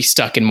not just be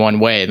stuck in one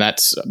way. And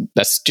that's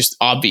just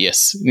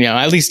obvious,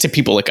 at least to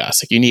people like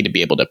us. Like, you need to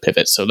be able to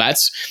pivot. So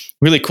that's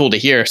really cool to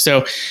hear.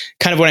 So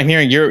kind of what I'm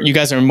hearing, you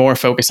guys are more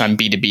focused on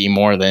B2B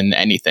more than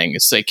anything.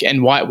 It's like,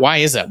 and why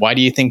is that? Why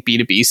do you think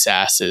B2B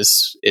SaaS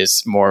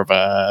is more of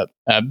a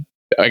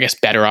I guess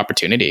better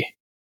opportunity?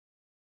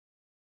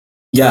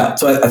 Yeah.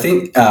 So I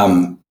think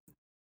a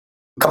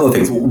couple of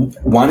things.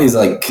 One is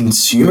like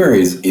consumer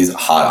is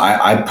hard.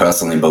 I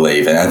personally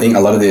believe, and I think a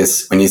lot of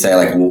this, when you say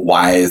like,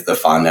 why is the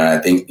fund? And I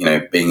think,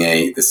 being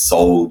the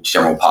sole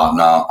general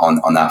partner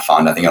on that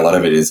fund, I think a lot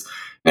of it is,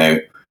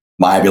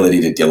 my ability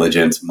to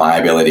diligence, my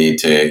ability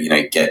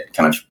to, get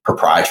kind of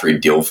proprietary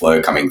deal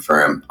flow coming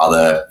from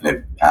other,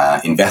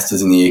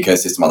 investors in the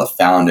ecosystem, other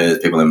founders,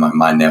 people in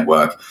my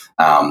network.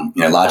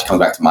 Large comes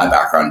back to my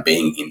background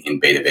being in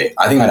B2B.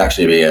 I think I'd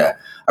actually be a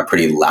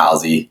pretty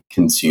lousy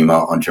consumer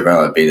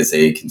entrepreneur, a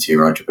B2C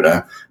consumer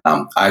entrepreneur.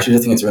 I actually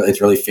just think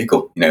it's really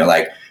fickle,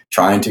 like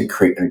trying to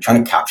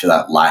capture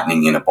that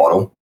lightning in a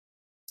bottle.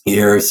 You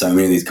hear so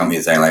many of these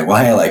companies saying like,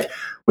 well, hey, like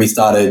we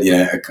started,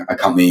 a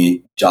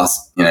company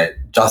just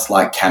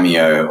like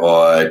Cameo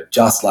or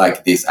just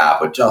like this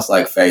app or just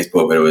like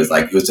Facebook, but it was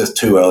just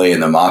too early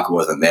and the market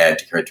wasn't there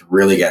to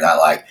really get that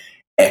like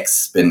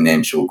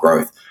exponential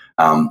growth.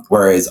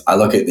 Whereas I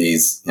look at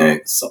these,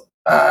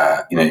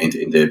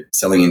 into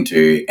selling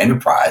into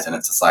enterprise, and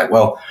it's just like,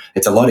 well,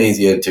 it's a lot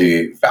easier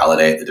to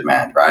validate the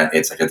demand, right?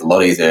 It's a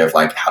lot easier of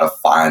like how to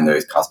find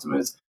those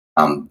customers.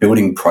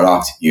 Building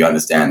product, you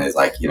understand there's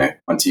like,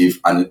 once you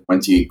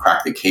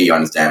crack the key, you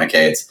understand,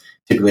 okay, it's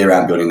typically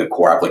around building the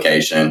core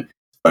application,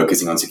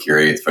 focusing on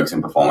security, it's focusing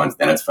on performance,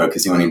 then it's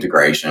focusing on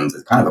integrations.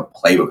 It's kind of a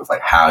playbook of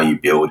like how you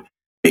build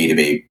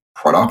B2B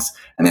products.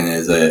 And then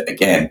there's a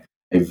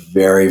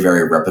very,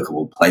 very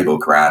replicable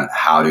playbook around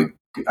how to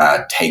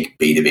take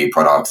B2B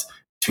products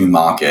to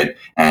market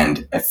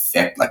and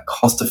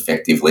cost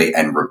effectively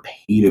and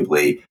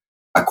repeatedly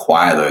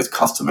acquire those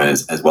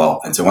customers as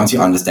well. And so once you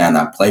understand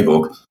that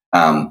playbook,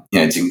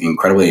 it's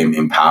incredibly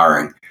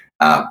empowering,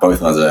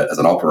 both as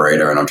an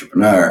operator and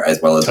entrepreneur,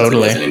 as well as,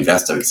 as an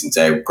investor, because you can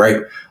say,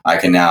 great, I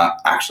can now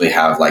actually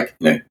have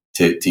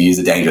to use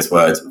the dangerous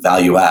words,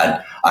 value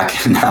add, I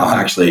can now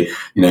actually,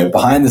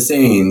 behind the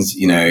scenes,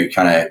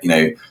 kind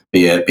of,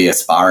 be a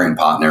sparring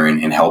partner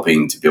in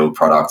helping to build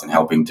product and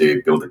helping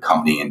to build a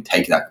company and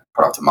take that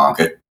product to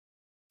market.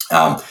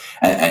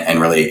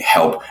 And really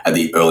help at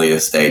the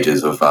earliest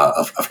stages of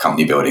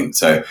company building.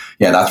 So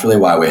yeah, that's really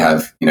why we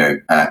have,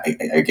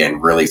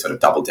 again, really sort of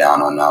doubled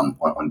down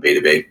on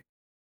B2B.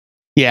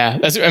 Yeah,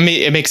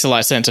 it makes a lot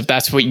of sense. If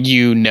that's what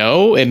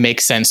it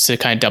makes sense to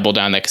kind of double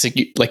down that, because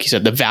like you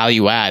said, the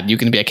value add, you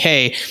can be like,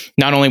 hey,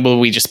 not only will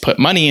we just put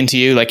money into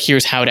you, like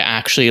here's how to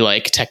actually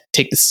like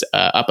take this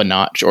up a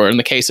notch, or in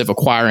the case of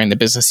acquiring the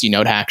business,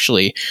 to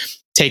actually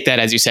take that,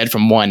 as you said,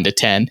 from 1 to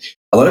 10.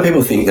 A lot of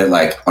people think that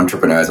like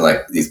entrepreneurs are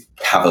like these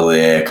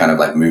cavalier kind of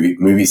like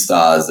movie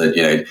stars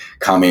that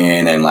come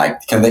in and like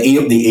kind of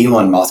the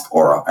Elon Musk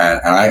aura,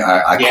 and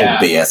I call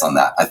BS on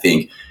that. I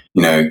think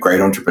great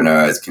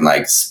entrepreneurs can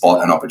like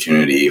spot an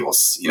opportunity or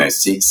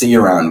see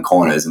around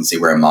corners and see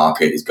where a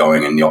market is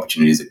going and the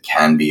opportunities that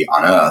can be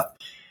unearthed,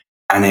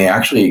 and they're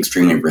actually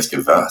extremely risk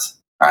averse.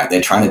 Right,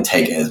 they're trying to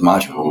take as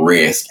much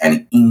risk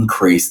and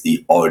increase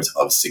the odds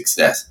of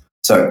success.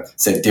 So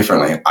said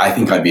differently, I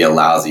think I'd be a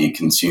lousy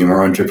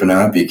consumer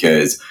entrepreneur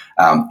because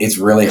it's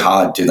really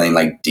hard to then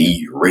like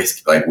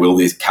de-risk, like, will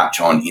this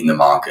catch on in the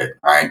market,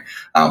 right?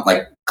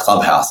 Like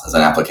Clubhouse as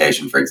an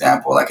application, for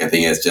example, like I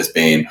think it's just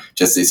been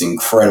just this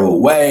incredible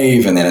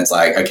wave. And then it's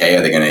like, okay,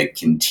 are they going to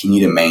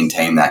continue to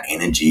maintain that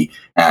energy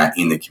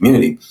in the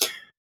community?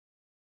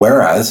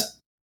 Whereas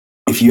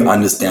if you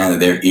understand that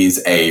there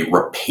is a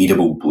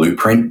repeatable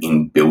blueprint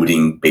in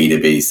building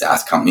B2B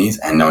SaaS companies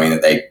and knowing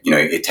that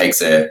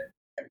it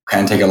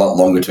can take a lot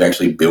longer to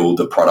actually build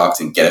the product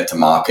and get it to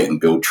market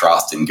and build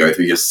trust and go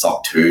through your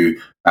SOC 2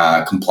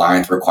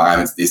 compliance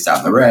requirements, this, that,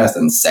 and the rest.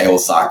 And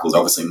sales cycles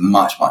obviously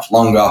much, much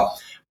longer.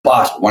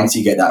 But once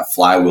you get that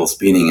flywheel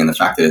spinning and the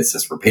fact that it's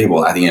just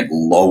repeatable, I think it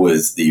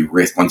lowers the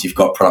risk. Once you've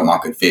got product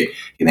market fit,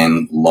 it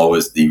then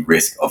lowers the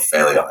risk of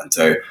failure. And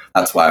so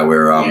that's why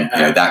we're,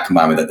 that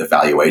combined with the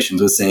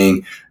valuations we're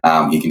seeing,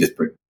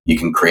 you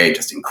can create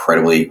just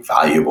incredibly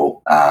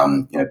valuable,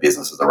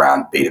 businesses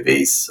around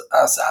B2B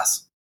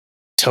SaaS.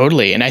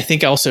 Totally. And I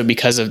think also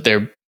because of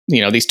their,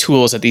 these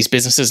tools that these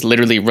businesses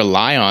literally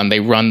rely on, they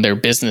run their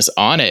business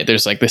on it.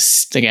 There's like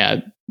this,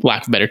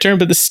 lack of a better term,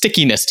 but the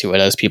stickiness to it,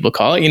 as people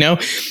call it,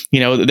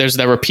 there's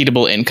that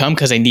repeatable income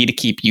because they need to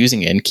keep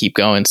using it and keep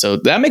going. So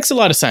that makes a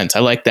lot of sense. I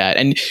like that.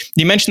 And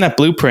you mentioned that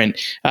blueprint.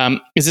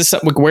 Is this,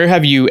 where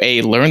have you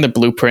learned the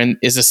blueprint?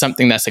 Is this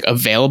something that's like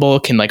available?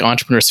 Can like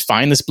entrepreneurs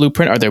find this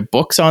blueprint? Are there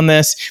books on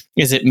this?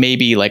 Is it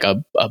maybe like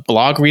a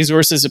blog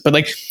resources, but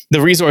like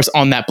the resource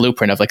on that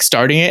blueprint of like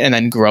starting it and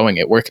then growing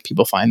it? Where can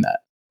people find that?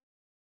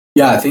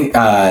 Yeah, I think,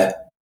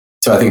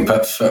 so I think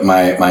for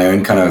my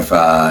own kind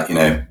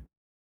of,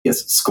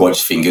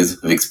 scorched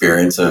fingers of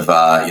experience of,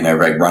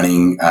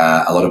 running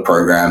a lot of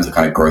programs,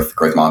 kind of growth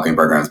marketing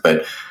programs.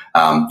 But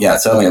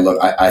certainly, look,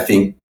 I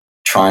think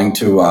trying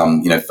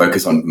to,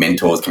 focus on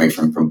mentors coming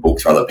from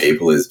books for other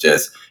people is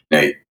just,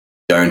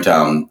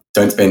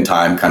 don't spend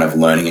time kind of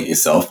learning it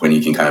yourself when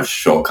you can kind of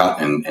shortcut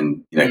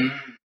and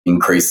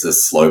increase the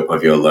slope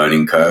of your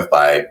learning curve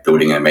by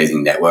building an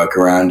amazing network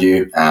around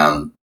you.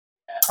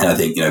 And I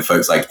think,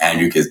 folks like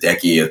Andrew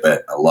Kazdecki have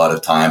spent a lot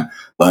of time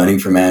learning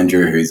from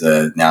Andrew, who's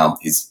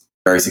he's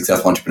a very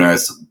successful entrepreneur,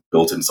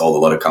 built and sold a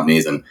lot of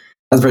companies, and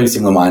has a pretty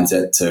similar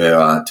mindset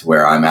to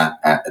where I'm at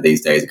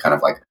these days, kind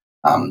of like,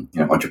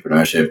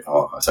 entrepreneurship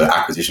or sort of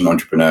acquisition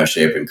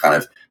entrepreneurship, and kind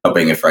of not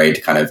being afraid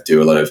to kind of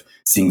do a lot of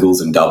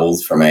singles and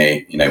doubles from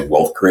a,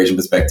 wealth creation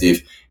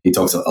perspective. He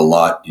talks a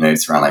lot,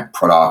 it's around like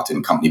product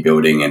and company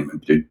building and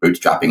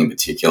bootstrapping in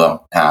particular.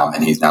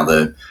 And he's now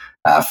the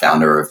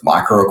founder of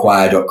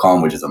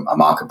microacquire.com, which is a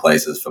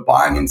marketplace for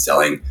buying and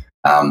selling,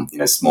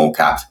 small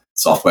cap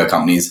software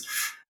companies.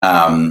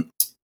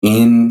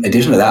 In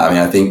addition to that,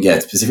 I think,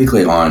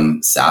 specifically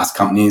on SaaS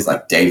companies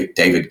like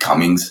David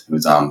Cummings,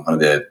 who's one of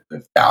the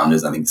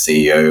founders, I think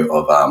CEO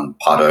of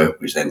Pardo,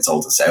 which then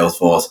sold to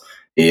Salesforce.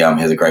 He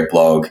has a great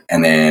blog.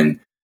 And then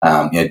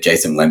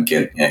Jason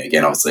Lemkin,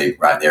 again, obviously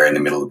right there in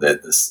the middle of the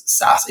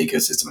SaaS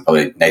ecosystem.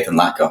 Probably Nathan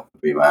Latka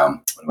would be my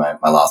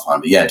last one.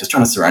 But yeah, just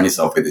trying to surround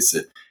yourself with this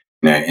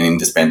an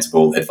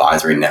indispensable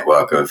advisory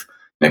network of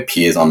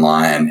peers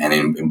online and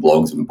in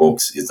blogs and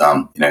books is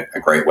a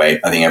great way.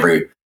 I think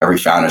every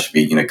founder should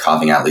be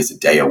carving out at least a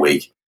day a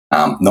week,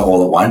 not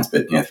all at once,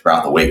 but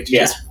throughout the week to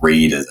just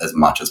read as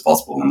much as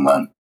possible and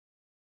learn.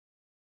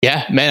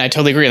 Yeah, man, I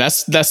totally agree.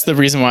 That's the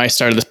reason why I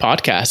started this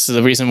podcast. Is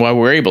the reason why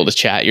we're able to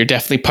chat. You're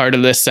definitely part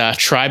of this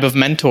tribe of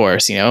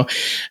mentors.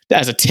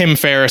 As a Tim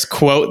Ferriss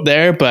quote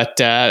there, but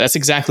that's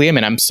exactly it.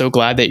 And I'm so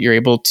glad that you're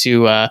able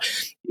to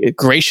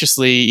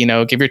graciously,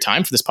 give your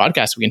time for this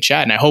podcast. We can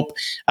chat, and I hope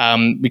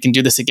we can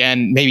do this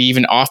again, maybe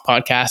even off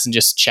podcast and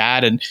just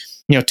chat. And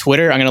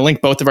Twitter. I'm going to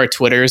link both of our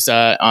Twitters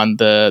on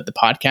the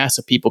podcast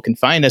so people can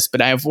find us.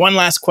 But I have one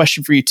last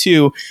question for you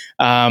too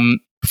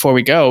before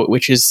we go,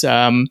 which is.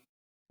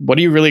 What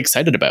are you really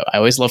excited about? I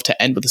always love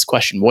to end with this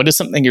question. What is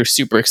something you're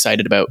super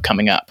excited about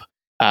coming up?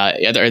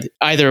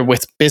 either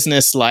with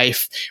business,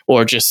 life,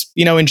 or just,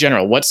 in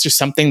general? What's just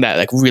something that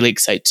like really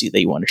excites you that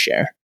you want to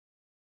share?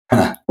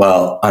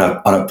 Well,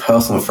 on a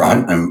personal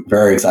front, I'm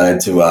very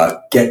excited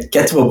to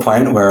get to a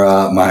point where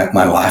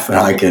my wife and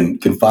I can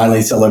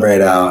finally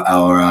celebrate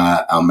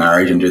our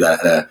marriage and do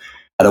that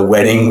at a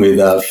wedding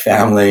with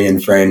family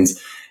and friends,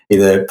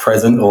 either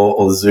present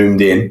or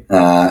zoomed in.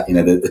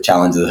 The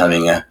challenges of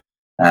having a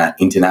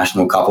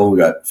international couple. We've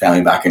got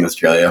family back in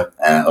Australia,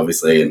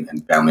 obviously,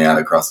 and family out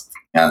across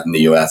in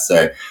the US.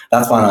 So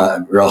that's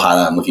one real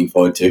highlight I'm looking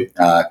forward to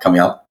coming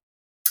up.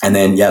 And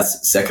then,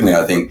 yes, secondly,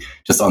 I think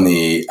just on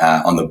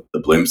the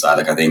Bloom side,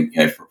 like I think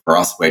for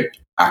us, we're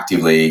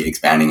actively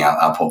expanding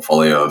our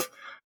portfolio of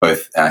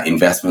both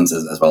investments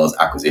as well as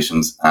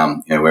acquisitions.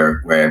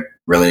 We're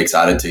really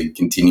excited to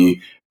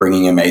continue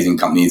bringing amazing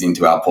companies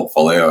into our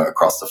portfolio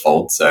across the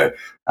fold. So,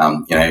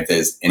 if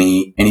there's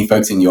any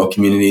folks in your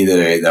community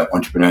that are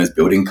entrepreneurs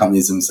building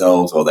companies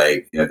themselves, or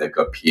they've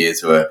got peers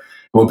who are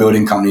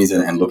building companies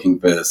and looking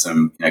for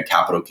some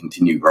capital to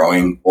continue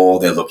growing, or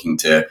they're looking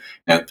to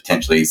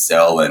potentially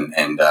sell and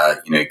kind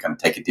of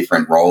take a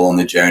different role on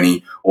the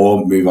journey,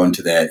 or move on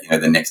to their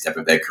the next step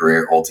of their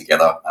career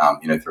altogether,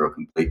 through a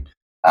complete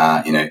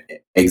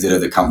exit of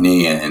the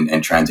company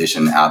and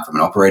transition out from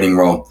an operating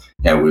role.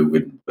 We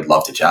would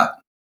love to chat.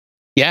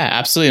 Yeah,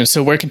 absolutely.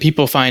 So where can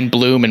people find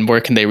Bloom, and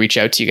where can they reach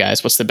out to you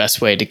guys? What's the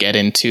best way to get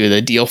into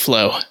the deal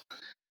flow?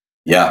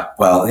 Yeah,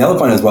 well, the other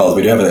point as well is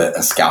we do have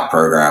a scout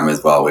program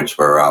as well, which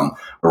we're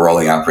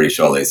rolling out pretty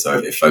shortly. So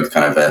if folks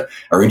kind of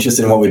are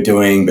interested in what we're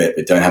doing, but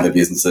don't have the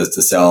businesses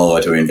to sell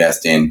or to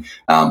invest in,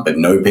 but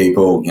know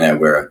people,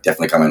 we're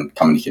definitely coming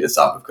to hit us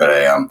up. We've got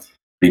a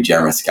pretty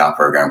generous scout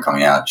program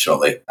coming out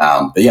shortly.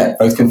 But yeah,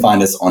 folks can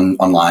find us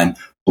online,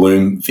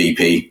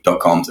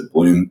 bloomvp.com, so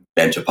Bloom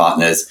Venture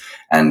Partners.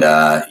 And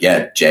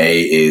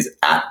Jay is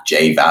at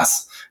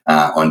JVass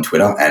on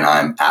Twitter, and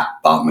I'm at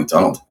Bart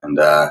McDonald. And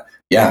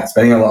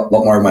spending a lot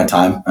more of my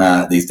time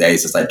these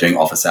days just like doing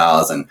office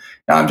hours, and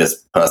I'm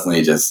just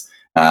personally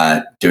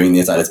doing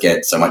this. I just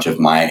get so much of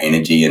my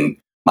energy and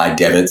my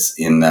debits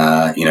in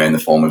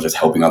the form of just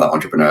helping other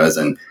entrepreneurs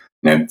and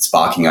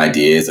sparking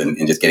ideas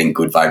and just getting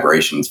good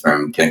vibrations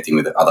from connecting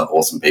with other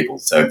awesome people.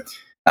 So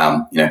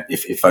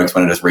if folks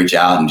want to just reach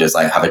out and just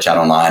like have a chat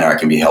online, or I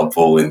can be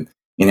helpful in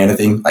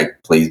anything,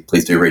 like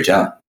please do reach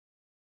out.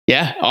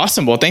 Yeah,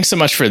 awesome. Well, thanks so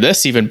much for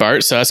this, even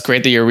Bart. So that's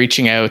great that you're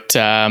reaching out,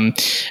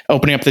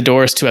 opening up the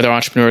doors to other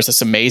entrepreneurs.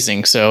 That's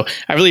amazing. So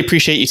I really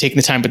appreciate you taking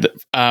the time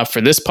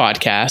for this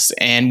podcast,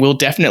 and we'll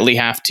definitely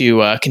have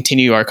to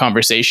continue our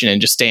conversation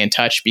and just stay in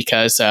touch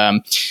because,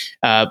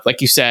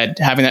 like you said,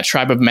 having that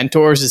tribe of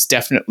mentors is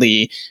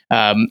definitely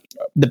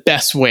the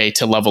best way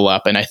to level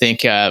up. And I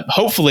think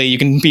hopefully you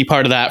can be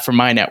part of that for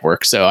my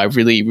network. So I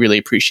really, really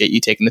appreciate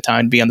you taking the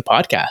time to be on the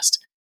podcast.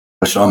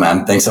 For sure,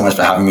 man. Thanks so much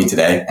for having me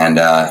today. And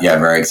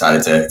very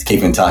excited to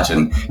keep in touch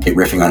and keep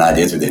riffing on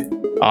ideas with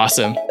you.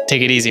 Awesome.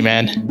 Take it easy,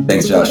 man.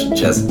 Thanks, Josh.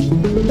 Cheers.